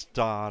it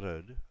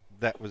started.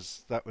 That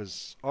was. I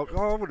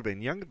would have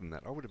been younger than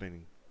that. I would have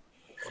been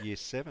in year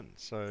 7,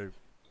 so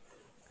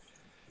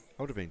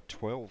I would have been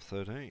 12,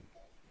 13.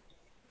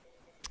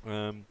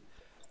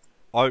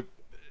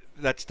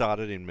 That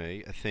started in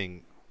me a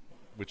thing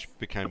which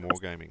became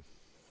wargaming.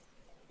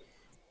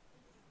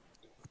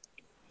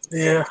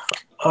 Yeah,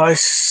 I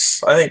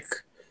think,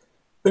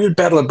 when did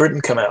Battle of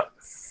Britain come out?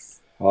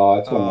 Oh,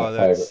 it's one of my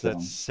favourite That's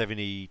films.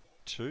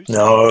 72?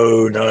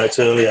 No, it's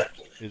earlier.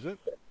 Is it?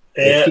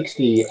 Yeah.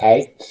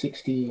 68,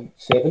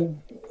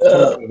 67.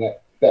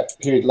 That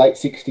period, late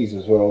 60s,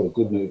 was where all the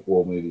good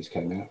war movies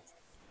came out.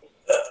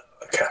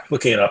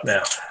 looking it up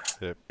now.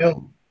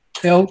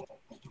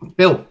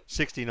 Bill.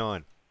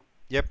 69.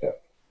 Yep.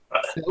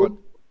 Bill.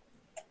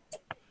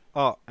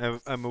 Oh,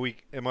 am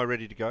I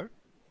ready to go?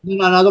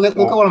 No. Look at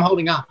what I'm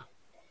holding up.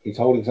 He's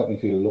holding something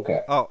for you to look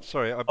at. Oh,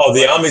 sorry.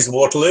 The Army's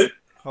Waterloo.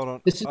 Hold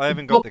on. This is I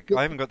haven't got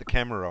the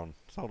camera on.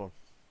 Hold on.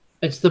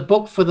 It's the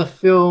book for the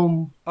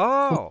film.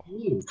 Oh.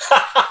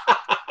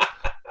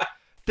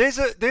 There's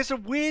a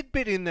weird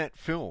bit in that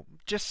film.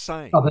 Just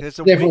saying. Oh, there's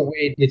several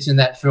weird bits in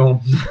that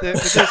film.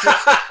 Yes,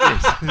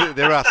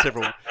 there are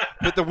several.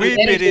 But the weird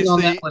bit is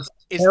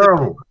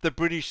the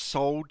British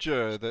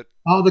soldier that.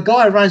 Oh, the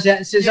guy runs out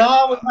and says,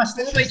 "Oh, we must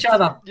love each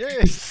other."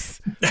 Yes.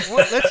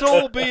 Let's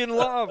all be in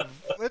love.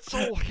 Let's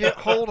all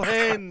hold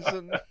hands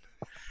and.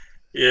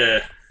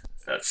 Yeah,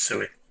 that's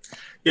silly.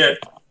 Yeah,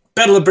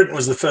 Battle of Britain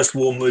was the first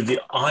war movie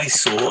I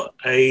saw.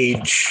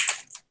 Age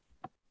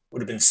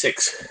would have been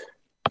 6.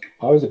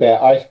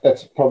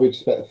 That's probably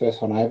just about the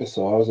first one I ever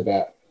saw. I was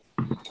about.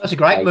 That's a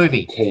great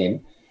movie.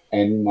 10,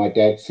 and my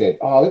dad said,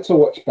 "Oh, let's all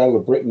watch Battle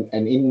of Britain."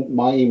 And in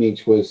my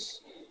image I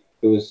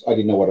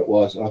didn't know what it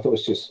was. I thought it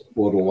was just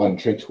World War I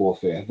trench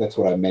warfare. That's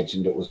what I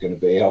imagined it was going to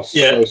be. I was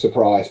so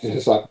surprised. It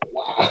was like,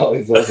 wow,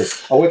 it's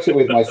awesome. I watched it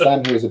with my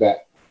son, who was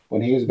about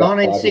 5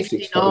 or 6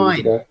 years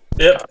ago.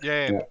 Yep.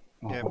 Yeah.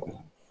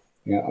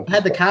 I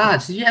had the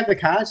cards. Did you have the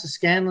cards, the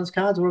Scanlon's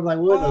cards, or whatever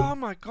they were? Oh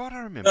my God,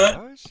 I remember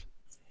those.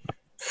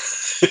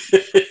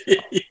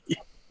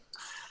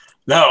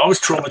 No, I was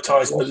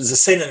traumatized, but there's a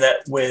scene in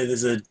that where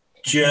there's a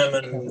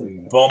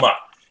German bomber.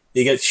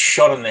 He gets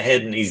shot in the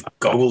head and his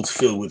goggles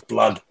filled with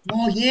blood.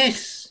 Oh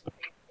yes,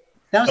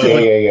 that was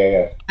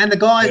yeah. And the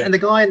guy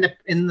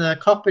in the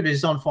cockpit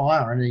is on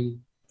fire, and he.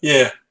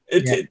 Yeah,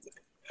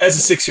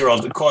 as a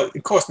 6-year-old, it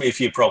cost me a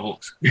few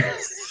problems.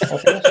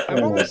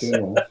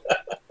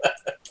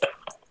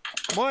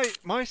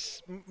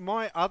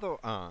 My other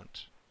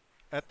aunt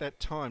at that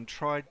time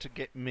tried to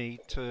get me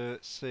to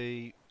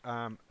see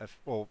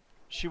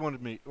she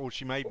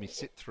made me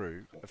sit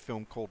through a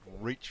film called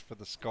Reach for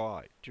the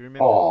Sky. Do you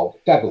remember? Oh,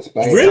 Douglas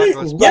Bader. Really?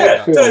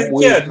 Yeah.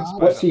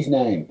 What's his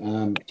name?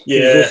 He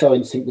was also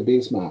in Sink the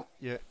Bismarck.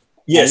 Yeah.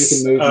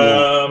 Yes. I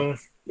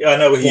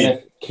know what he.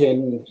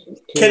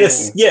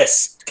 Kenneth.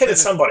 Yes, Kenneth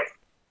somebody.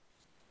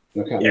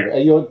 I can't remember.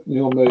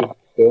 Your move,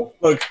 Bill.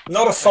 Look,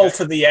 not a fault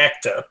of the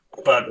actor,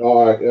 but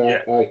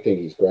I think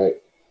he's great.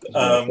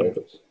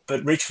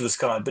 But Reach for the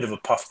Sky, a bit of a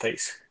puff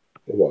piece.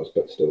 It was,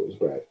 but still, it was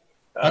great.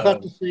 I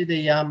got to see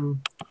the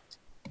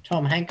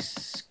Tom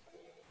Hanks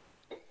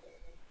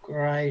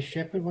Grey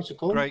Shepherd. What's it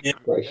called? Grey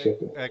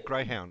Shepherd.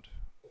 Greyhound.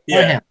 Yeah.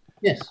 Greyhound.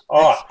 Yes.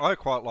 I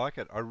quite like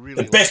it. I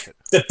really like it.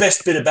 The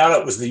best bit about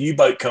it was the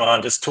U-boat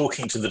commanders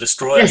talking to the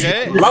destroyers.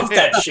 Yeah. Love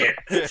that shit.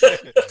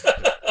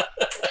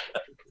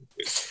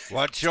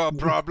 What's your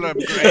problem,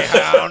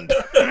 Greyhound?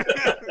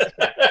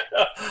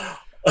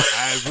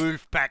 I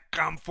Wolfpack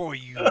come for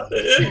you.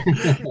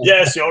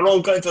 Yes, you're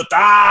all going to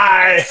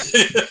die.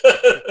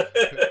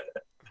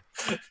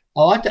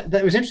 I liked it.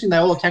 That was interesting. They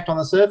all attacked on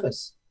the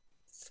surface.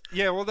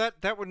 Yeah, well,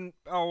 that wouldn't.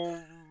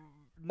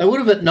 They would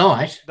have at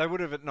night. They would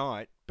have at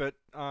night, but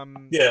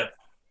Yeah.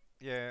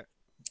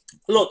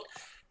 Look,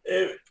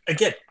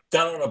 again,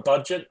 done on a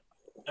budget.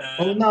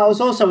 Well, no, it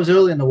was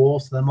early in the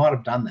war, so they might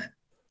have done that.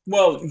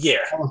 Well,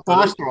 yeah. They were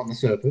faster on the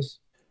surface.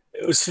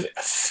 It was a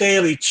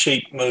fairly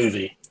cheap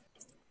movie.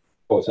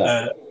 What was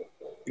that?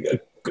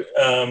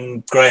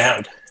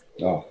 Greyhound.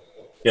 Oh.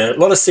 Yeah, a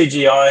lot of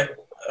CGI.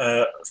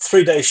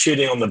 3 days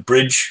shooting on the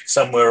bridge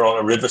somewhere on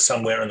a river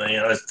somewhere in the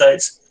United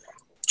States.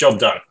 Job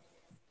done.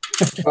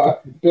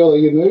 Bill, are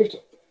you moved?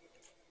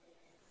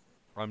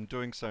 I'm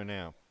doing so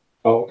now.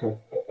 Oh, okay.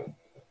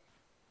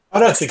 I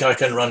don't think I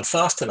can run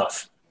fast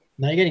enough.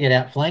 No, you're going to get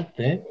outflanked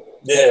there.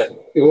 Yeah.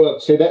 Well,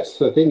 see, that's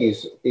the thing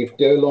is, if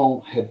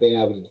Durlong had been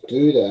able to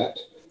do that,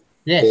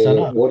 yes, I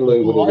know.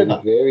 Waterloo would have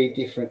been very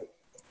different.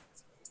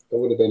 It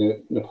would have been a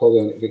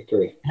Napoleonic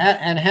victory.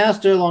 How's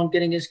Durlong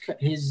getting his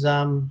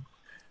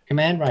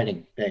command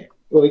rating there?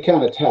 Well, he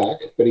can't attack,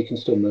 but he can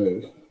still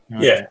move.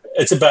 Okay. Yeah,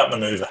 it's about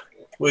manoeuvre.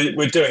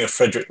 We're doing a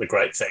Frederick the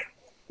Great thing.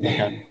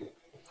 Okay.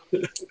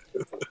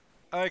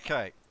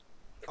 Okay,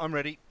 I'm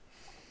ready.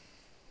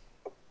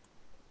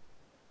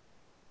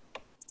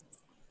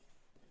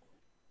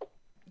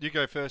 You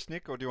go first,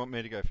 Nick, or do you want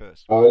me to go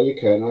first? Oh, you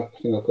can. I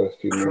think I've got a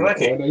few more.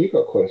 Crikey. Oh, no, you've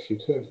got quite a few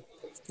too.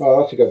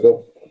 Oh, off you go,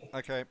 Bill.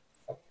 Okay.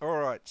 All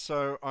right.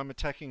 So I'm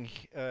attacking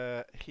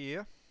here,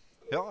 here,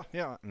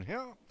 and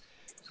here.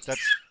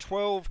 That's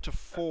 12 to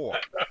 4.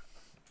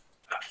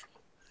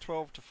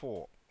 12 to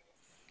 4.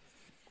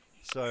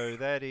 So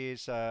that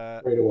is,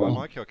 by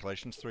my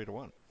calculations, 3 to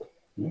 1.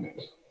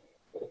 Nice.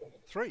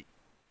 3.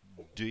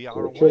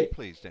 DR away,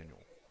 please, Daniel.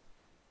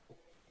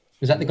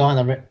 Was that the guy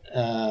on the...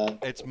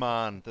 It's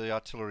Marne, the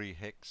artillery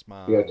hex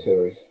Marne. The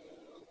artillery.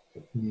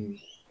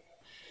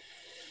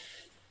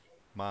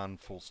 Marne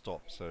full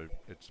stop, so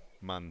it's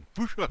Marne.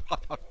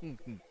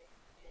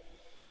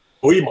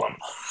 Oui, man.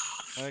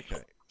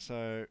 Okay,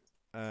 so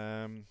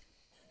I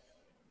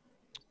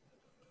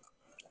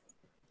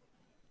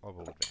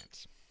will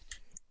advance.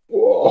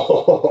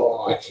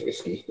 Whoa, that's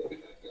risky.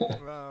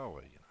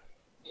 Well, you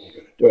know.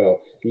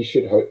 Well, he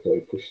should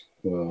hopefully push.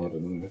 Well, I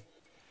don't know.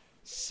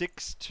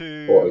 6 Oh,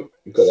 to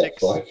you've got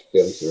six, that 5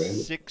 fairly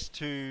surrounded. 6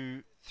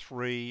 to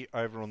 3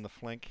 over on the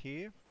flank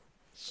here.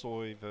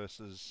 Soy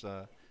versus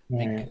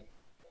Vink.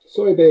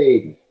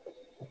 Soybean.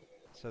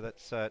 So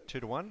that's 2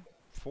 to 1.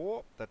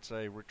 4. That's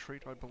a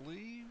retreat, I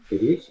believe.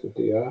 It is with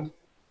DR.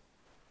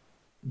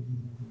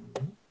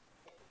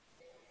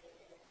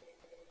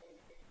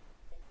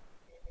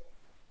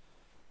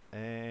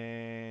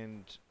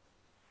 And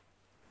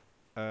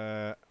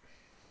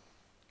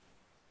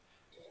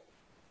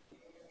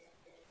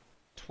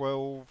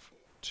 12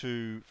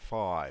 to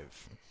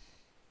 5.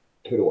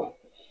 2 to 1.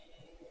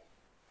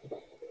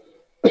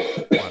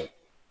 1.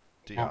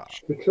 DR.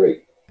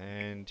 Retreat.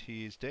 And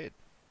he is dead.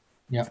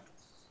 Yep.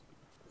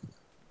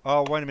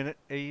 Oh, wait a minute.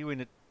 Are you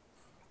in a...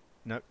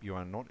 Nope, you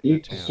are not in You a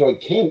town.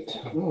 destroyed Kent.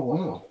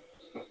 Oh,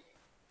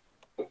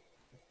 wow.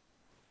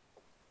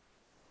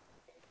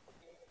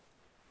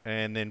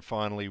 And then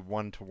finally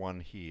 1 to 1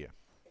 here.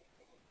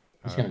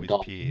 He's going to with die.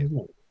 Pierre. Isn't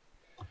it?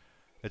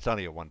 It's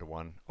only a 1 to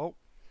 1. Oh,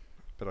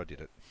 but I did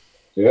it.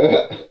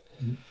 Yeah.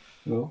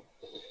 Well,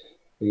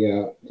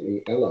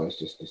 the Allies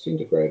just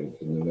disintegrated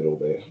in the middle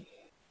there.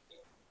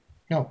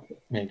 Oh,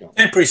 there you go.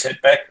 Temporary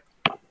setback.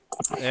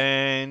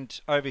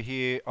 And over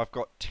here, I've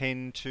got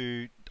 10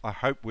 to... I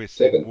hope we're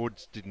 7.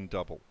 Woods didn't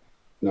double.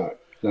 No,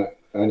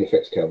 only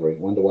affects cavalry.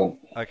 1 to 1.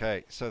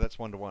 Okay, so that's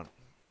 1 to 1.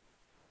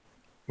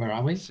 Where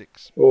are we?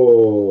 6.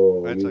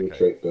 Oh, That's you okay.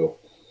 retreat, Bill.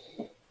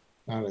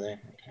 Over there.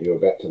 Okay. You're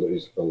about to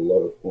lose a lot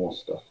of more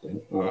stuff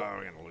then. All right. Oh,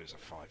 we're going to lose a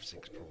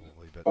 5-6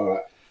 probably, but... All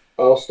right.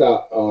 I'll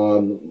start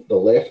on the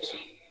left.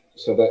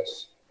 So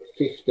that's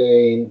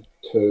 15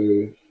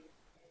 to...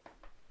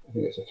 I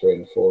think it's a 3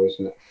 and 4,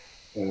 isn't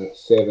it?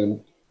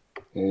 7.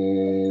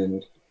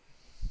 And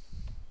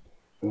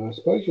I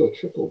suppose you're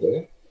triple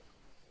there.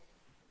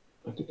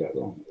 I did that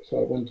wrong. So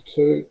 1 to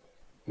 2,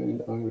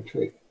 and I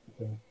retreat.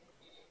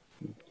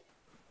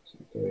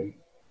 Very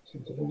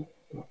sensible.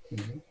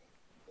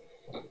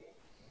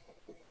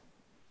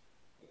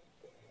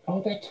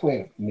 Oh, that's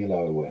where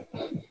Milo went. I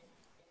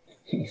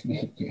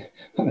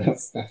don't know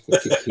if that's the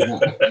kick him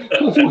up.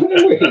 I was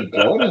wondering where he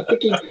gone. I'm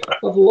thinking,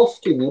 I've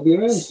lost him. He'll be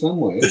around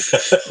somewhere.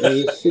 And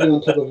he's sitting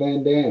on top of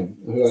Van Dam,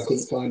 who I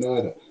couldn't find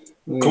either.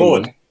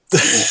 Claude.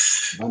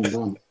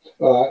 Bum.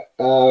 All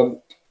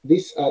right.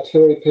 This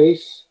artillery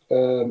piece,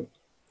 that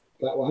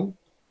one.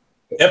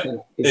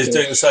 Yep. Is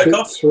doing the soak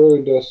off. Through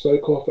and do a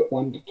soak off at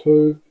 1 to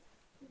 2.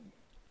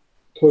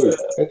 2.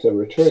 That's a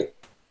retreat.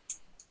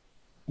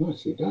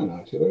 Nicely done,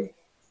 artillery.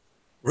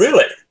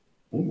 Really?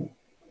 Mm.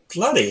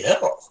 Bloody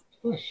hell.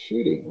 Nice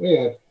shooting.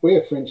 We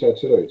have French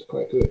artillery. It's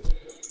quite good.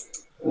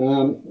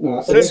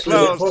 No, Send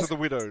flowers to the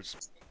widows.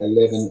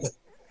 11,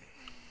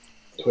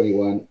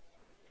 21,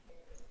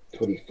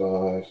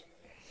 25,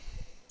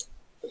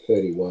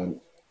 31,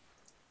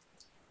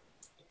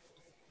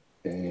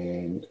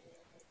 and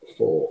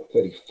 4.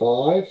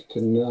 35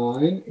 to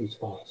 9 is,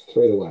 it's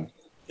 3 to 1.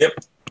 Yep.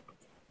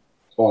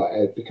 Oh,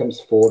 it becomes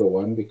 4 to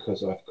 1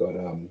 because I've got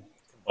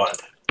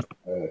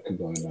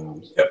combined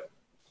arms. Yep.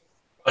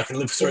 I can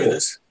live through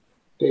this.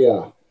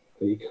 DR.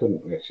 You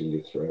couldn't actually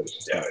live through it.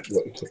 It's just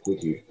what you took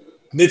with you.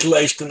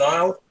 Middle-aged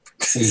denial.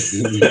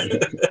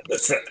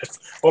 That's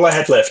all I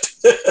had left.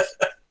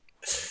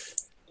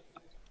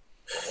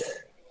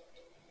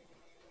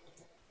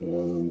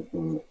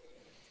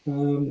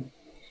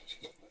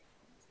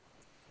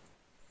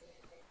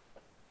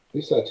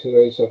 This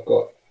artillery, so I've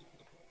got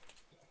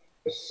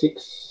a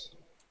 6,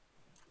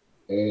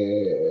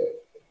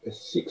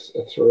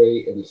 a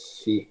 3, and a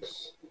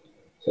 6.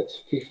 So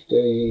that's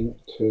 15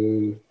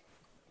 to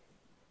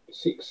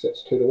 6.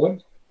 That's 2 to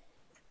 1.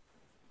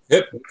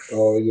 Yep.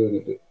 Oh, you're in a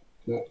bit.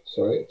 No,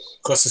 sorry. It's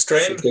across the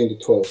stream. 15 to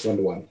 12. 1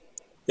 to 1.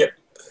 Yep.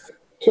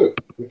 2.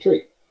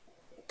 Retreat.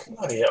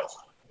 Bloody hell.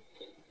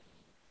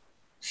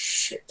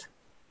 Shit.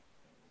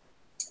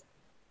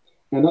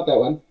 No, not that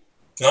one.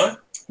 No?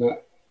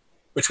 No.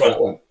 Which one?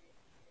 That one.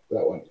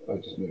 That one. I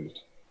just moved.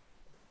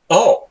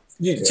 Oh,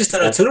 just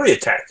an artillery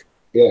attack.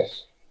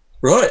 Yes.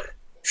 Right.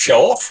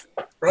 Show off.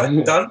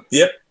 Right. Done.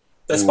 Yep.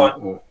 That's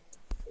fine.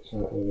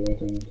 So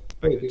 11.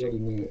 What have you got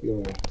in there?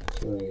 You're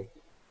 3.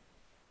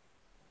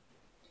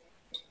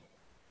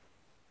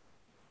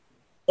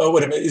 Oh,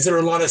 wait a minute. Is there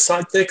a line of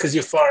sight there? Because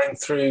you're firing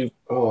through.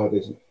 Oh,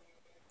 there's.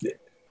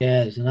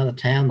 Yeah, there's another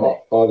town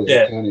there. Oh,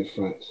 there's a town in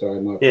front. Sorry,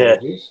 my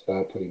apologies.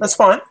 That's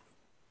fine.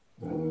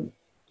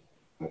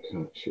 I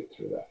can't shoot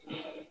through that.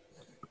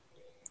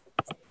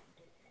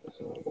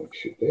 So I won't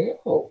shoot there.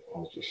 Oh,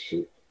 I'll just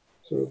shoot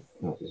through.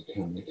 Oh, there's a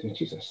town next to me.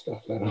 Jeez, I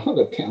stuffed that. I've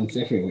got towns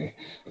everywhere.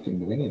 I didn't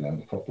do any of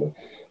them properly.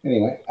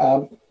 Anyway,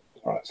 all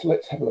right, so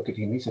let's have a look at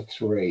him. He's a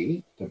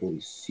 3. Double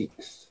is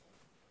 6.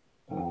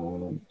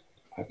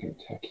 I can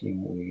attack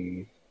him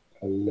with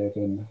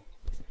 11,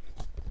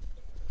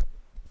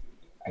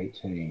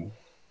 18.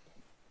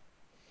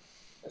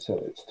 So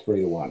it's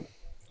 3 to 1.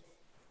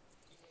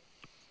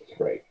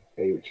 3.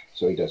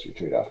 So he does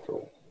retreat after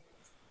all.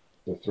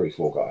 The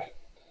 3-4 guy.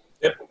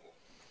 Yep.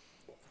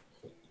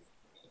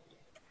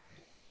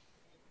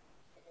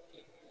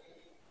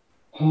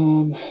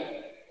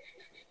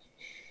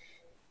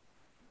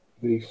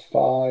 The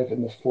 5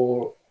 and the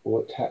 4 will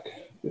attack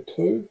the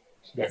 2,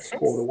 so that's 4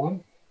 to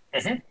 1.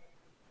 The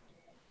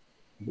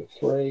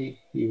 3,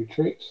 he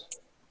retreats.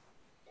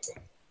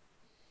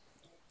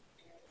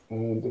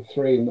 And the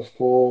 3 and the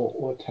 4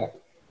 will attack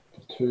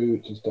the 2,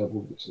 which is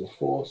double, which is a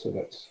 4, so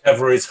that's...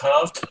 Cavalry's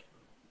halved?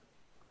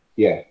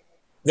 Yeah.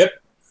 Yep.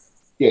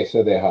 Yeah,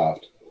 so they're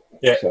halved.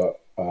 Yeah. So,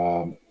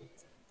 or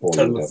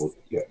Total double.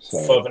 Yeah, so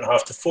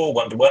 5.5 to 4,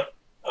 1 to 1.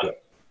 Yeah.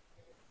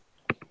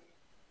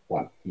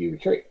 1, you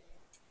retreat.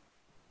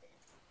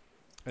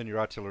 And your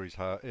artillery's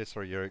half.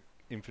 Sorry, your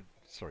infantry.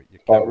 Sorry,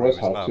 your Oh, it cavalry was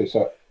half too,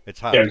 so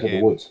it's half into again.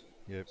 the woods.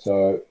 Yep.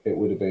 So it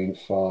would have been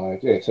 5.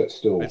 Yeah, so it's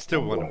still 1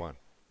 to 1.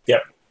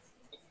 Yep.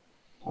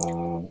 I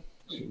don't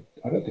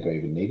think I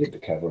even needed the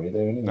cavalry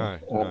there anyway.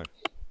 No.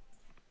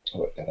 I'll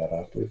work that out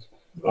afterwards.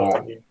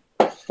 Well,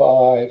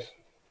 5.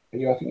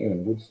 Yeah, I think you're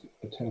in woods.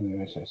 Tell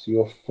me, so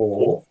you're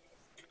 4,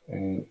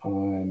 and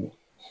I'm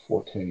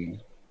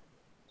 14.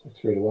 So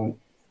 3 to 1.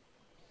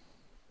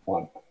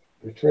 1.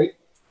 Retreat.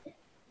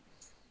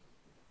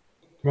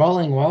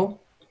 Rolling well.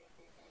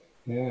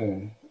 Yeah,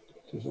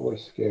 it's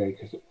always scary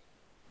because at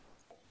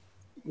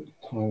the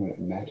time when it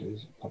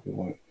matters, it probably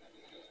won't.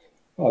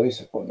 Oh,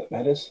 this is one that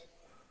matters.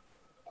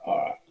 All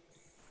right.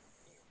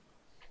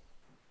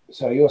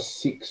 So you're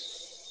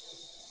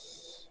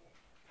 6.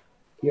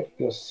 Yep,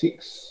 you're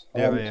 6.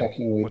 Yeah, I'm I am.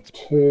 attacking with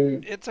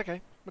 2. It's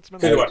okay. What's the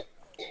 2 to number? 1.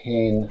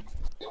 10,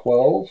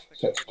 12.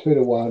 So it's 2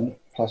 to 1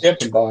 plus Yep.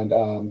 combined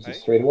arms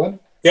is 3 to 1.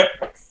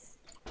 Yep.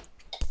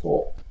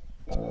 4.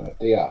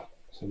 DR.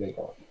 So there you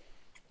go.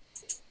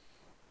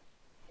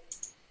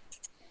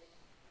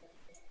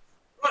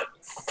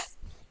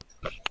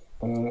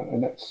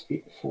 And that's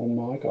it for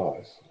my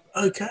guys.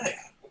 Okay.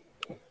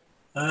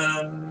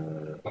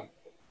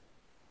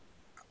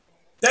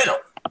 Daniel,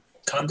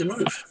 time to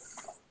move.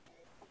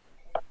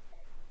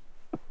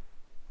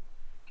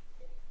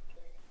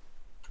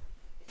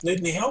 Need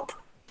any help?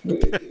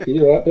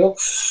 You all right, Bill?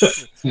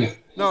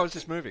 No, I was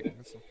just moving.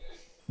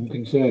 I'm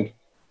concerned.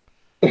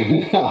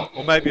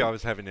 Or maybe I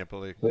was having an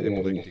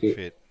epileptic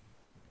fit.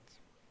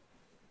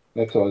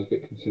 That's what I was a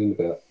bit concerned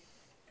about.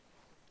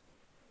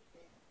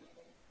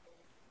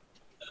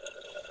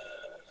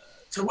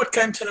 So what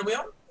game turn are we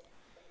on?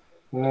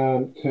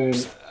 Turn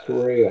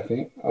 3, I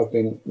think. I've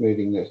been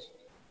moving this.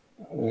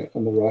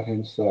 On the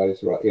right-hand side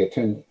is right. Yeah,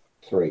 turn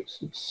 3. It's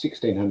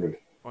 1600.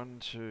 1,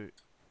 2.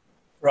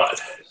 Right.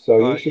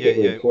 So you should get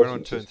yeah, we're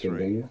on reinforcements turn this turn,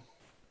 3. Daniel.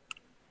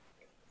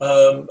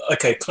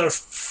 Okay,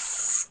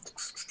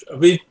 are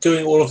we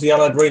doing all of the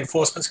allied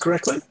reinforcements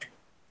correctly?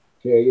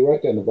 Yeah, you're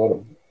right down the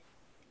bottom.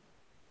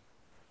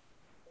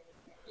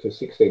 So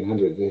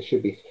 1600, there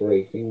should be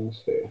 3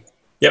 things there.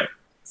 Yep.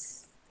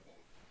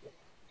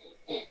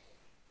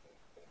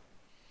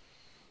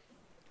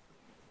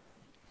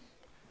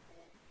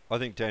 I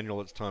think,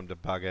 Daniel, it's time to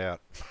bug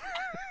out.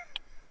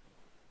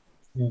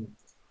 Yeah,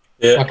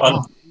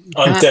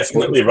 I'm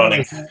definitely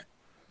running.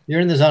 You're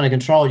in the zone of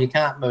control. You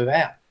can't move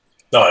out.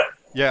 No.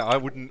 Yeah, I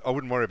wouldn't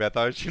worry about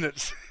those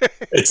units.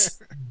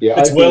 It's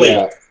Yeah,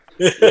 Willie.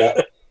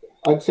 Yeah,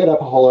 I'd set up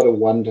a whole lot of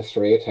 1 to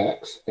 3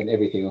 attacks and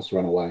everything else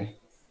run away.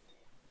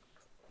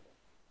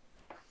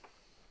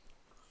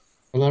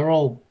 Well, they're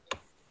all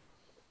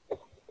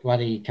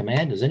bloody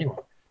commanders anyway.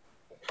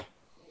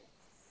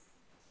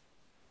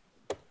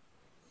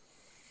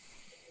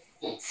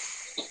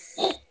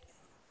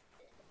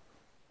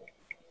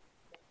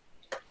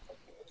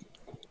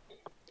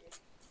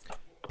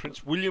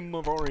 Prince William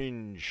of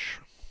Orange.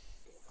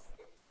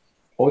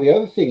 Or the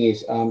other thing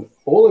is,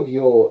 all of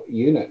your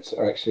units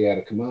are actually out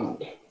of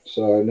command,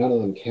 so none of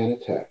them can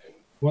attack.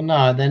 Well,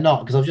 no, they're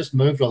not, because I've just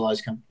moved all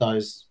those.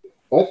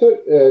 I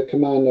thought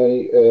command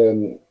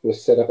only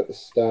was set up at the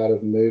start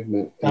of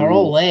movement. They're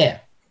all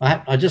there.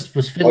 I just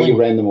was Oh, fiddling. you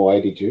ran them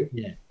away, did you?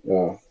 Yeah. Oh. I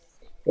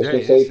was Yeah, going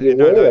to say, if you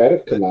no, were no, out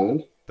of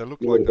command, They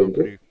look you like would they're have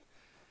been pretty.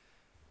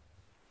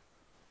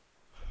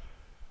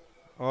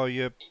 Oh,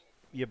 your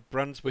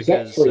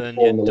Brunswickers three, and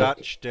four your on the left?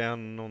 Dutch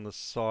down on the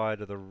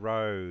side of the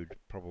road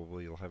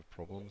probably will have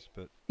problems,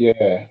 but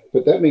Yeah,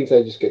 but that means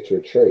they just get to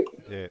retreat.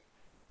 yeah,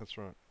 that's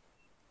right.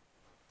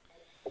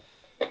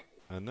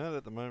 And that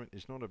at the moment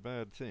is not a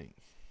bad thing.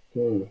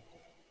 Hmm.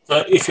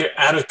 So if you're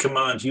out of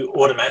command, you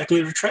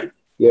automatically retreat?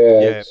 Yeah,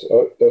 that's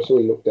what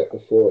we looked at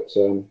before. It's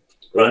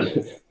Right.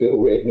 Bill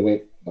read and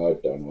went, I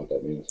don't know what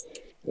that means.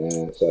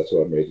 So that's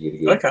what I'm ready to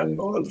get. Okay,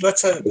 well,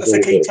 that's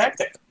a key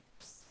tactic.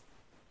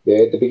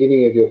 Yeah, at the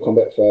beginning of your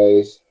combat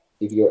phase,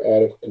 if you're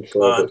out of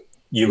control, but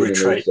You in an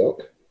retreat.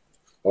 Zoc,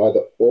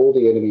 either all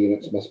the enemy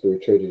units must be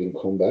retreated in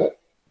combat,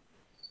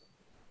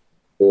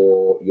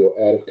 or your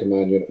out of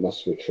command unit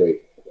must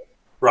retreat.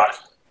 Right.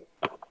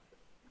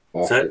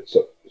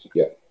 So,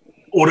 yeah.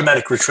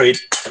 Automatic retreat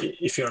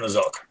if you're on a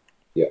Zoc.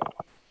 Yeah.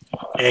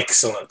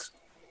 Excellent.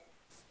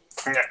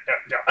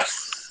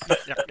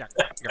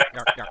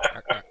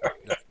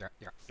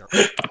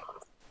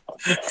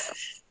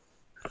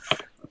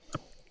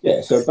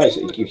 Yeah, so it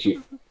basically gives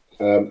you,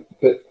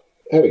 but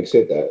having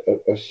said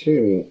that,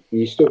 assuming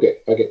you still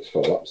I get to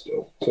follow up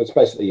still. So it's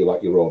basically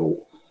like you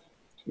roll,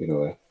 you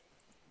know,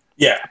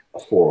 Yeah, a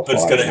 4 or 5. but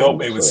it's going to help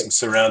and a me with 3.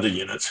 some surrounder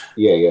units.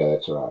 Yeah,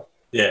 that's right.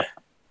 Yeah.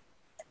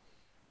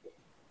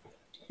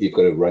 You've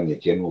got to run your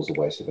generals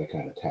away so they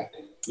can't attack.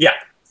 Yeah.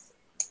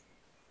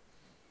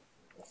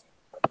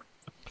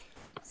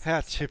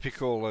 How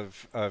typical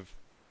of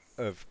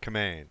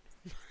command.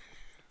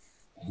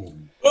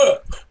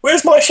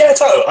 Where's my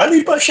chateau? I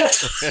need my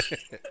chateau.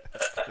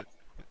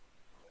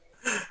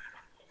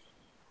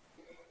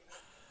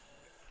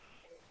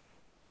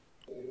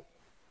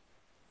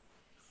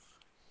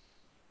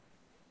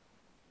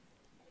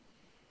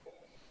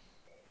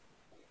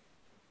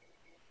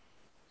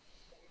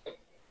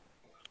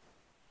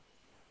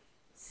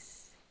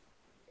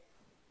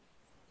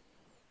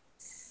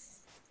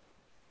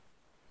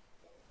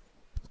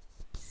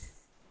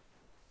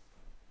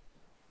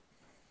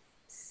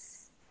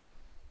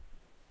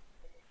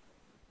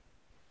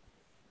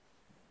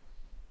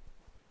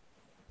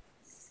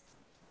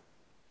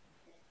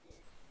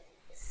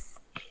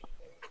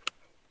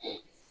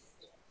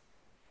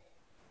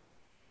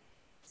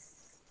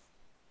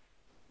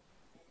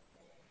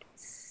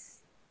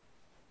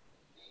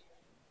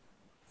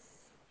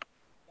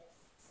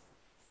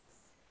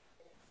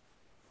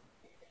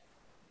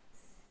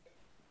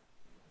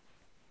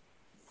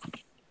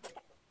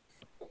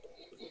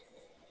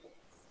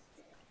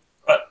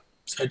 Right.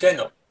 So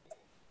Daniel,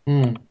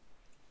 Hmm.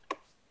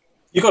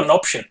 you got an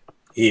option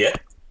here.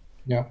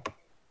 Yeah.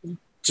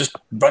 Just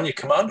run your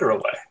commander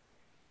away.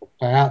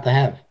 They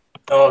have.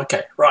 Oh,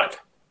 okay. Right.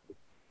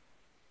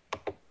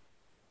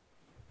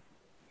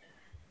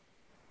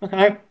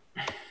 Okay.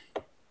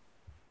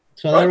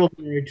 So they're all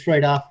going to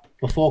retreat up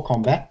before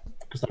combat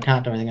because they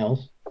can't do anything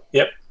else.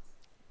 Yep.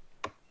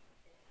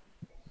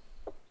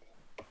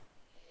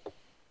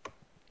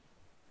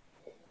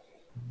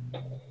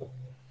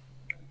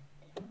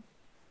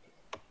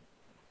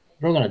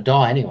 They're all going to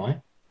die anyway.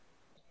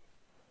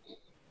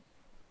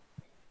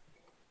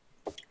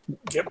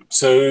 Yep.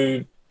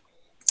 So,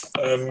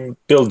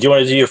 Bill, do you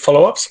want to do your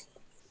follow-ups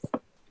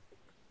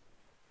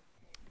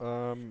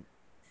or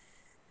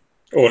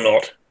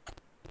not?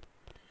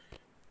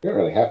 You don't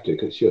really have to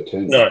because it's your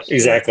turn. No, next, so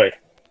exactly.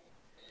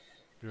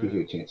 Give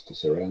you a chance to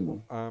surround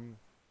them.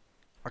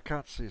 I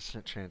can't see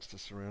a chance to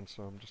surround,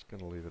 so I'm just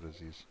going to leave it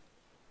as is.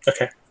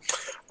 Okay.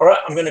 All right.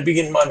 I'm going to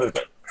begin my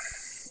movement.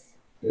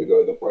 Here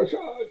go the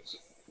Prussians.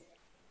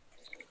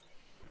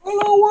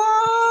 Hello.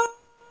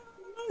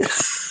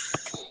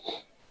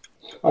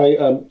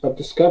 I've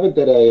discovered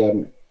that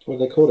a what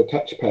they call a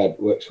touchpad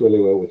works really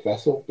well with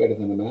Vassal, better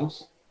than a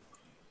mouse.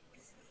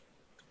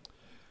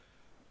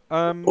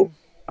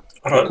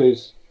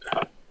 Because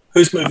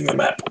who's moving the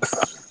map?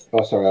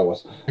 Oh, sorry, I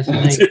was.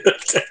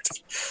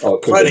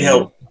 Bloody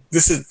hell!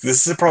 This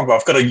is a problem.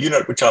 I've got a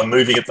unit which I'm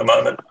moving at the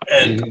moment,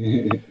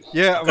 and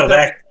yeah, I've got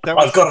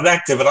it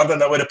active, and I don't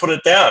know where to put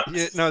it down.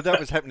 Yeah, no, that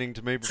was happening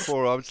to me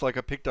before. I was like,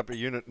 I picked up a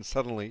unit, and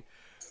suddenly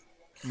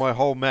my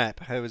whole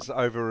map was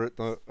over at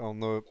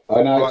on the.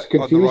 I know, right, it's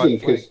confusing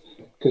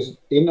because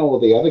in all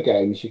the other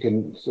games you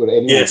can sort of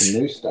anyone can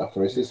move stuff,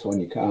 whereas this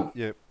one you can't.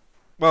 Yeah,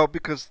 well,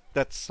 because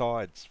that's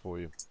sides for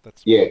you.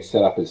 That's it's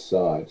set up as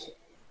sides.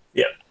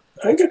 Yeah.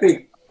 Would have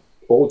been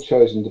all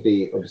chosen to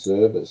be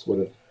observers?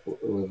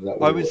 But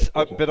I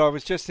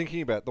was just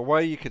thinking about the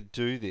way you could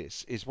do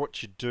this is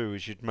what you'd do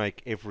is you'd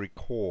make every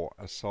corps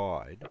a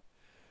side,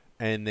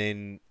 and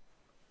then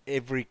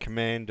every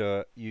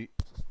commander you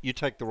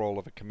take the role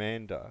of a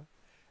commander,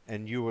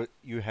 and you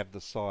have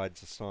the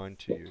sides assigned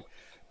to you.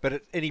 But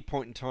at any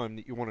point in time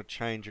that you want to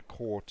change a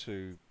corps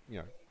to,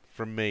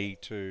 from me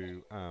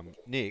to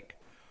Nick,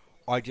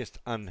 I just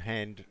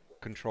unhand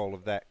control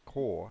of that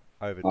corps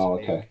over to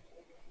Nick.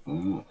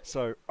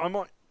 So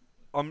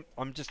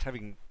I'm just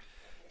having.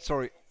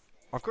 Sorry,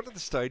 I've got to the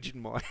stage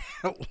in my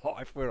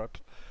life where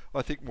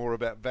I think more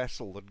about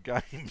Vassal than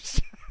games.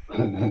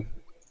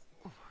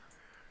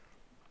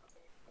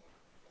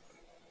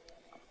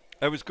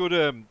 It was good.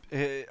 I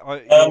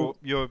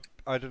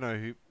don't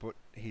know what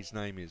his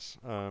name is.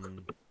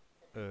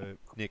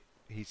 Nick.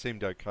 He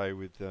seemed okay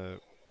with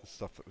the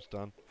stuff that was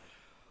done.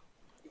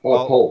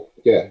 Paul.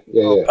 Yeah.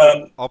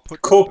 I'll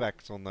put the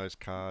backs on those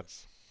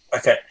cards.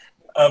 Okay.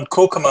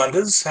 Corps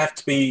commanders have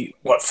to be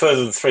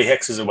further than 3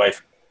 hexes away.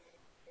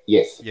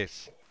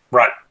 Yes.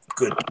 Right.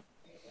 Good.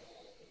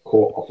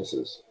 Corps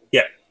officers.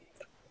 Yeah.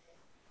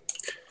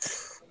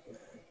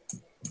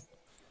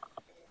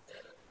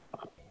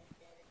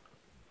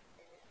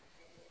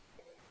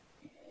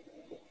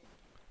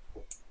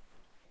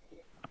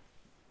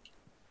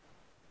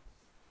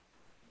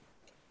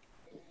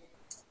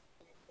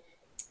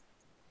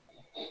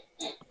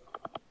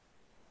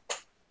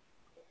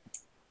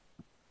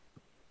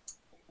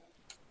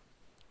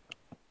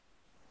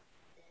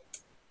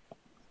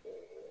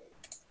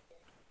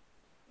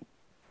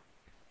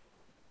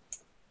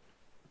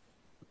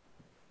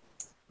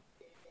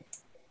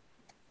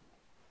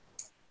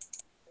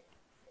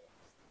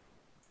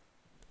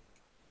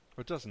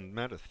 It doesn't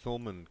matter.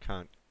 Thulman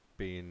can't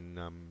be in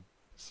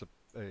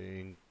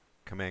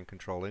command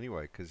control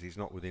anyway because he's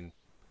not within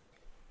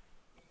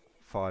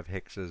 5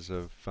 hexes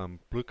of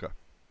Blucher.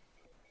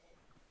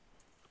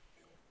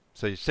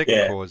 So your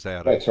second core is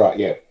out. That's right,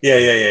 yeah.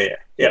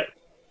 Yeah.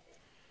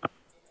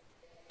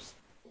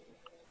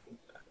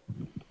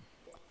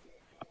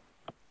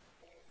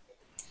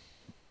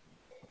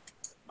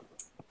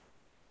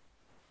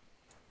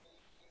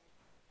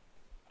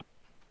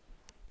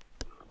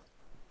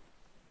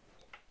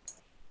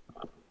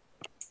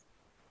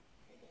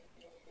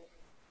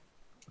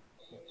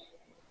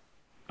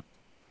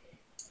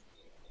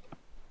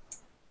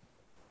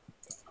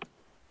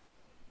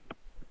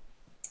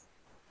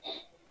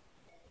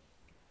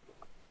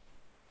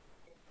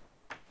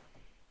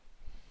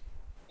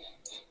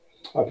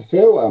 I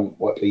prefer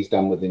what he's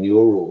done with the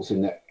newer rules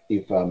in that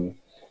if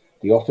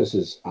the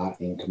officers aren't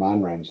in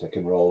command range, they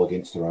can roll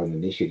against their own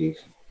initiative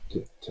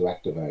to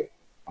activate,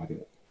 I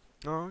think.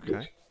 Oh,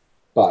 okay.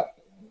 But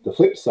the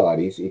flip side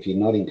is if you're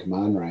not in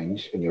command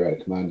range and you're out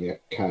of command, you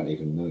can't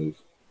even move.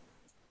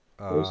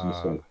 Whereas in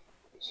this one,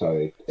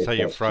 so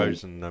you're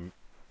frozen.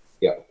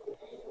 Yeah.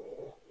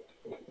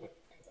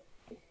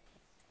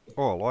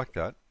 Oh, I like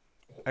that.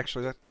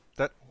 Actually, that.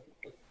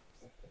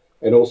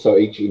 And also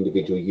each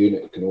individual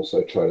unit can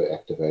also try to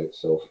activate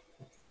itself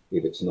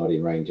if it's not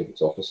in range of its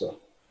officer.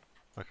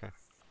 Okay.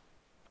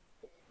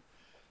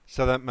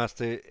 So that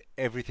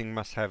everything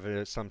must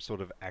have some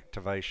sort of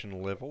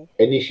activation level?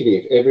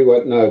 Initiative,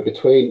 everyone, no,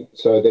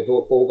 so they've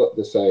all got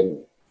the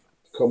same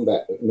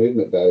combat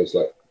movement values,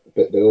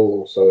 but they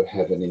all also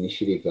have an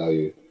initiative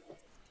value,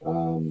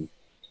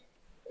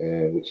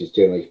 which is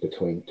generally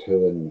between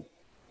 2 and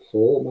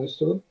 4,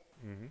 most of them.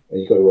 Mm-hmm. And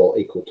you've got to roll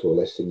equal to or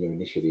less than your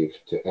initiative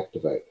to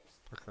activate.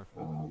 Okay.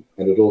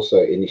 And it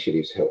also,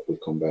 initiatives help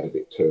with combat a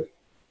bit too.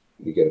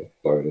 You get a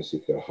bonus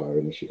if you've got a higher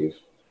initiative.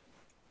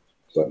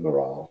 It's like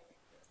morale.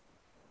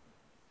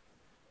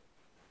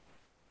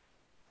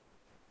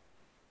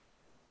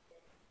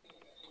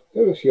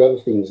 There are a few other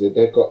things that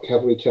they've got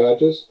cavalry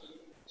charges,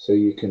 so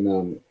you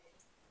can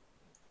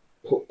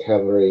put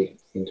cavalry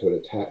into an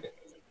attack,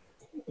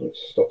 which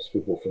stops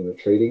people from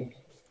retreating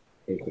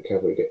if the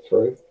cavalry get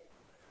through.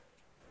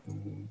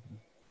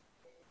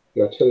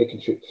 Your artillery can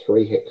shoot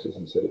 3 hexes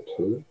instead of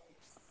 2.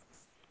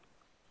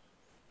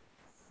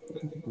 I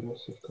can't think what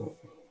else they've got.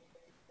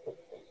 A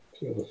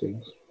few other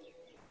things.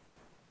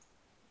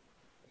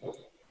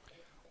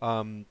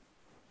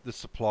 The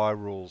supply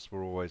rules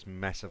were always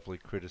massively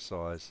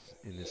criticised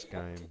in this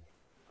game.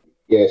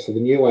 Yeah, so the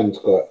new one's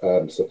got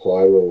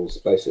supply rules.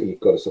 Basically, you've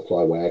got a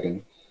supply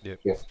wagon. Yep.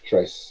 You have to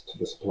trace to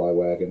the supply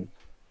wagon.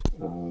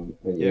 And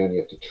you only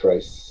have to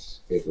trace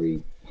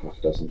every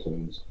half dozen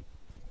turns.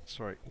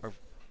 Sorry, I've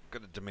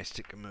got a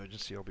domestic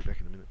emergency. I'll be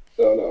back in a minute.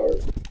 Oh, no.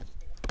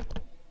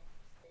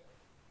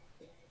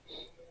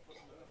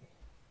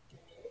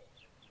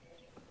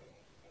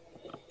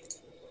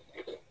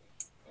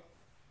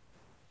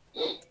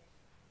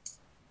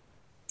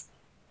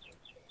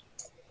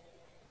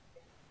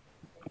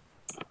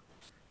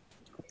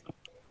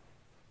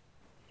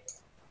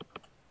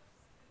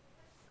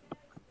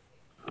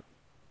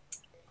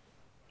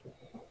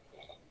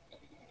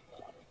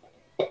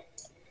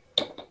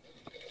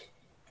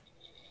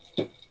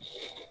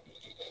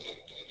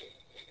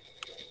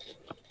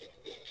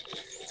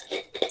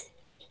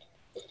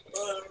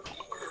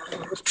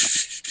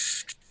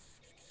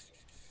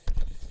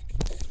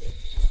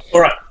 All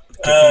right.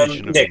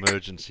 Definition of Nick,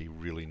 emergency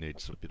really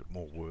needs a bit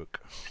more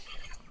work.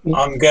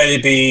 I'm going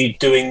to be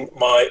doing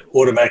my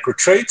automatic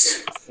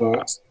retreat, All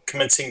right.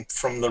 commencing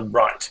from the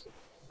right.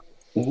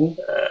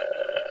 Mm-hmm.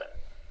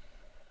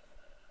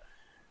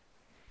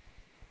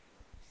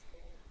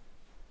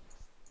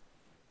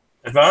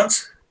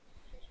 Advance?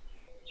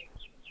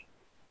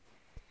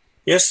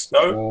 Yes?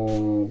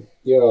 No?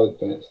 Yeah, I'll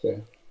advance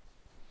there.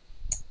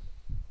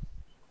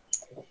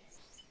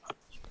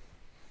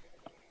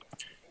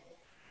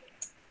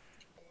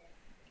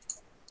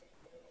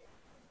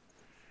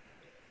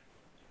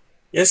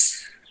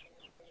 Yes?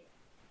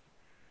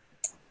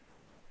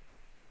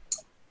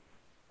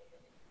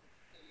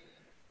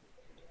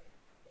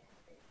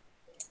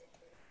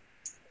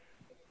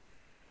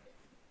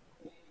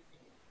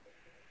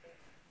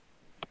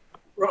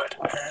 Right.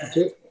 That's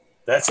it.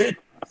 That's it.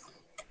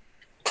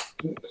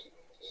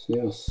 It's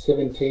now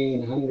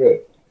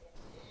 1700.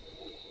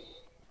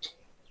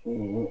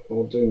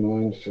 I'll do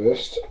mine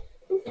first.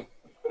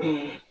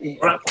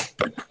 Right.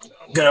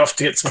 I'm going off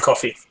to get some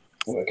coffee.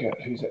 Work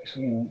out who's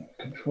actually in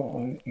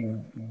control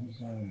in the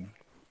zone.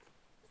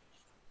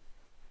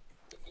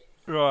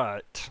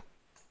 Right.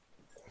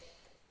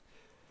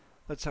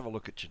 Let's have a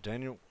look at you,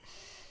 Daniel.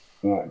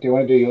 All right. Do you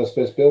want to do yours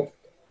first, Bill?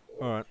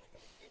 All right.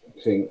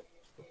 Thing.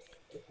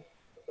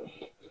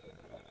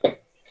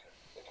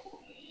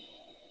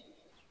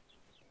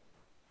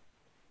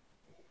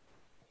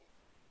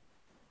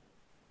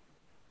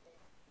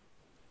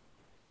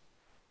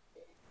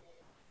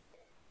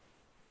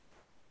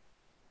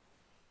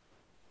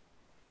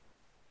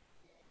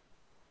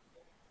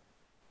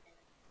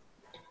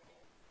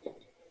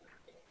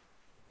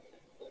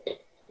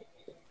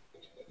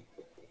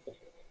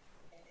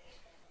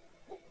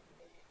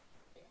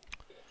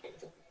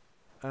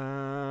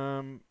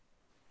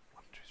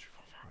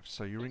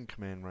 So you're in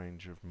command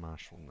range of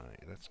Marshal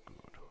Ney. That's good.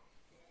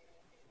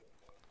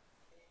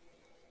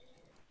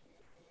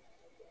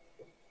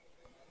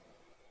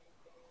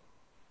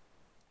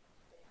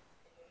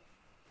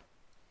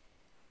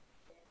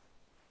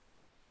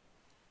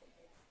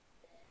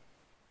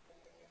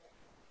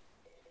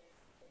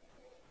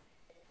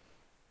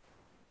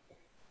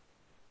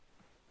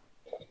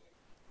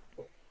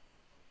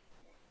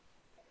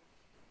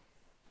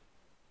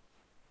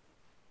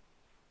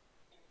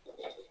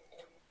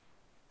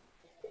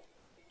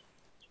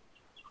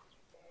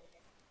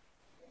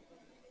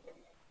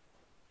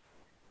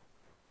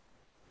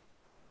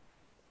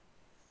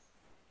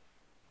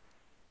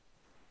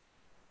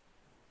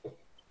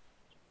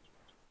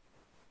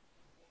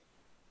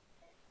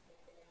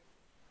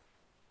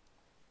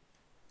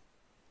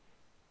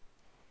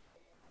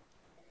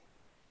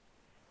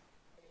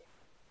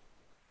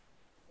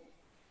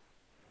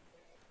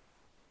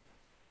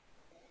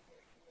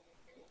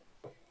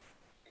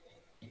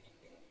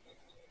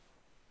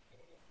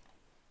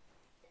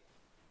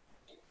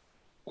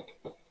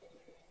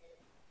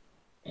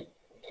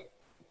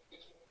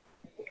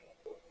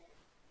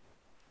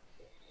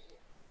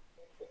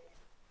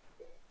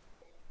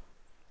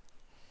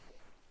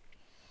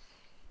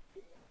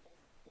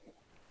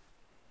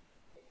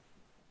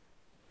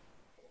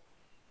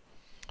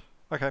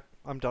 Okay,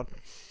 I'm done.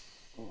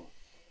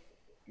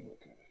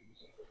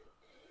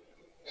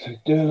 So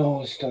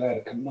Duldig is still out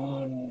of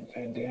command.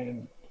 Van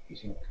Dam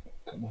using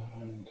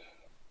command.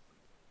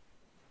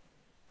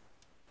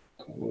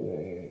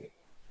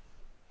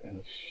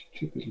 And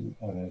stupid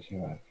honors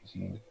hierarchies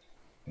in,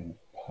 and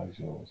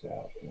puzzles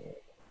out.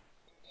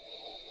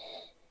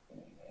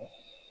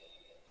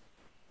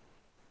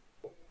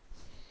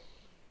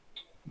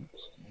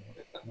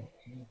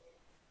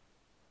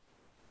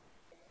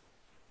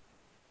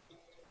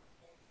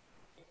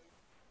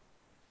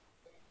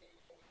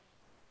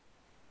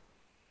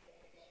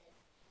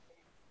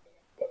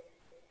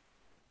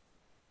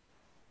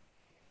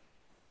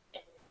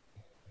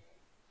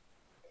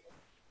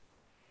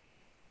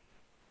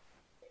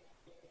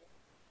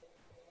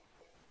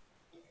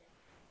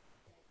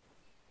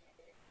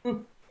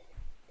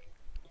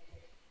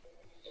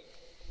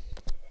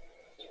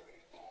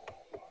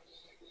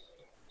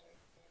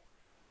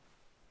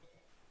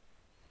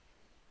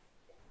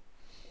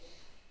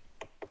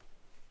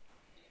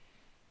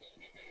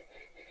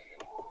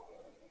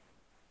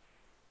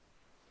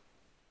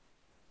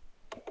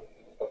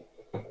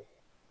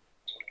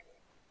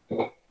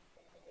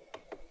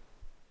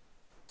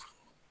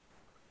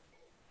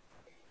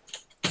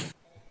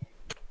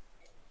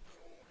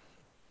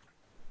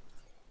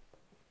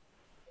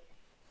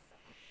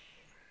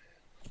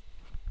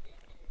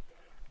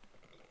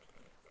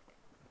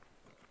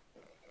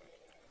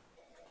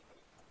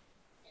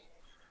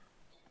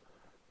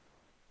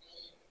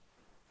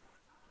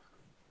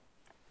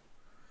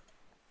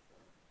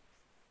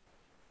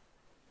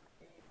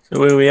 So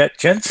where are we at,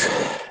 gents?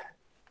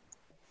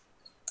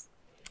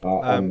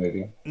 I'm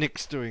moving.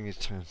 Nick's doing his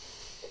turn.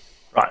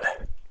 Right.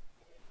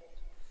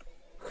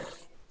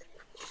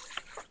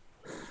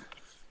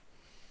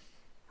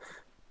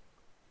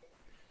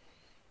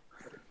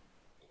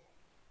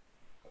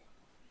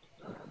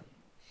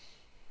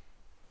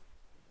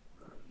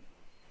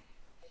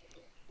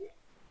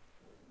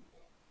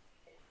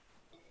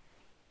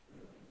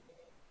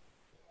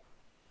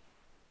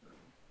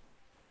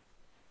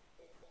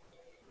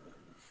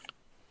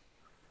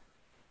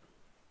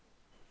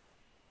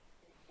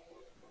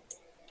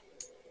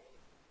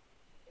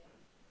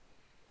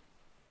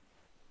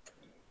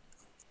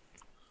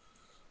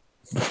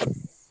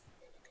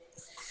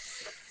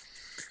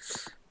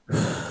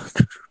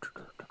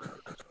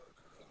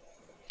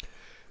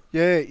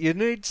 Yeah, you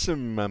need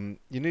some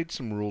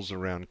rules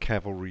around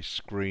cavalry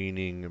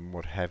screening and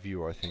what have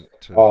you. I think.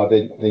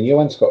 The new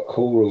one's got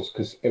cool rules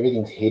because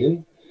everything's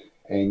hidden,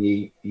 and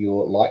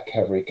your light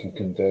cavalry can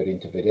convert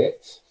into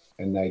vedettes,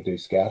 and they do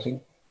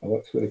scouting. It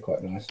works really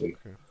quite nicely.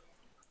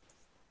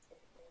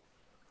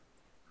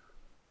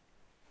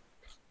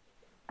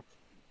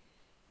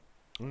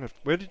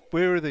 Okay.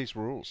 Where are these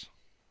rules?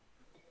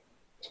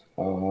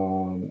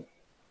 Um,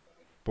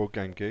 Board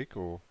Game Geek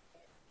or?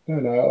 No,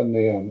 on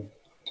the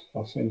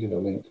I'll send you the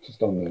link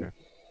just on the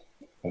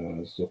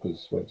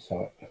Zucker's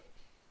website.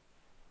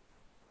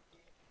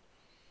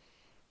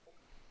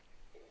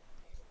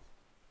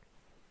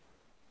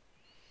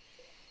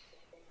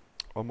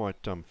 I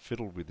might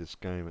fiddle with this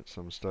game at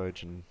some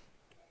stage and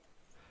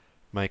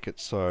make it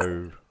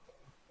so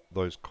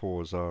those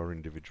cores are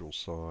individual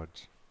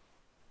sides.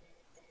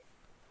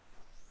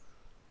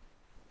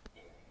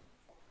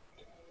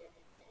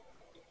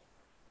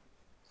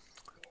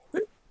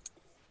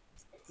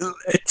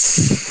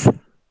 It's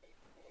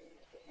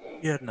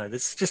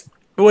there's just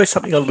always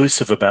something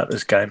elusive about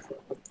this game.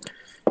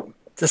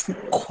 It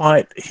doesn't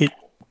quite hit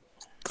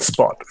the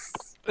spot.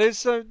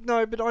 There's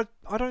no, but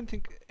I don't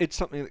think it's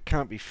something that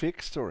can't be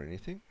fixed or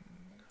anything.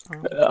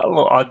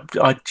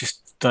 I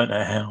just don't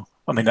know how.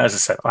 I mean, as I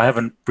said, I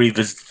haven't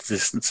revisited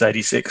this since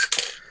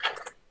 '86,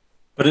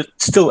 But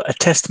it's still a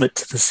testament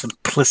to the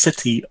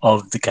simplicity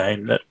of the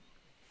game that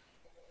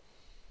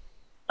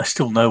I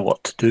still know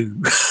what to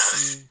do.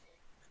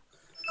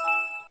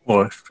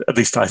 Or at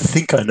least I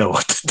think I know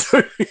what to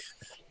do.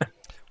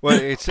 Well,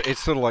 it's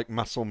sort of like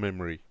muscle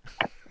memory.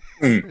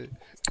 You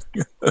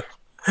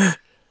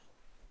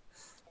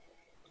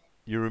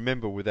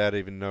remember without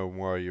even knowing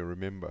why you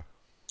remember.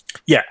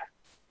 Yeah,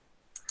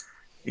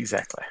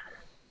 exactly.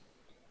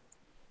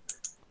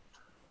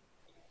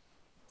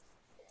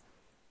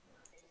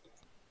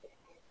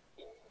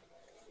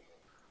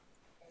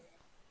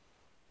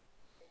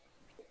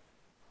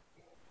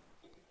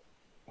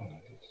 Oh,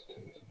 no, it's 2,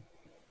 isn't it?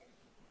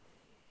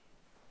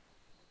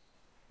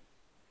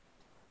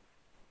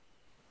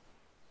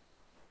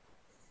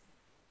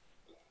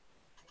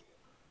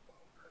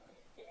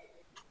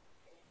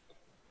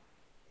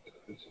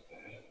 It's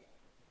there.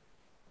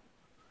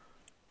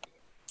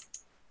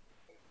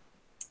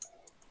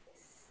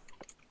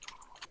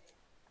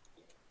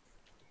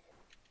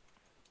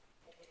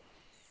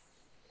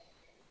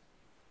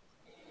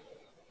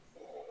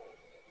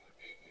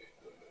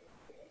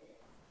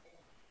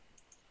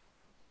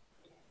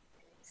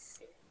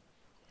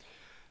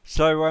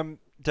 So,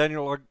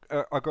 Daniel,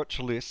 I got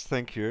your list.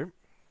 Thank you.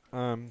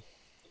 When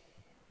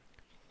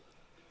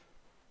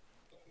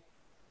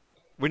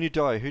you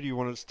die, who do you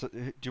want us to?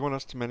 Do you want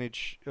us to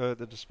manage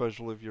the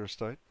disposal of your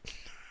estate?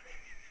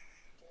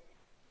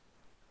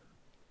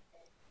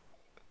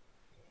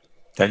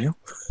 Daniel?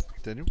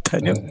 Daniel?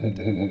 Daniel?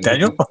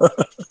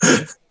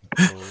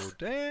 Oh,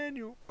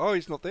 Daniel. Oh,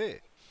 he's not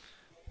there.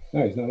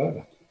 No, he's not over.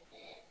 I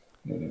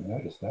didn't even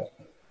notice that.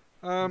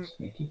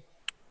 Sneaky.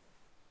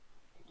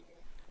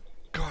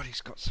 God,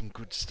 he's got some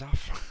good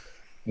stuff.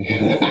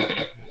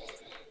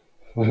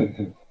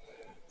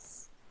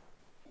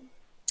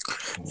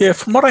 Yeah,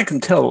 from what I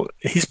can tell,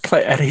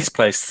 at his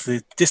place,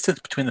 the distance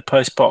between the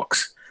post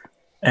box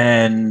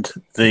and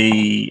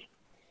the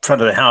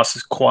front of the house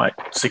is quite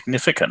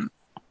significant,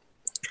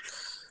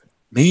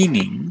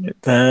 meaning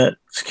that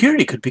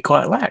security could be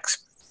quite lax.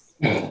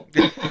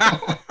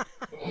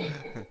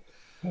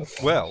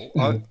 Well,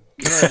 can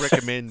I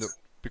recommend that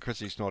because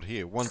he's not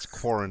here, once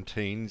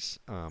quarantine's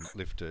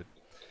lifted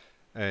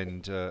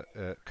and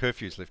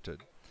curfew's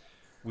lifted,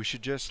 we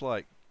should just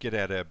like get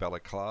out our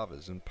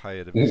balaclavas and pay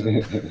it a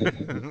visit.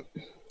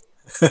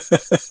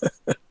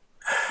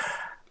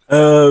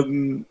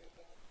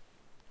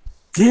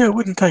 Yeah, it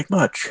wouldn't take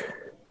much.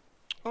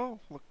 Oh,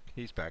 look,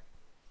 he's back.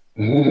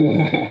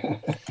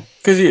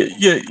 Because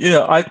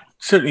I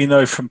certainly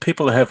know from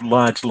people who have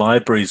large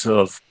libraries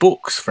of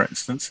books, for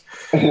instance,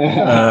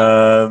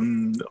 or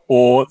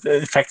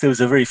in fact, there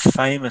was a very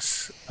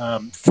famous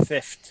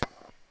theft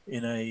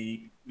in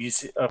a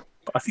museum.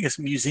 I think it's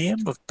a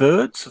museum of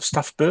birds, of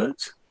stuffed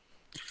birds.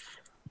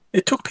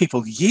 It took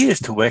people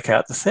years to work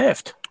out the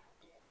theft.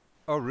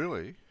 Oh,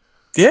 really?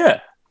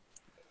 Yeah.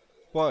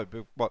 Why?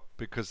 What?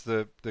 Because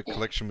the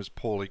collection was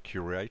poorly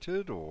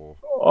curated, or?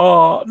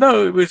 Oh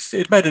no,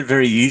 it made it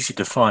very easy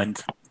to find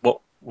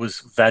what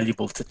was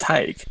valuable to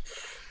take.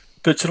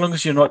 But so long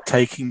as you're not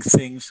taking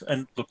things,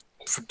 and look,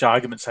 for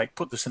argument's sake,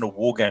 put this in a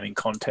wargaming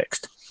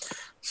context.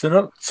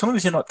 So long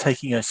as you're not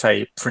taking,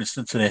 say, for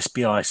instance, an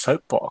SPI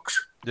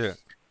soapbox. Yeah.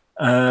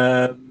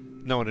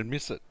 No one would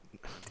miss it.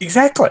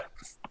 Exactly.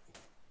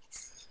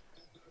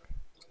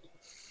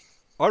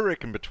 I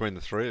reckon between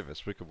the three of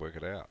us, we could work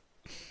it out.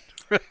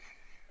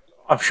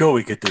 I'm sure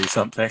we could do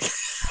something.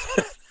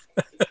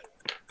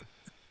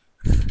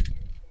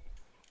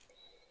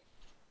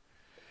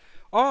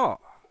 Oh,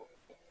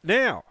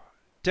 now,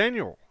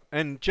 Daniel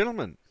and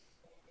gentlemen,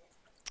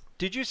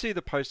 did you see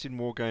the post in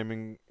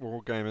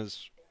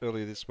Wargamers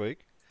earlier this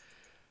week?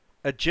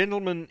 A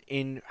gentleman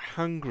in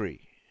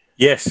Hungary.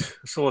 Yes,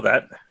 I saw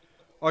that.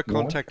 I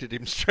contacted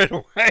him straight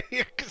away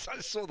because I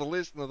saw the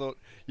list and I thought,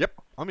 yep,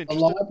 I'm A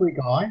interested. library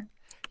guy.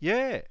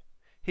 Yeah.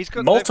 He's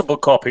got multiple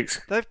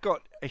copies. They've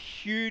got a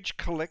huge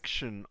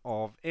collection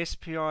of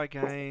SPI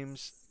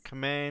games,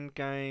 command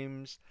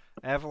games,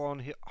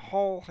 Avalon, a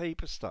whole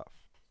heap of stuff.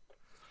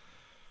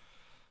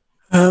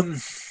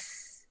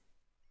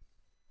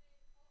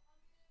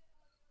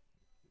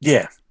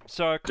 Yeah.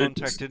 So I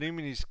contacted him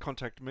and he's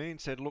contacted me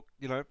and said, look,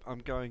 I'm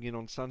going in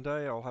on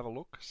Sunday. I'll have a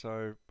look.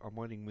 So I'm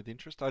waiting with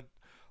interest.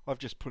 I've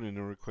just put in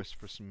a request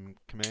for some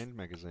command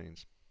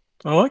magazines.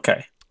 Oh,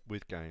 okay.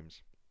 With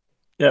games.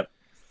 Yep.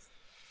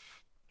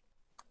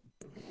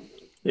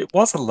 It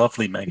was a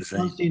lovely magazine.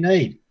 What do you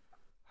need?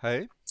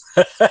 Hey?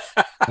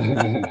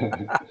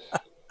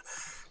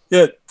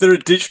 Yeah, there are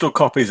digital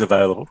copies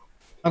available.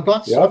 I've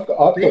got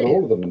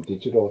all of them in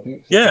digital, I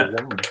think. Yeah.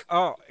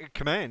 Oh,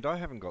 command, I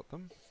haven't got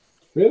them.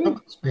 Really? I've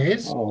got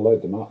spares. Oh, I'll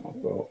load them up.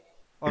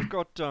 I've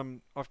got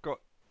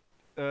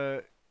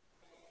a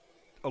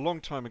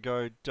long time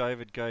ago,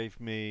 David gave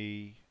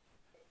me,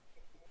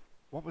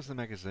 what was the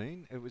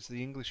magazine? It was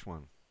the English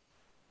one.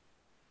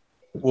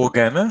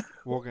 Wargamer.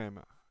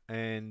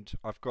 And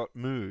I've got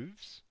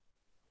Moves.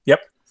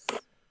 Yep.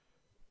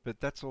 But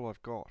that's all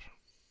I've got.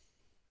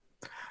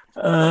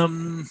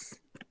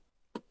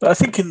 I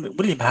think in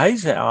William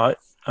Hayes'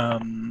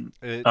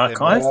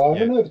 archive, I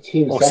don't know if it's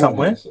him or someone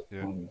somewhere. has it.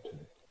 Yeah.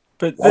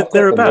 but I've got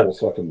they're them about. all,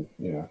 so I can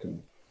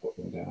put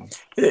them down.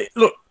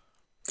 Look,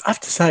 I have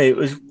to say it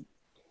was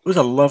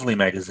a lovely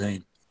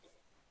magazine.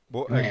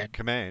 Well, Command.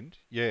 Command.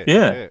 Yeah,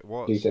 Yeah. it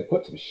was. Geez, they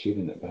put some shit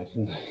in it, though,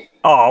 didn't they?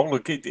 Oh,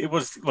 look, it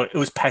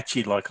was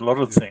patchy like a lot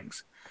of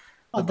things.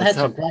 Oh, But they had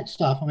some great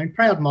stuff. I mean,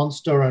 Proud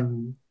Monster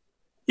and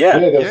Yeah,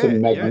 yeah, there was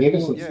some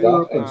magnificent yeah.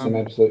 stuff and some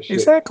absolute shit.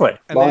 exactly.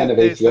 And Lion of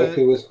there's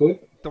Ethiopia was good.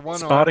 the one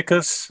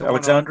Spartacus, the one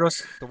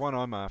Alexandros. The one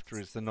I'm after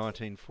is the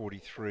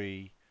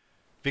 1943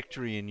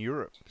 victory in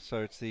Europe. So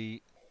it's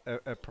the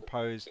a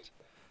proposed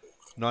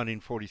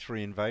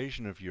 1943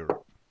 invasion of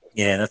Europe.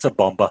 Yeah, that's a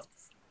bomber.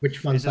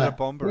 which one's Is it a that?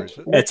 bomber? Is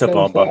it? It's a game's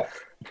bomber.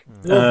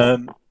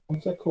 that?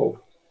 What's that called?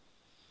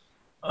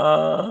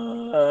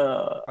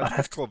 I I'd think have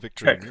it's to called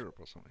Victory check. in Europe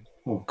or something.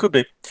 Could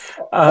be.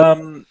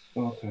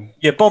 Okay.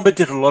 Yeah, Bomber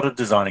did a lot of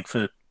designing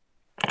for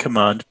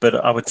Command, but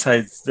I would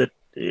say that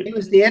He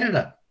was the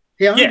editor.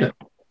 He owned it.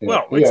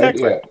 well,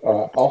 exactly. Yeah.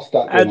 All right, I'll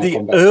start. And the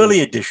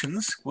early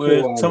editions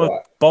were some of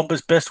right.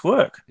 Bomber's best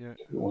work. Yeah.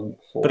 2, 1,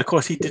 4. But of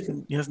course, he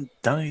hasn't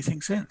done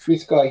anything since.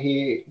 This guy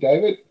here,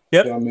 David.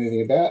 Yep. That I'm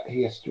moving about.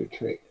 He has to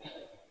retreat.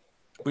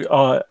 We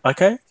are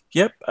okay.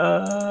 Yep.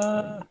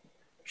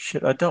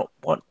 Shit, I don't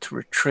want to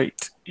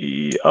retreat.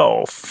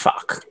 Oh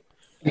fuck.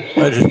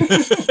 Shit,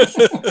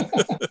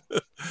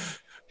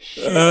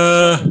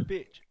 son of a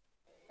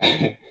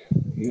bitch.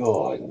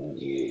 You're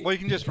new. Well, you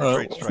can just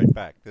retreat straight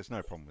back. There's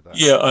no problem with that.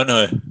 Yeah, I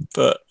know,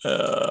 but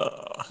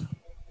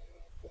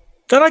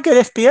don't I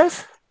get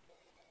FBF?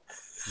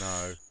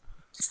 No.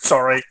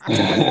 Sorry,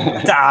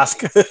 to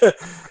ask.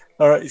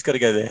 All right, he's got to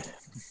go there.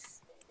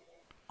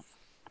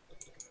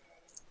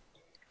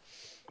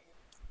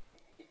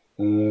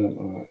 All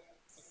right.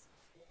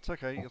 It's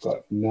okay. I've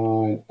got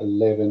 9,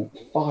 11,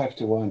 5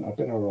 to 1. I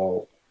better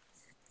roll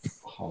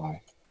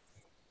high.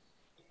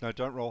 No,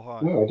 don't roll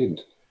high. No, I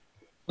didn't.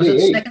 Was it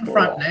DE. second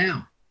front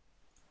now?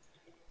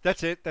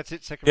 That's it.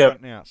 Second Yep.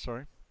 front now.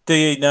 Sorry.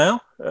 DE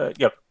now?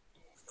 Yep.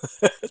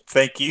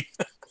 Thank you.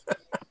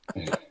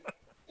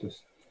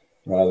 Just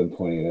rather than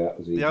pointing it out,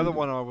 was The other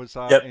one I was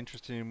Yep.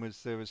 interested in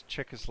was there was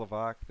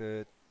Czechoslovak,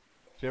 the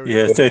very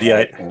Yeah,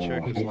 38.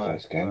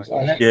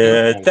 Czechoslovak.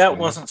 Yeah, that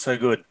wasn't so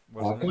good.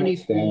 Wasn't it?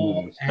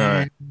 24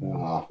 No.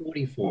 and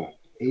 44.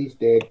 He's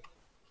dead.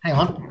 Hang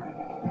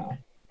on.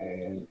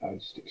 And I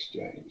just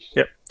exchanged.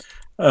 Yep.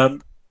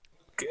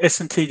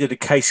 S&T did a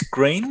case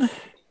green.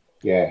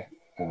 Yeah.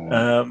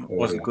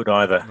 Wasn't good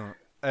either. No.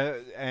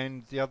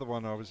 And the other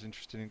one I was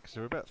interested in because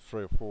there were about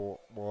 3 or 4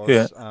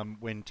 was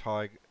when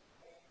Tigers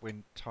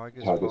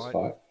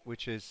Fight,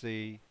 which is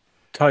the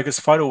Tigers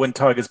Fight or When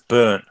Tigers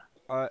Burn.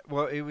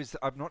 well, it was.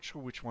 I'm not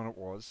sure which one it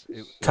was.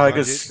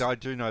 Tigers. I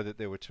do know that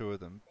there were 2 of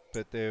them,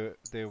 but it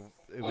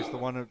was the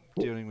one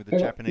dealing with the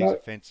Japanese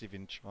offensive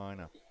in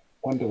China.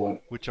 1 to 1.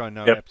 Which I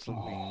know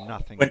absolutely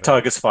nothing When about.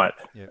 Tigers Fight.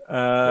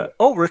 Yeah.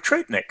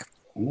 Retreat, Nick.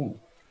 Mm.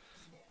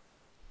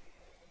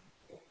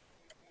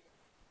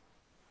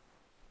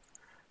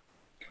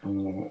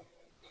 4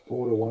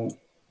 to 1.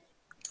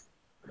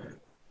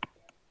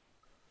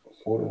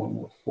 4 to 1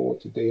 with 4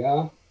 to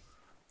DR.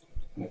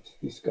 That's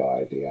this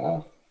guy,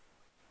 DR.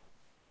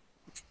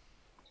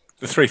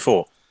 The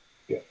 3-4.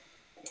 Yeah.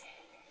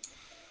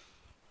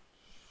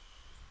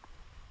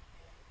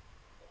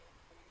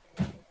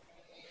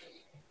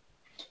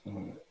 What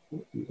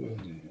are you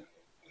doing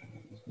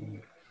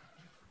there?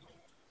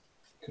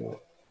 Got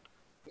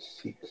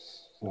 6,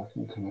 so I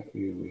can come at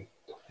you with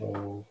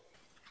 12,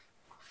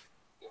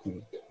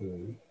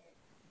 22.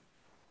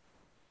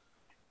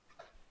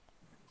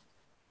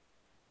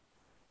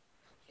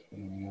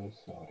 And on the other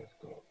side,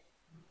 I've got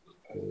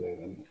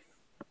 11,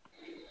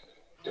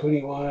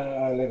 21,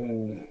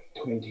 11,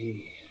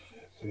 20,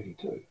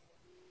 32.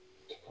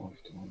 5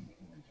 to 1.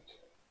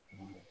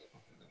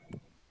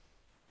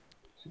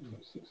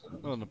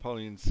 Well,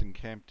 Napoleon's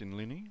encamped in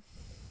Ligny.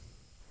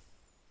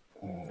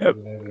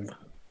 11,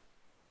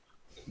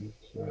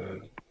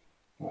 23.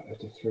 Right,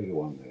 that's a 3 to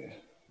 1 there.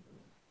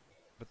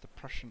 But the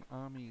Prussian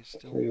army is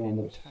still 3 to 1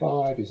 with intact.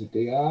 5 is a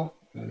DR.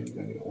 And you've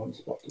only got 1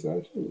 spot to go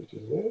to, which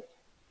is there.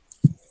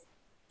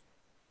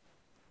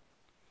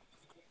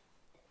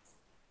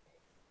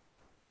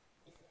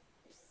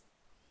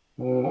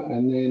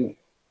 And then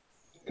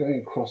going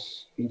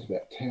across into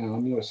that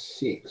town, you're a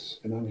 6,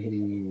 and I'm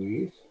hitting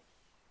you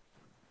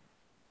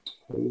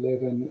with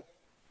 11,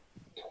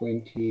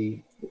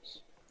 20, oops,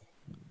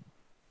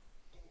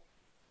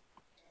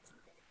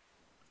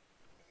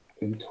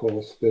 and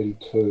 12,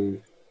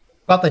 32.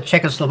 Got the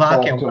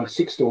Czechoslovakian 5 to 1,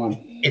 6 to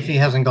 1. if he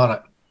hasn't got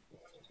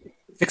it.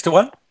 6 to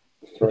 1?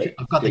 3.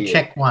 I've got the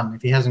Czech one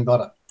if he hasn't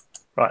got it.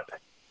 Right.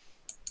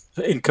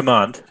 In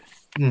command.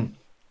 Mm.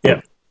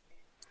 Yeah.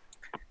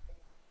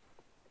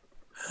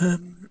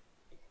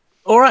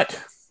 All right.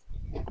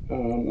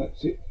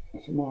 That's it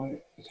for my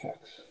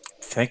attacks.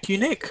 Thank you,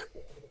 Nick.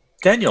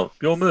 Daniel,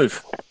 your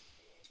move.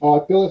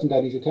 Bill hasn't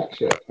done his attacks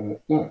yet.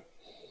 No.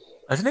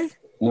 Hasn't he?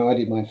 No, I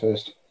did mine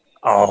first.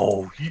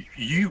 Oh,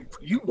 you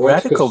Well,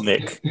 radical,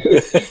 Nick.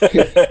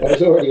 I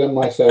was already on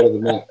my side of the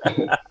map.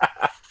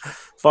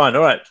 Fine.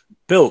 All right.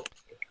 Bill.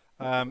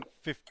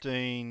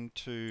 15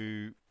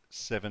 to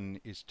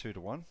 7 is 2 to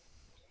 1.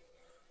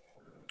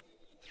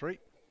 3.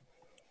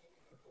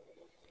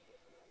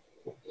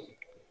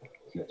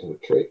 That's a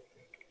retreat.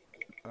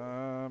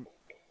 And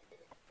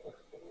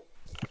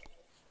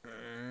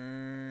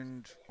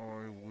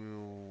I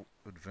will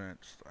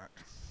advance that.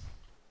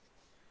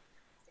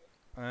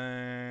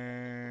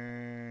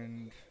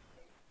 And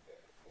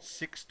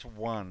 6 to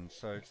 1.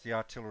 So it's the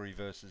artillery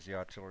versus the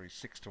artillery.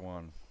 6 to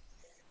 1.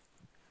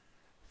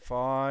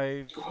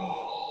 5.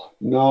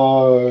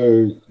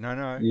 No.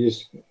 No.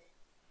 Yes.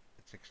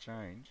 It's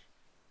exchange.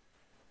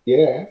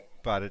 Yeah.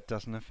 But it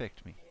doesn't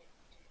affect me.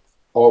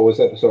 Oh, was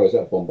that? Sorry, was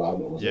that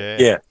bombardment? Was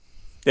it? Yeah.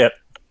 Yep.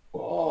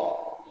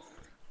 Oh.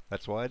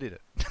 That's why I did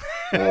it.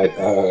 I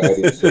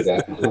didn't see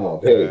that. Oh,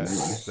 very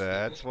nice.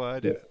 That's why I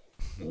did it.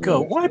 Go.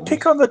 That's Why nice.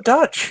 pick on the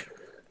Dutch?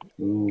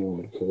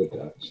 Oh, poor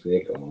Dutch.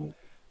 They're gone.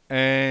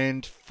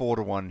 And 4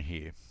 to 1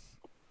 here.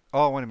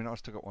 Oh, wait a minute. I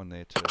still got one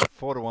there too.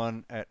 4 to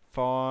 1 at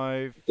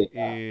 5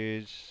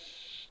 is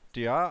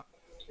DR.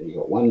 So you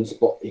got one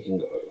spot you can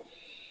go.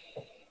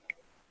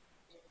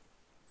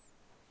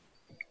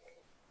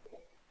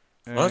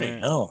 Bloody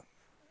hell.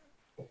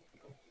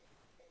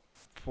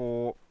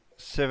 For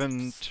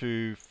 7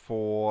 to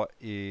 4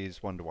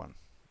 is 1 to 1.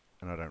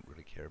 And I don't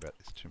really care about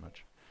this too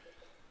much.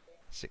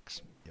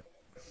 6. Yep.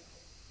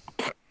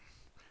 Do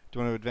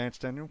you want to advance,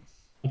 Daniel?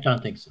 I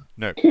don't think so.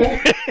 No.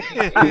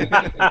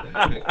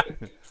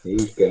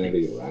 He's going to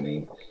be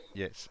running.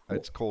 Yes,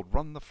 it's called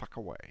Run the Fuck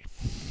Away.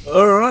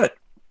 All right.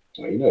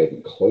 Oh, you're not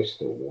even close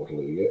to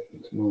Waterloo yet.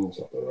 It's miles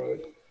up the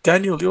road.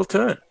 Daniel, your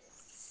turn.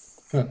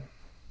 Huh.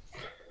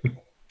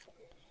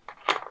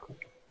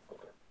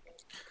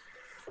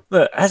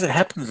 Look, as it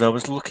happens, I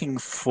was looking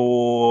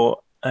for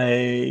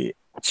a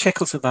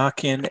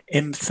Czechoslovakian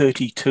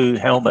M32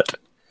 helmet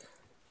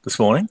this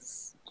morning.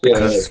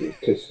 Because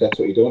that's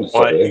what you're doing.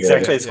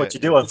 Exactly, it's what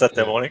you do on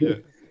Saturday morning. Yeah.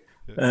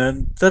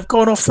 And they've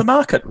gone off the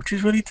market, which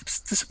is really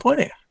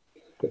disappointing.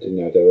 I didn't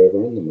know they were ever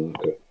on the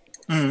market.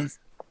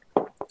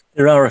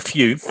 There are a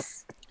few.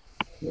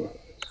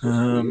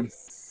 Right.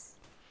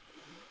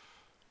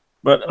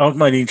 But I've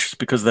made interest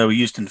because they were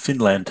used in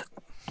Finland.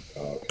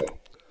 Oh, okay.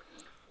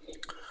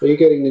 Are you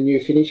getting the new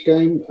Finnish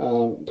game?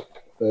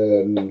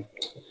 The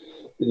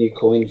new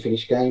coin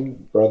Finnish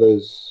game?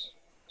 Brothers?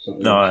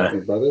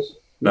 Something Brothers?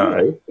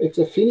 No, it's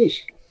a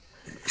Finnish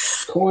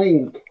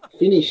coin,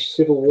 Finnish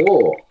Civil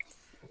War.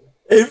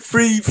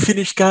 Every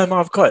Finnish game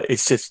I've got,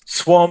 it's just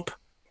swamp,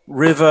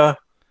 river.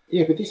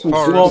 Yeah, but this one's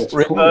swamp,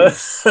 river,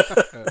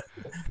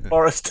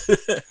 forest.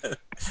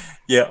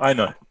 Yeah, I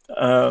know.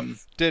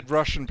 Dead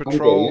Russian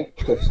patrol.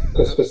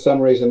 Because for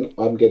some reason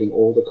I'm getting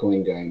all the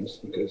coin games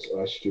because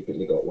I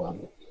stupidly got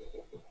one.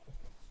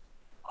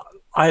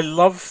 I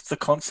love the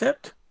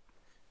concept,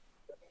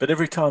 but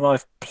every time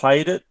I've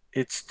played it,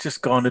 it's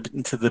just gone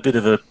into the bit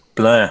of a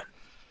blur.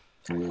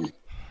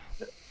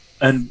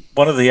 And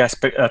one of the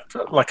aspects,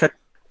 like I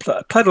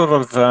played a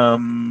lot of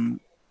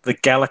the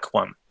Gallic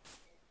one.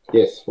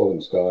 Yes,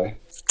 Falling Sky.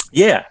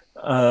 Yeah,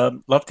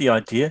 loved the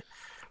idea,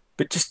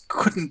 but just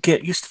couldn't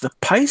get used to the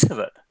pace of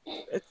it.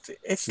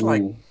 It's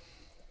like,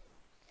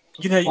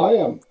 you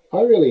know.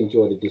 I really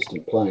enjoy the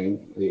Distant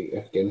Plane, the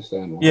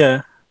Afghanistan one.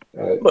 Yeah.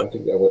 I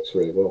think that works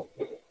really well.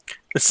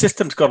 The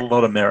system's got a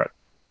lot of merit.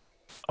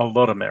 A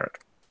lot of merit.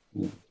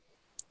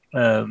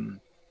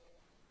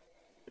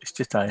 It's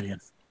just alien.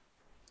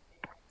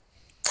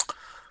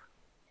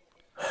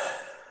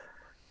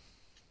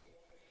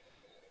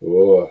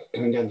 Oh,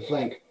 coming down the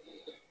flank.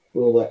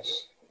 Well,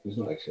 there's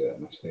not actually that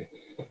much there.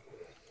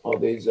 Oh,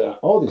 there's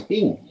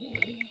Bing.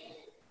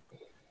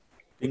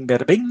 Bing,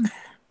 bada, bing.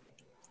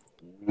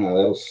 No,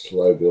 that'll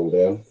slow Bill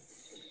down.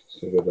 So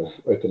we've got an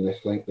open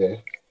left flank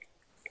there.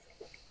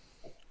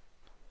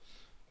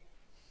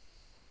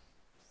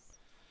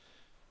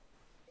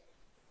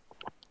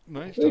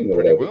 No, he's done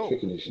pretty well. Victory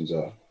conditions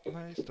are. No,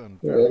 he's done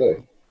very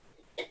well.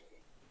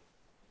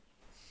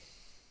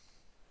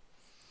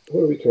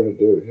 What are we trying to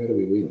do? How do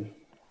we win?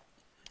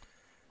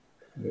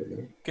 There we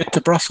go. Get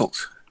to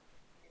Brussels.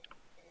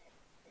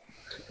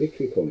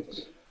 Victory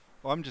points.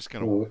 I'm just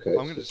going to. Oh, okay.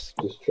 I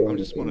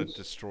just want to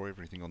destroy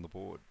everything on the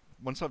board.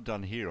 Once I've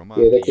done here, I'm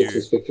after that gets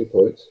us victory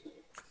points.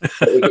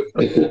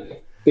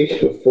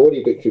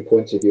 40 victory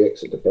points if you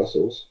exit to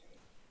Brussels.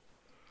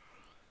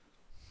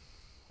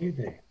 You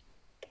there?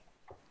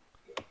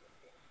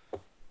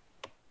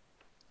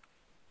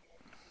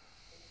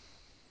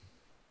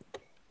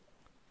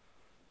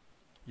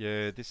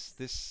 Yeah, this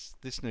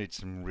needs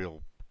some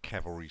real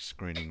cavalry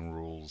screening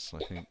rules, I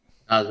think.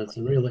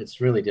 It's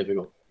really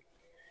difficult.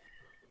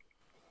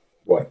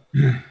 What?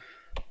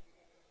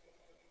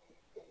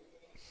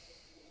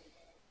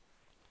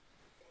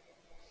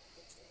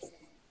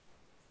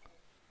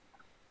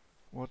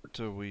 What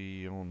are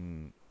we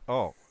on?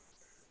 Oh,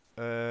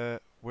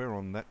 we're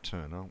on that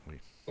turn, aren't we?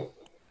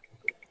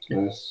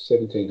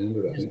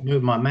 1700, I Just think.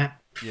 move my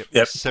map. Yep.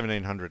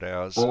 1700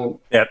 hours.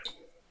 Yep.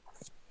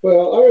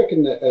 Well, I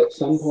reckon that at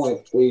some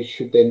point we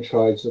should then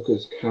try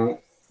Zucker's current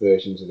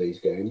versions of these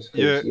games,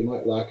 because you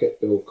might like it,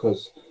 Bill,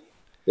 because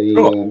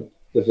the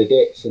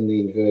vedettes and the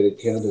inverted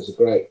counters are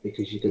great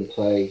because you can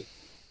play,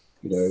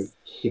 you know,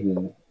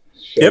 hidden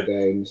shell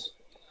games,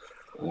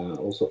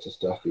 all sorts of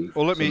stuff.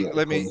 Well, let me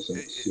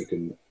you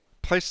can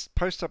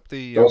post up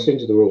the. I'll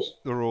send you the rules.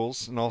 The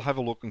rules, and I'll have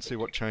a look and see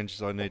what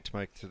changes I need to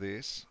make to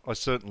this.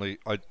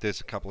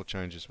 There's a couple of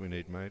changes we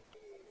need made.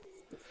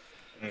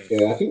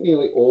 Yeah, I think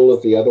nearly all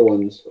of the other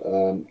ones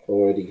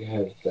already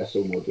have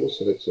Vassal modules,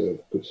 so that's a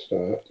good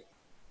start.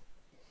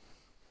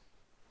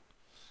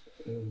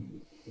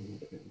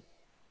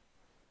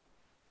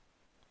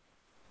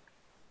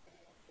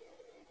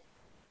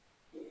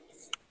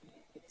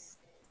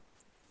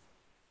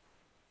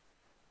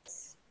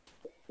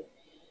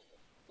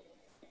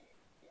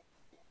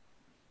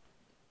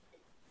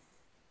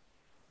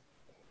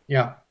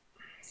 Yeah.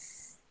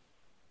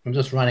 I'm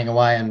just running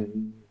away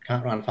and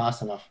can't run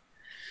fast enough.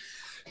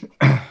 Which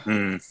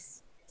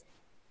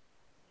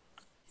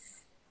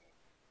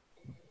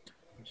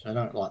I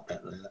don't like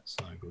that there. That's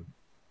no good.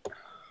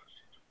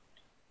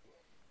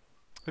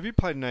 Have you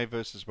played Ney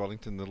versus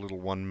Wellington, the little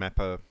one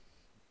mapper?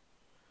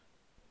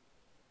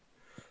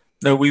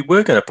 No, we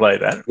were going to play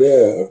that.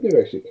 Yeah, I've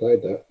never actually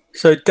played that.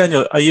 So,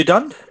 Daniel, are you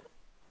done?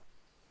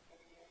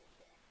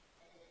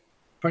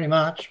 Pretty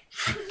much.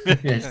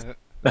 Yes.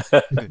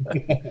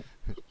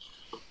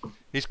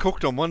 He's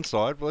cooked on one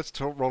side. Well, let's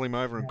roll him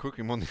over and cook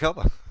him on the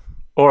other.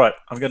 All right,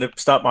 I'm going to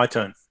start my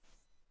turn.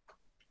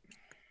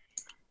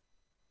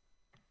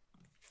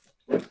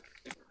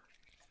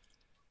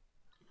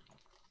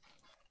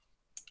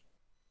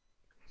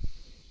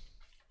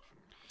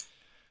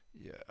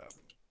 Yeah.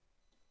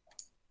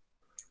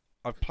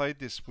 I've played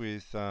this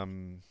with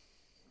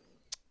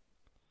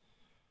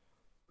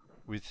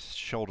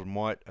Sheldon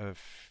White a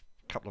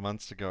couple of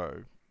months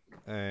ago,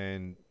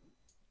 and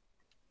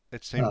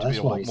it seemed to be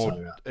a lot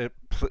more. It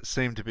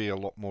seemed to be a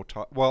lot more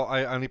tight. Well,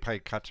 I only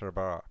played Quatre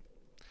Bras,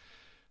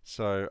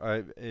 so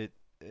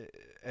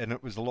and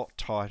it was a lot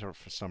tighter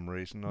for some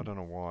reason. I don't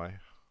know why.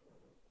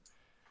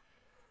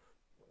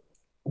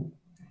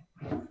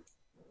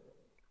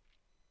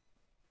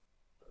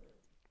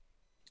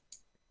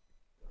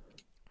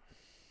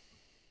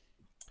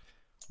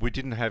 We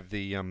didn't have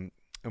the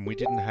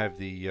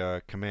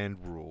command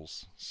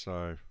rules,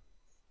 so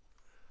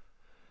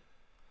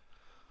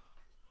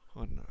I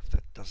don't know if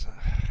that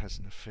has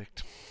an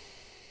effect.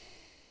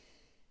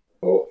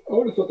 Well, I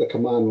would have thought the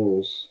command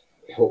rules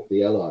help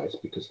the Allies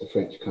because the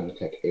French can't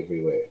attack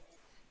everywhere.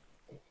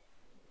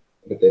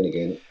 But then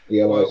again,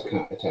 the Allies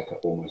can't attack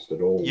almost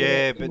at all.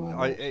 Yeah, but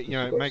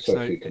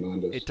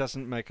it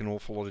doesn't make an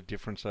awful lot of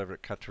difference over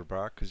at Quatre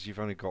Bras because you've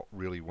only got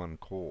really one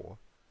corps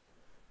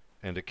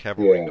and a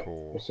cavalry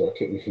corps. So I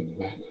keep thinking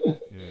that.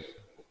 Yeah.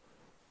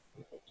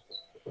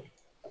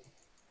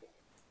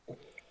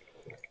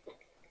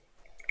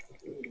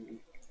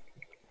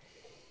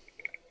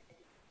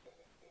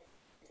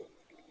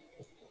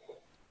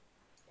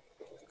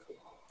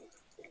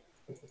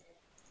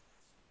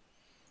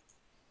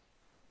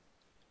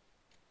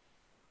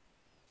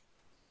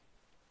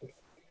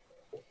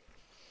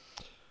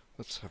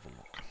 Let's have a look.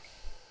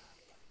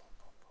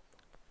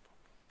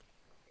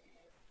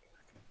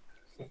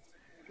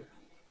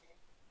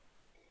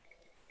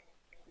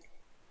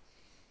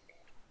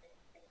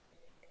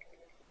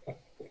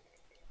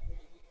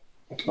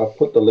 I've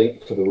put the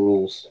link for the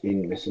rules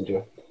in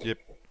Messenger. Yep.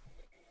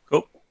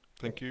 Cool.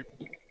 Thank you.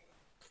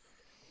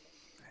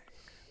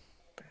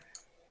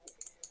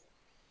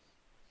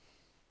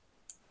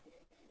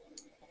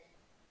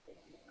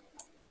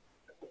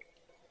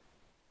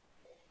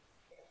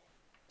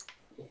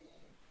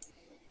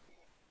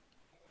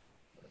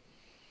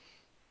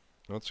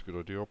 That's a good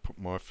idea. I'll put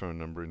my phone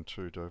number in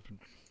too, David.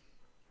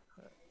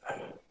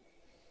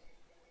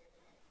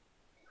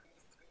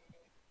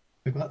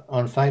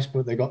 On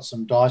Facebook, they got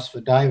some dice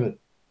for David.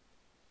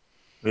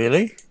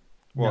 Really?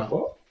 What? No.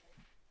 What?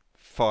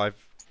 5.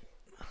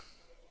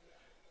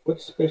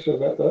 What's special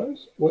about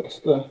those? What's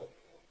the...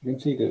 You can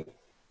see the...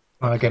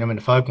 I get them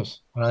into focus.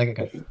 I don't think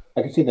I can.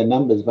 I can see the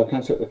numbers, but I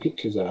can't see what the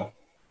pictures are.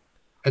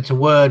 It's a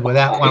word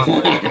without one.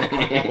 These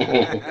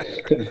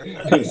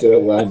are the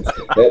ones.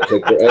 That's a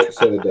great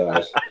set of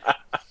dice.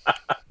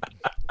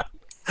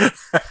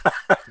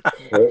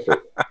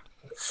 Perfect.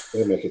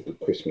 That'll make a good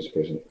Christmas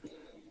present.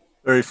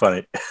 Very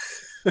funny.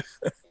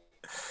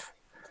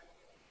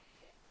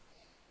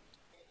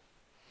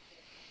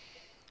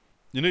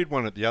 You need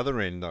one at the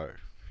other end, though.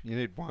 You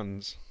need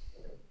ones.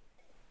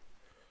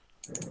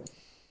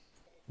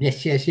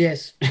 Yes, yes,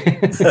 yes.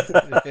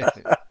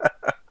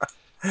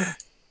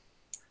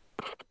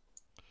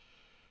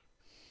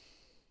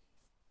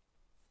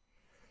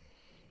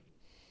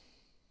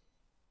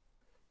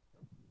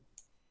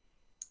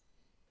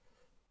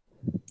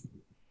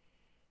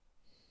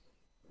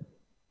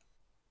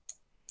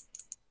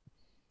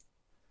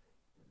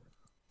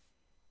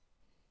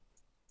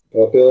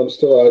 Bill, I'm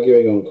still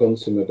arguing on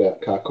Consum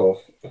about Kharkov.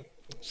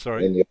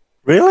 Sorry?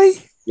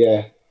 Really?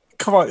 Yeah.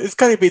 Come on, it's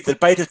going to be the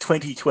debate of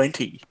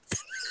 2020.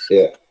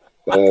 Yeah.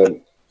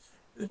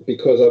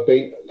 because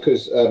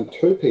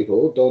two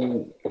people,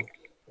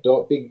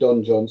 Big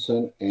Don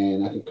Johnson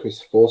and I think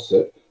Chris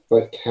Fawcett,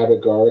 both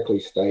categorically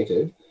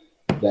stated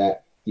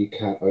that you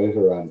can't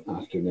overrun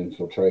after an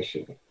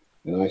infiltration.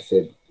 And I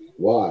said,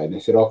 why? And they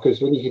said,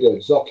 because when you hit a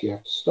zoc, you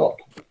have to stop.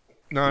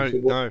 No,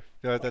 said, no,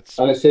 that's...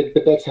 And I said,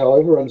 but that's how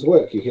overruns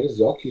work. You hit a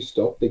zoc, you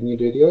stop, then you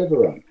do the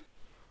overrun.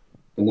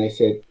 And they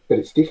said, but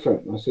it's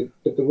different. And I said,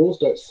 but the rules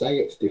don't say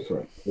it's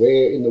different.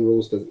 Where in the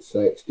rules does it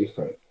say it's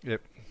different?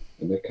 Yep.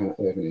 And they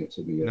haven't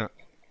answered me yet.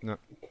 No.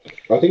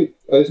 I think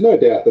there's no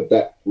doubt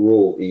that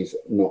rule is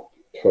not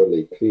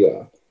totally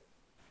clear.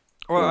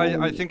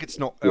 Well, I think it's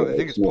not. I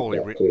think it's poorly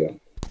written.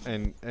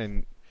 Clear.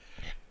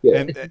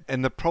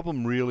 And the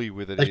problem really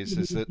with it is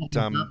that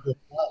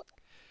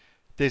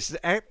there's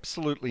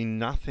absolutely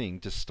nothing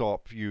to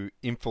stop you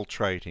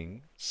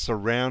infiltrating,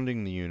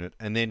 surrounding the unit,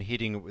 and then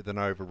hitting it with an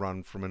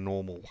overrun from a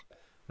normal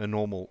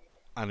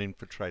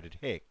uninfiltrated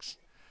hex,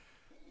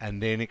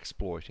 and then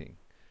exploiting.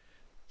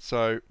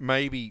 So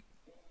maybe,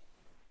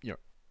 you know,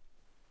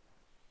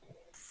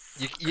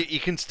 you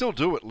can still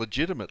do it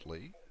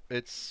legitimately.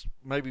 It's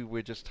maybe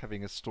we're just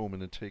having a storm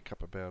in a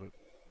teacup about it.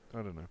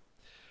 I don't know.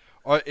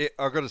 I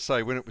got to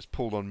say, when it was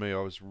pulled on me,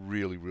 I was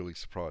really, really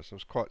surprised. I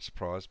was quite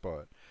surprised by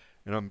it,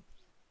 and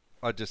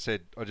I just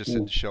said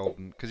to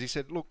Sheldon, because he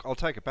said, "Look, I'll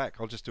take it back.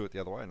 I'll just do it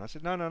the other way." And I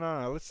said, "No.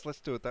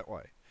 Let's do it that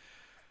way."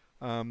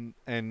 And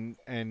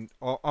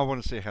I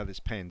want to see how this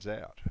pans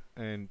out.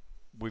 And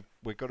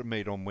we've got to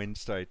meet on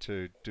Wednesday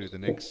to do the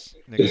next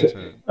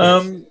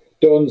turn.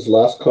 Don's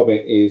last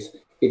comment is,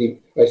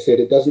 I said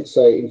it doesn't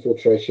say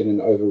infiltration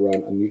and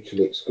overrun are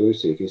mutually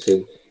exclusive. He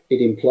said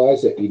it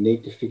implies that you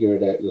need to figure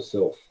it out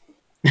yourself.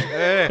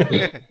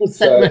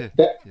 So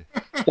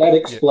that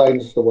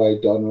explains the way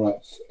Don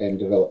writes and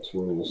develops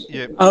rules.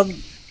 Yeah. Who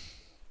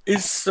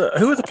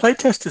are the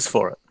playtesters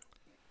for it?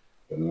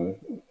 I don't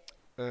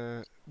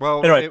know.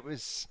 Well, anyway. it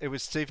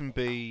was Stephen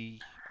B.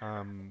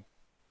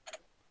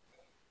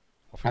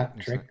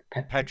 Patrick,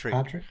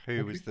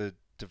 who was the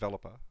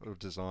developer or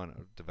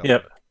designer.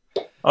 Yep.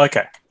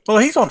 Okay. Well,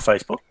 he's on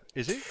Facebook.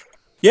 Is he?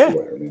 Yeah.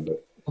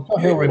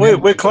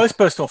 We're close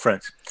personal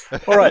friends.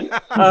 All right.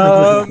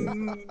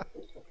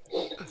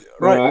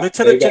 Right,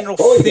 Lieutenant General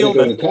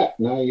Thielman.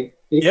 No, you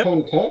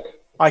can't attack.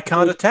 I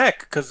can't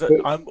attack because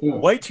I'm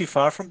way too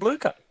far from Blue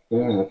Cut.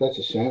 Yeah, that's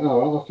a shame. Oh,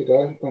 well, off you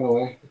go. Run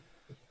away.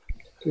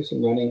 Do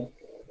some running.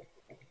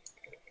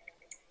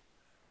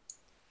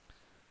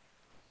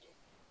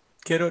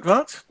 Care to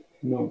advance?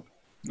 No.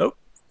 Nope.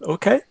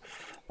 Okay.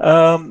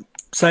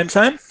 Same.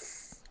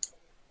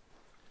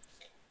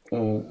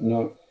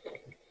 No.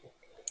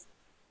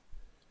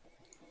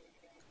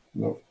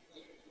 No.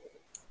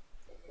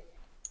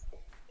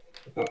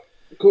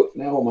 Good.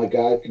 Now all my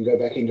guard can go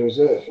back into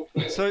reserve.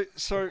 So,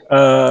 Nick,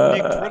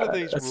 what are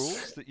these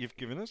rules that you've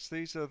given us?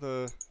 These are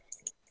the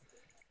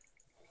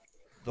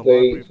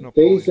Library of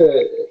Napoleon. These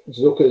are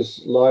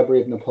Zucker's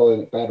Library of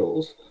Napoleonic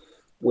Battles,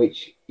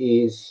 which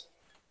is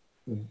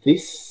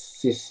this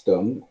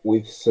system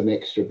with some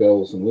extra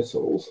bells and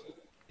whistles,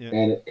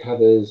 and it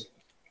covers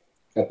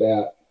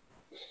about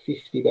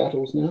 50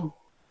 battles now.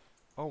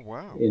 Oh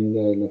wow! In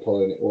the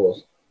Napoleonic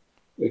Wars,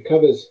 it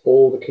covers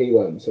all the key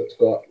ones. So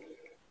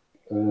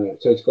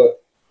it's got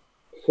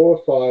 4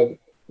 or 5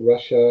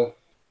 Russia.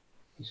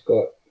 It's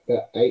got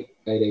about 8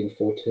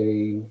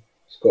 1814.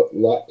 It's got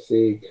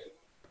Leipzig.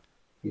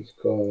 It's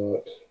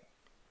got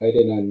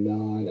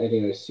 1809,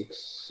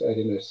 1806,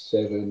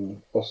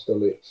 1807,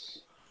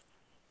 Austerlitz,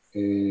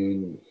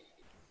 and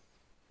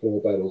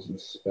 4 battles in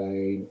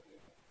Spain,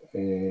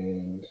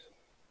 and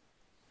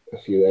a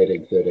few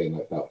 1813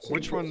 like that.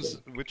 Which one's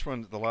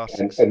the last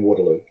and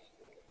Waterloo.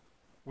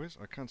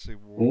 I can't see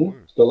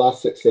Waterloo. The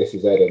last success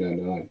is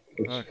 1809.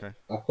 Okay.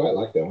 I quite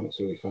like that one. It's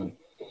really fun.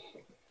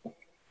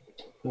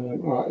 All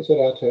right, is that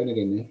our turn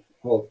again then?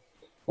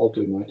 I'll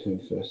do my turn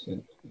first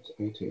then. It's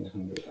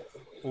 1800.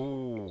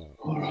 Ooh.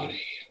 Alrighty.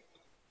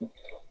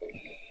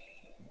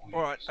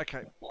 All right.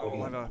 Okay.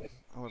 I'll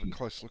have a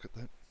close look at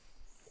that.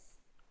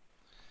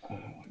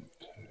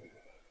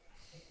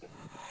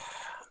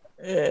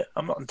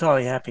 I'm not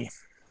entirely happy.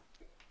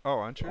 Oh,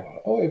 aren't you?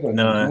 Everyone.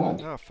 No.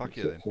 Oh, fuck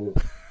you then.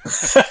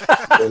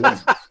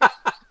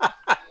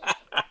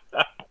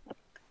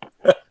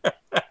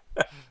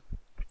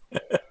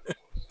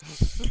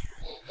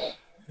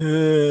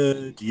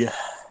 Yeah.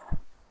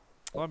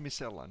 I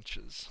miss our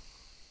lunches.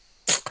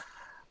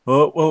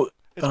 Well,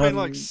 it's been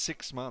like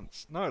 6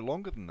 months. No,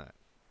 longer than that.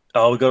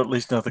 Oh, we've got at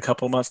least another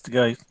couple of months to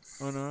go.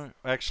 I know.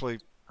 Actually,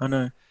 I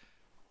know.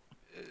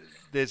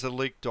 There's a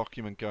leaked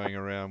document going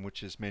around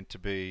which is meant to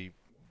be,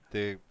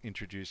 they're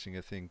introducing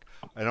a thing,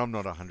 and I'm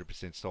not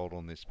 100% sold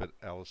on this, but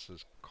Alice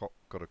has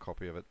got a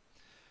copy of it.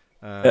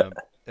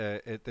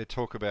 They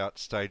talk about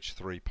stage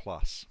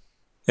 3+.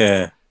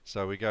 Yeah.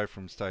 So we go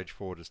from stage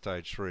 4 to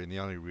stage 3, and the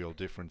only real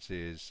difference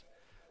is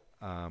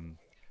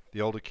the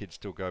older kids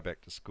still go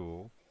back to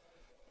school,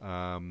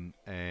 and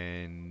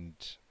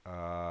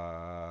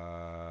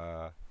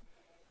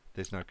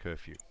there's no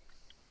curfew.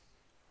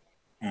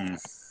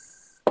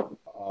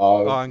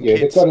 Oh, and Yeah,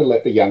 they've kids. got to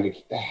let the younger.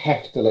 They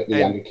have to let the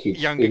And younger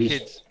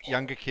kids.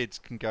 younger kids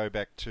can go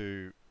back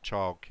to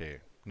childcare,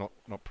 not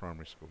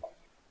primary school.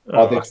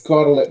 Oh, they've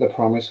got to let the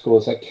primary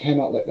schools. They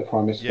cannot let the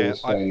primary Yeah, schools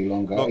stay any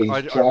longer.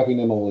 look, He's driving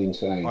them all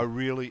insane. I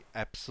really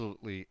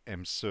absolutely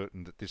am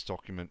certain that this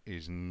document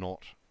is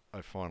not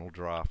a final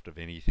draft of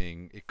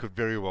anything. It could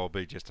very well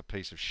be just a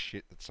piece of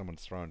shit that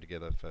someone's thrown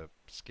together for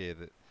scare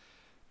the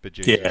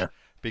bejesus. Yeah.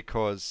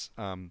 Because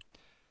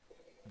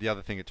the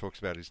other thing it talks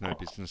about is no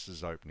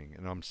businesses opening,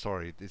 and I'm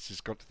sorry, this has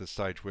got to the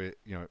stage where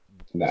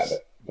businesses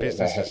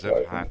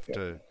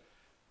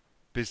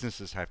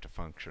businesses have to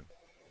function.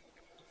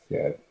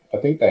 Yeah, I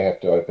think they have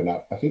to open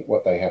up. I think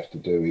what they have to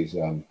do is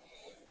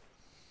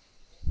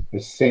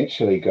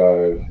essentially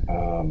go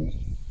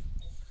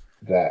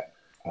that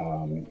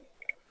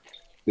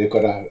they've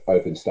got to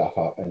open stuff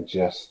up and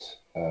just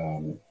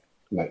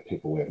make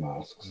people wear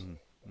masks.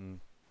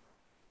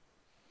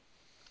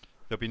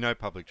 There'll be no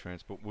public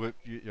transport. Work,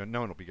 no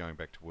one will be going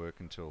back to work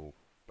until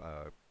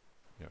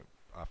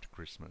after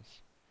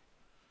Christmas.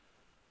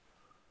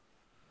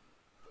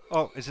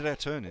 Oh, is it our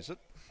turn? Is it?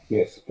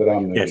 Yes, but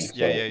I'm moving. Yes.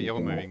 Yeah,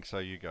 you're moving, so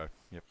you go.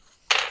 Yep.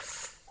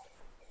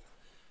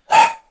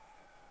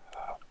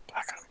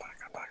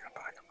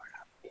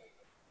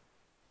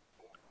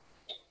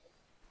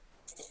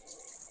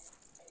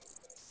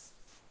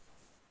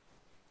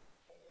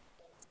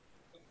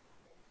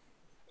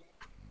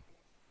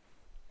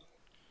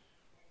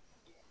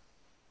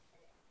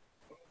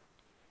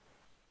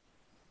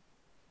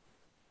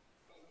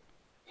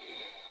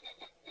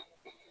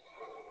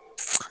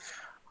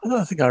 I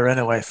don't think I ran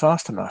away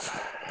fast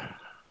enough.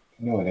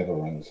 No one ever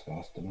runs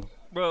fast enough.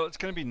 Well, it's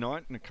going to be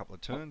night in a couple of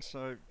turns,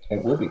 so...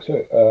 It will be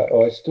too.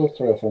 It's still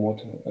 3 or 4 more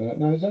turns.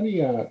 No, there's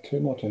only 2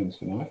 more turns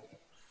for night.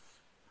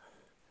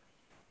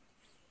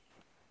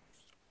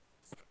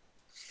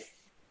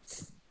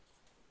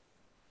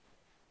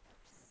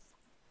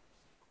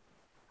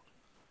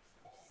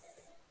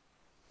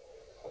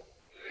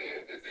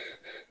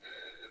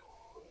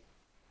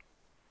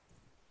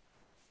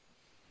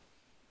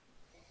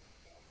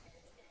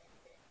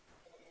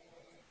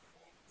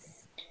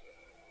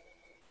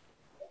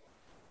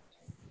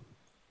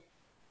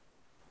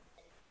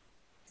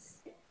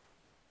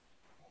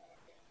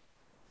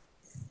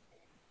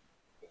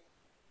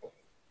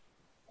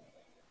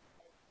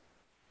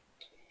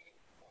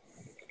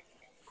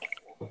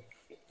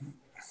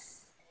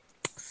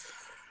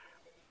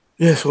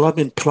 Yes, well, I've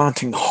been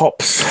planting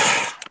hops,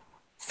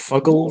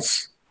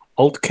 Fuggles,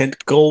 Old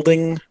Kent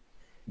Golding,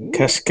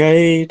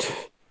 Cascade,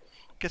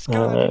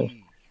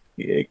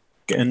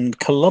 and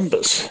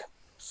Columbus,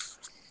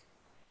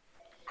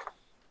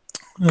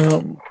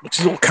 which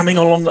is all coming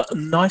along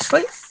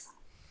nicely.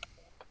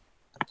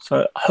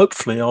 So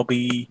hopefully I'll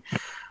be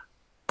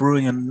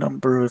brewing a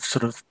number of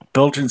sort of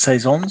Belgian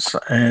Saisons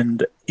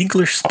and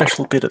English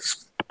special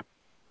bitters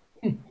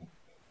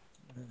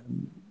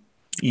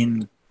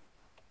in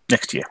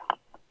next year.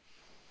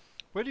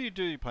 Where do you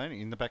do your planting?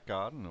 In the back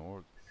garden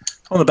or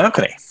on the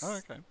balcony? Oh,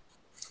 okay.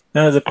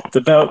 No,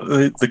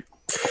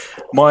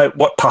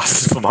 what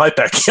passes for my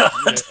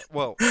backyard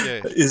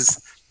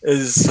is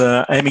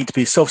aiming to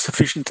be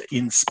self-sufficient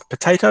in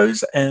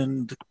potatoes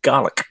and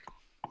garlic.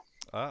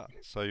 Ah,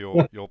 so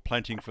you're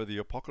planting for the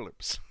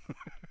apocalypse.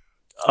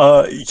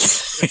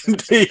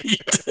 Indeed.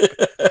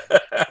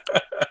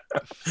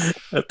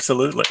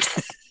 Absolutely.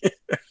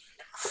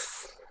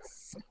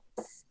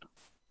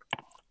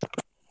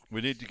 We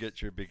need to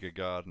get you a bigger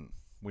garden.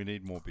 We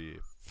need more beer.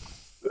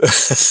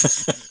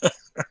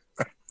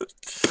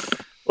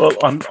 Well,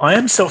 I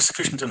am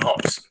self-sufficient in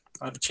hops.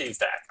 I've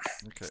achieved that.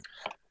 Okay.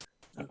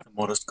 A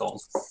modest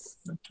goal.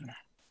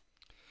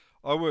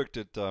 I worked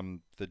at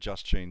the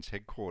Just Genes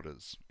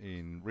headquarters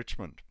in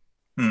Richmond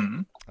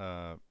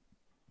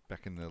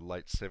back in the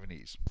late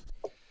 70s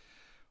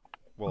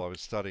while I was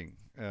studying.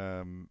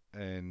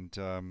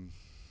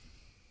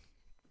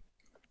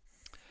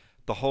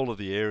 The whole of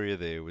the area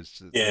there was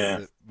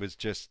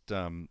just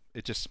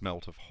it just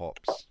smelt of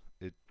hops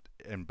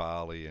and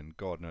barley and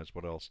God knows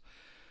what else.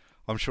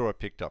 I'm sure I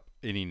picked up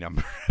any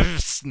number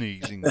of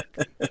sneezing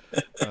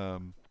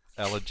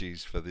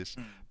allergies for this,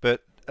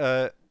 but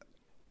that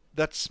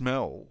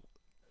smell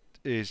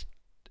it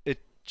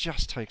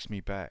just takes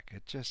me back.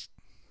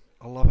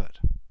 I love it.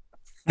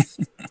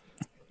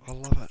 I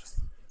love it.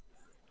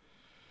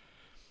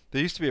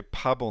 There used to be a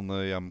pub on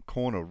the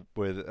corner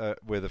where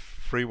the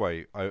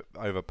freeway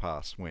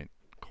overpass went,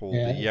 called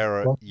the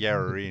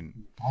Yarra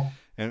Inn,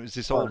 and it was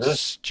this old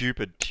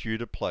stupid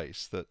Tudor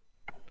place that.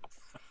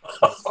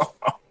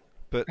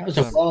 But that was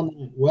a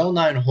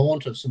well-known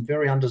haunt of some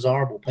very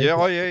undesirable people.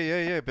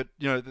 Yeah. But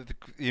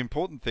the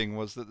important thing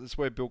was that that's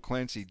where Bill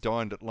Clancy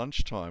dined at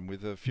lunchtime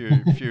with a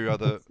few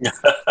other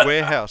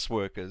warehouse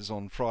workers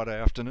on Friday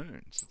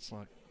afternoons. It's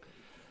like.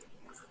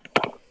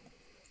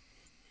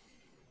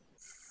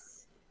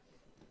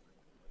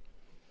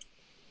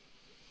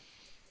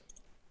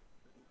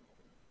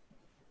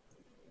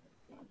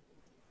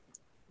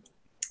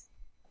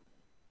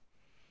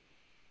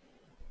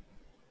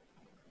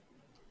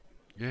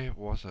 Yeah, it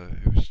was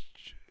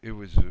it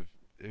was a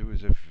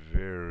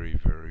very,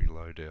 very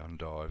low down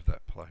dive,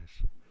 that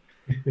place.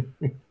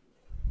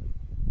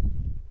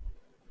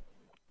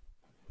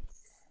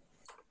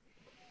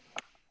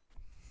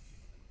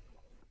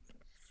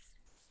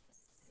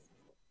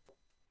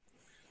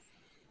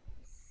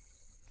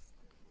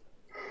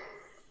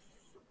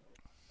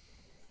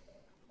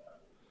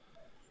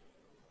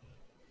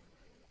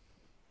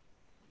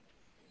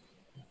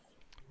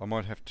 I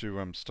might have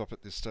to stop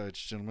at this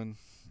stage, gentlemen,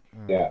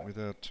 with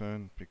our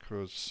turn,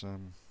 because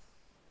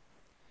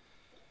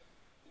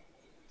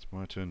it's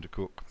my turn to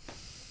cook.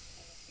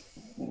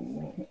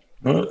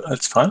 Well,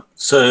 that's fine.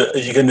 So are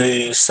you going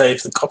to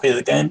save the copy of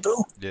the game,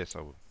 Bill? Yes,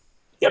 I will.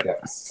 Yep.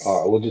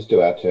 All right, we'll just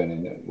do our turn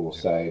and then we'll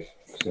save.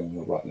 So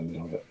we're right in the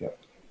middle of it. Yep.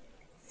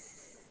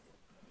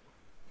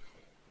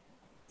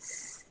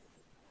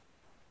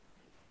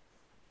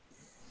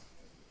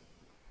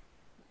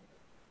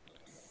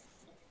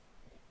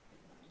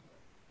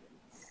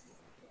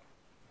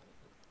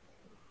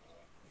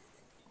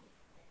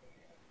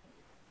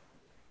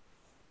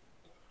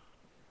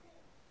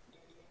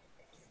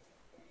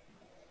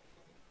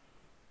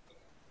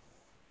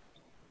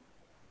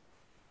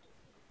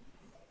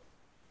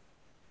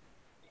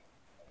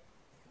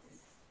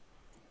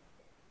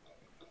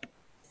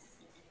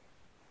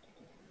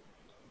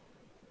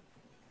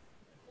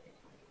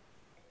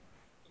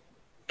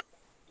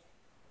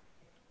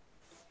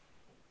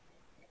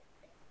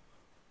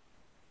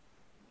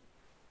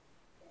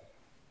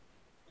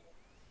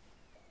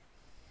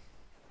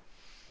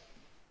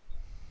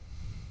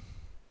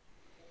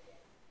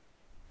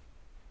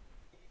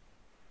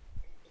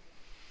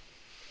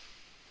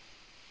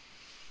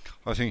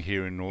 I think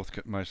here in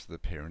Northcote, most of the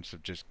parents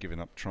have just given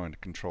up trying to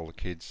control the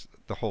kids.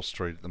 The whole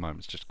street at the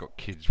moment's just got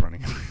kids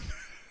running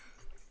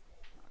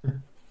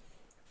around.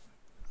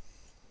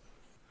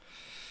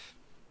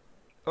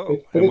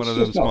 And one of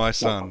them's my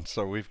son,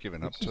 so we've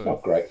given up too. It's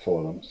not great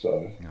for them,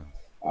 so... No.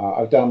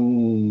 I've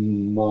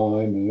done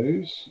my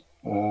moves.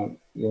 You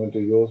want to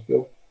do yours,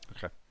 Bill?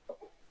 Okay.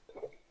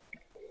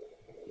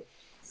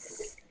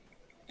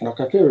 Like,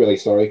 I feel really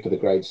sorry for the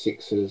grade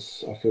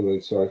 6s. I feel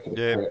really sorry for the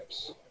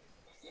preps.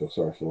 I feel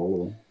sorry for all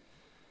of them.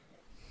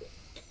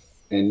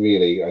 And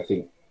really, I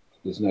think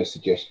there's no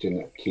suggestion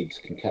that kids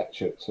can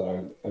catch it,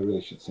 so I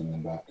really should send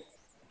them back.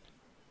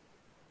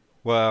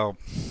 Well,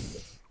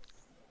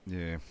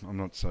 yeah, I'm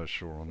not so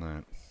sure on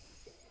that.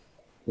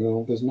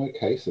 Well, there's no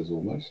cases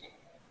almost.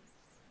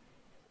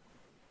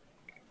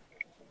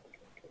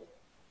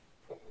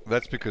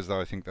 That's because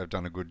I think they've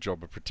done a good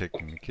job of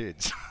protecting the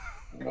kids.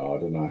 No, I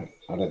don't know.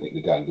 I don't think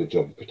they've done a good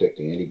job of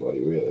protecting anybody,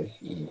 really.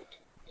 2,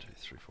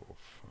 3, 4,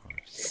 5,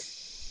 6.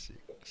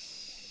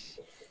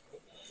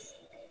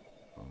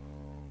 Oh,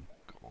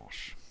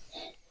 gosh.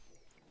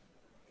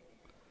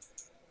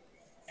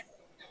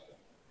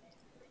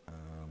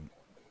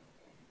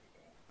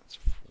 That's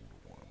 4 to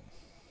 1.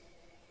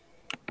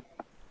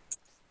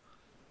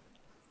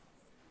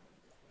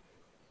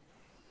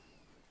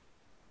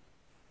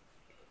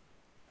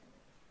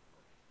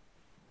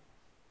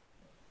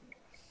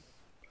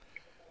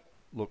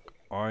 Look,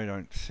 I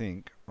don't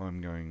think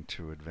I'm going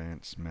to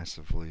advance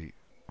massively,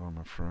 I'm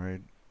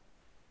afraid.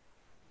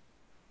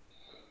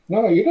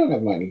 No, you don't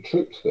have many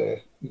troops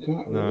there. You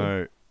can't really.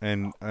 No,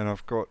 and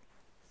I've got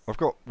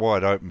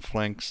wide open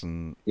flanks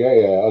and... Yeah,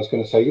 I was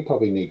going to say you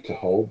probably need to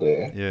hold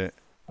there. Yeah.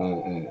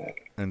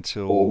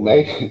 Until... Or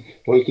maybe...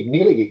 Well, you could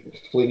nearly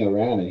fling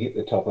around and hit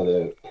the top of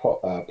the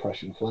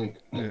Prussian flank.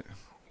 Yeah.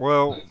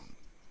 Well...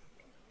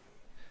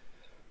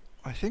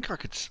 I think I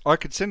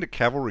could send a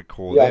cavalry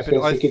corps there,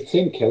 but you could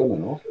send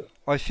Kellerman off.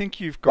 I think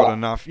you've got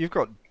enough. You've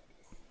got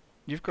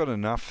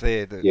enough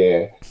there that.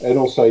 Yeah, and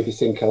also if you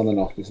send Kellerman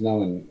off, there's no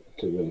one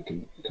to really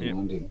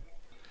command him.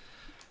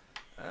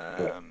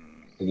 And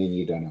then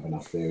you don't have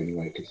enough there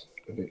anyway, because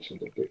eventually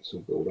the Brits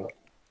will build up.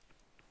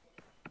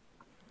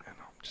 And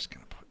I'm just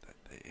going to put that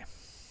there.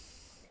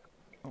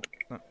 Oh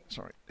no,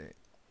 sorry, there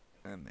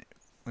and there.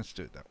 Let's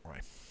do it that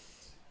way.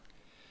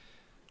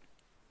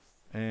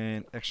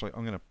 And actually,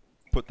 I'm going to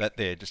put that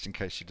there just in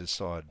case you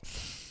decide.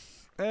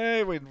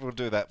 Hey, we'll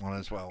do that one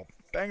as well.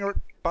 Banger it,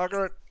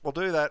 bugger it, we'll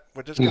do that.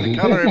 We're just going to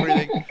cover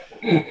everything.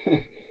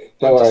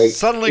 Don't worry.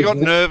 Suddenly got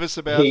nervous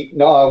about...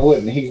 No, I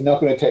wouldn't. He's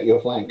not going to take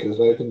your flank because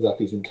it opens up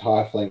his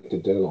entire flank to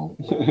Durlong.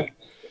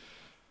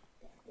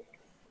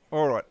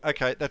 All right,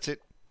 okay, that's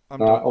it. All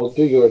right, I'll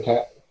do your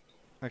attack.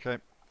 Okay,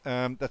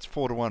 that's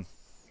 4 to 1.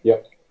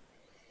 Yep.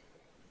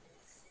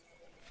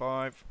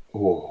 5.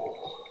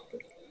 Oh.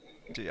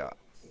 DR.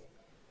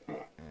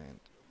 And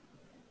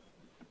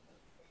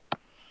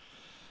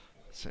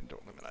send to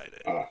eliminate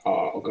it.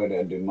 I'll go down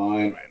and do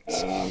mine.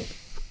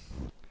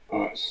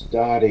 Alright,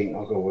 starting,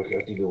 I've got to work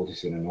out, I did all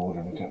this in an order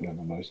and I can't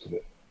remember most of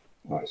it.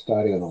 Alright,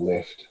 starting on the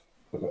left,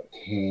 I've got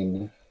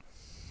 10,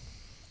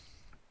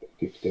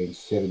 15,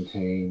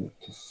 17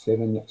 to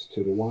 7, that's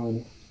 2 to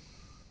 1.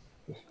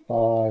 The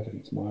 5, and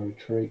it's my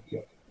retreat,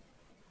 yep.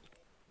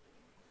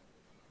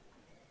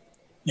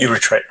 You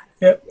retreat,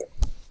 yep.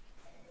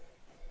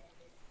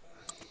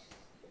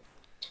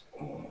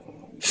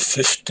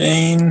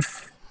 15.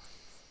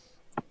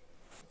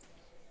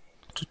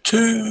 to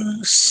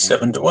 2,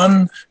 7 to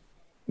 1.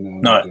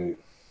 No,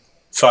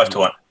 5 to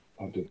 1.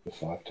 I'll do the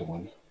 5 to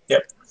 1.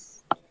 Yep.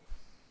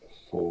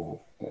 4,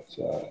 that's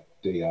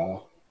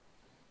DR.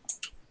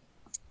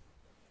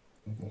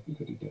 I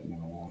think I did that in a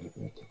while, but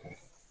that's okay.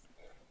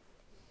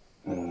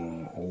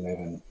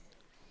 11,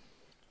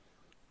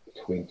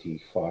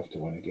 20, 5 to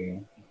 1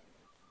 again.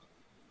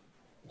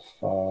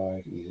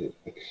 5 is at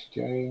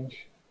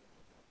exchange.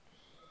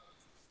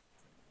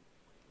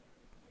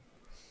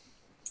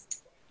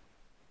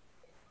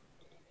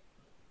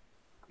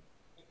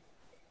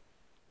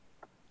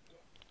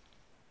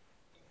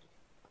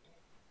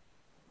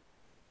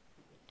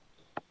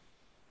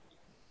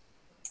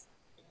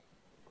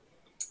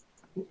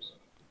 Oops.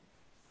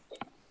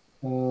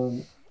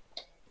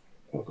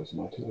 I've got some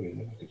artillery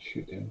there. I could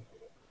shoot them.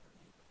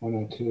 1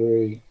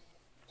 artillery,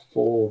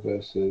 4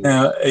 versus.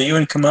 Now, are you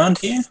in command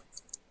here?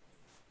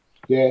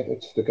 Yeah,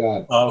 it's the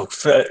guard. Oh,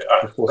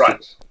 The 4,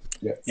 right. 6.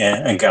 Yep.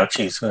 Yeah, and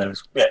Gauchis. So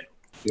yeah.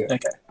 Yeah.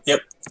 Okay.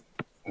 Yep.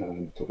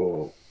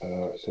 Draw.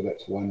 So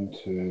that's 1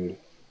 to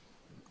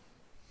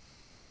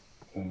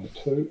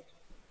 2.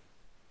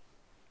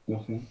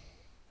 Nothing.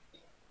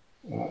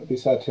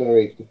 This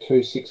artillery, the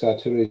 2, 6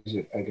 artilleries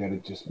are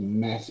going to just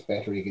mass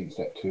battery against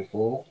that 2,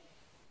 4.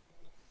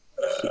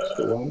 6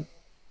 to 1.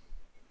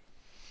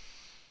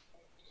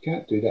 You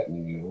can't do that in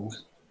the new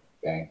rules.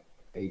 Bang.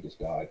 He just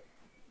died.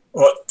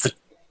 What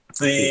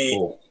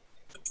Four.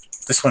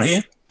 this one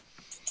here?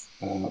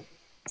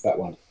 That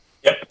one.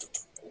 Yep.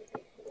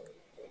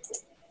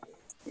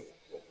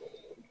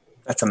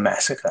 That's a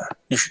massacre.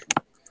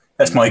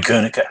 That's my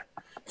Guernica.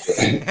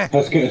 I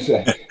was going to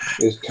say,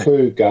 there's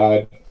 2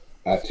 guard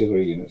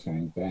artillery units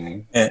going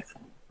bang. Yeah.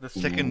 The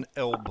second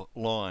Elb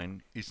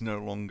line is no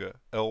longer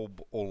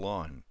Elb or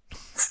line.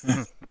 I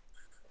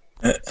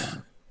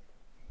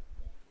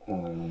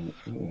don't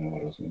know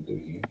what I was going to do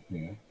here.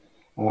 Yeah.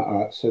 All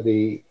right, so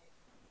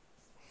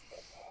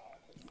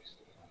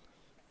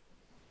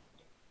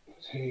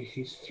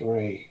he's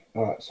 3.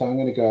 All right, so I'm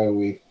going to go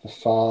with the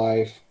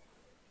 5,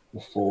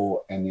 the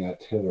 4, and the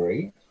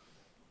artillery.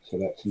 So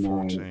that's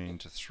 9, 14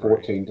 to 3.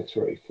 14 to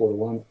 3, 4 to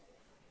 1.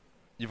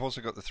 You've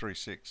also got the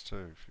 3-6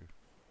 too.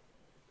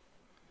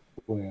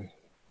 Where?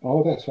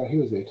 Oh, that's right. He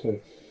was there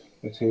too.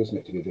 He was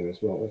meant to be there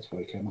as well. That's why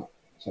he came up.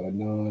 So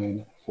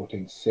 9,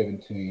 14,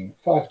 17,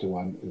 5 to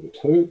 1 with a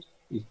 2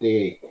 is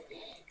DE.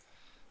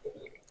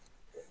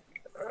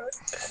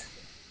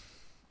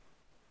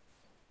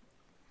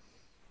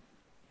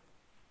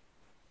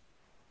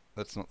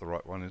 That's not the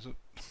right one, is it?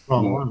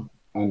 Wrong one.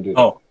 Undo.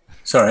 Oh,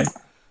 sorry.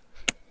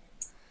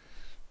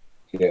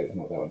 Yeah,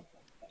 not that one.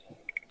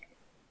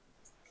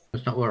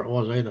 That's not where it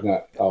was either.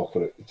 No, I'll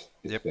put it. It's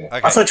Yep. there.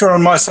 Okay. I thought you were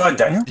on my side,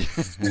 Daniel.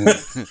 It's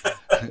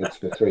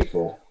the 3,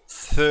 4.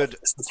 Third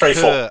It's the 3,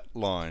 4.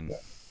 line.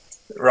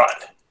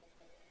 Right.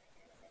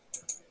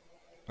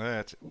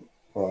 That's it.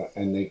 All right,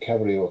 and the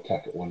cavalry will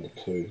attack at 1 to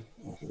 2.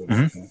 I forgot to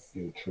mention.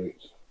 He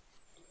retreats.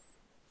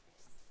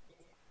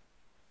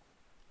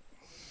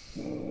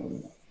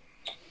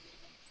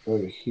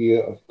 Over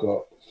here, I've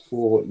got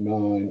 4,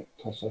 9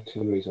 plus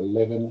artillery is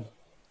 11.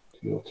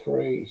 2 or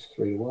 3 is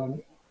 3 to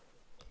 1.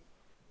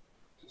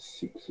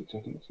 6, which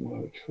I think is my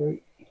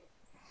retreat.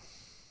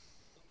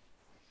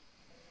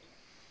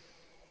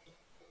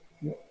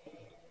 Yep.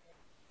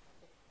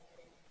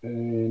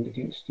 And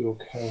against your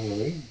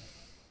cavalry,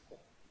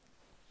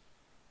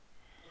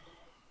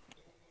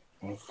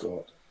 I've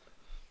got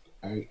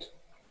 8,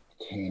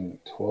 10,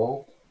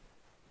 12.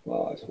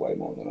 Well, that's way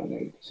more than I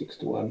need. 6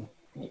 to 1.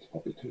 That's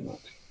probably too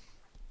much.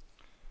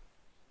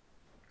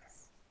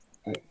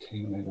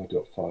 18, maybe I'll do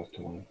it 5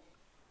 to 1.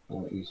 I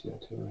won't use the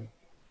artillery.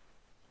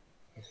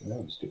 Actually,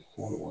 I'll just do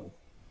 4 to 1.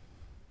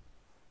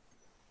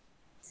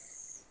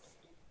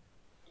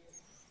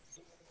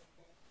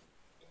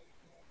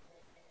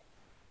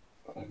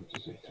 I'll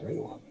just do 3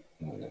 to 1.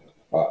 No.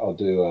 Right, I'll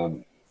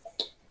do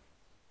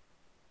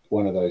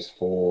one of those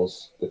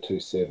 4s, the 2,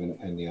 7,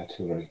 and the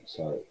artillery.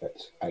 So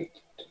that's 8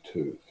 to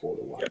 2, 4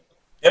 to 1.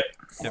 Yep.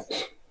 Yep.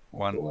 I'll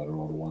 1.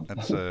 roll to 1.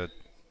 That's a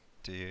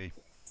DE.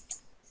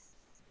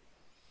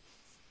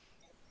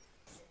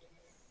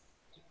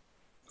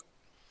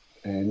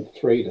 And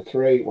 3 to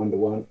 3, 1 to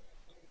 1.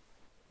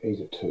 He's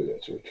a 2,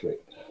 that's a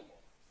retreat.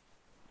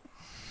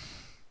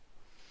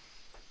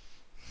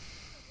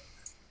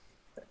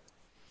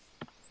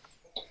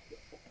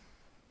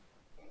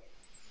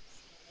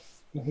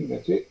 I think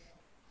that's it.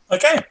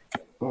 Okay.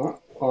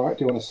 All right.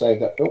 Do you want to save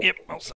that, Bill? Yep, I'll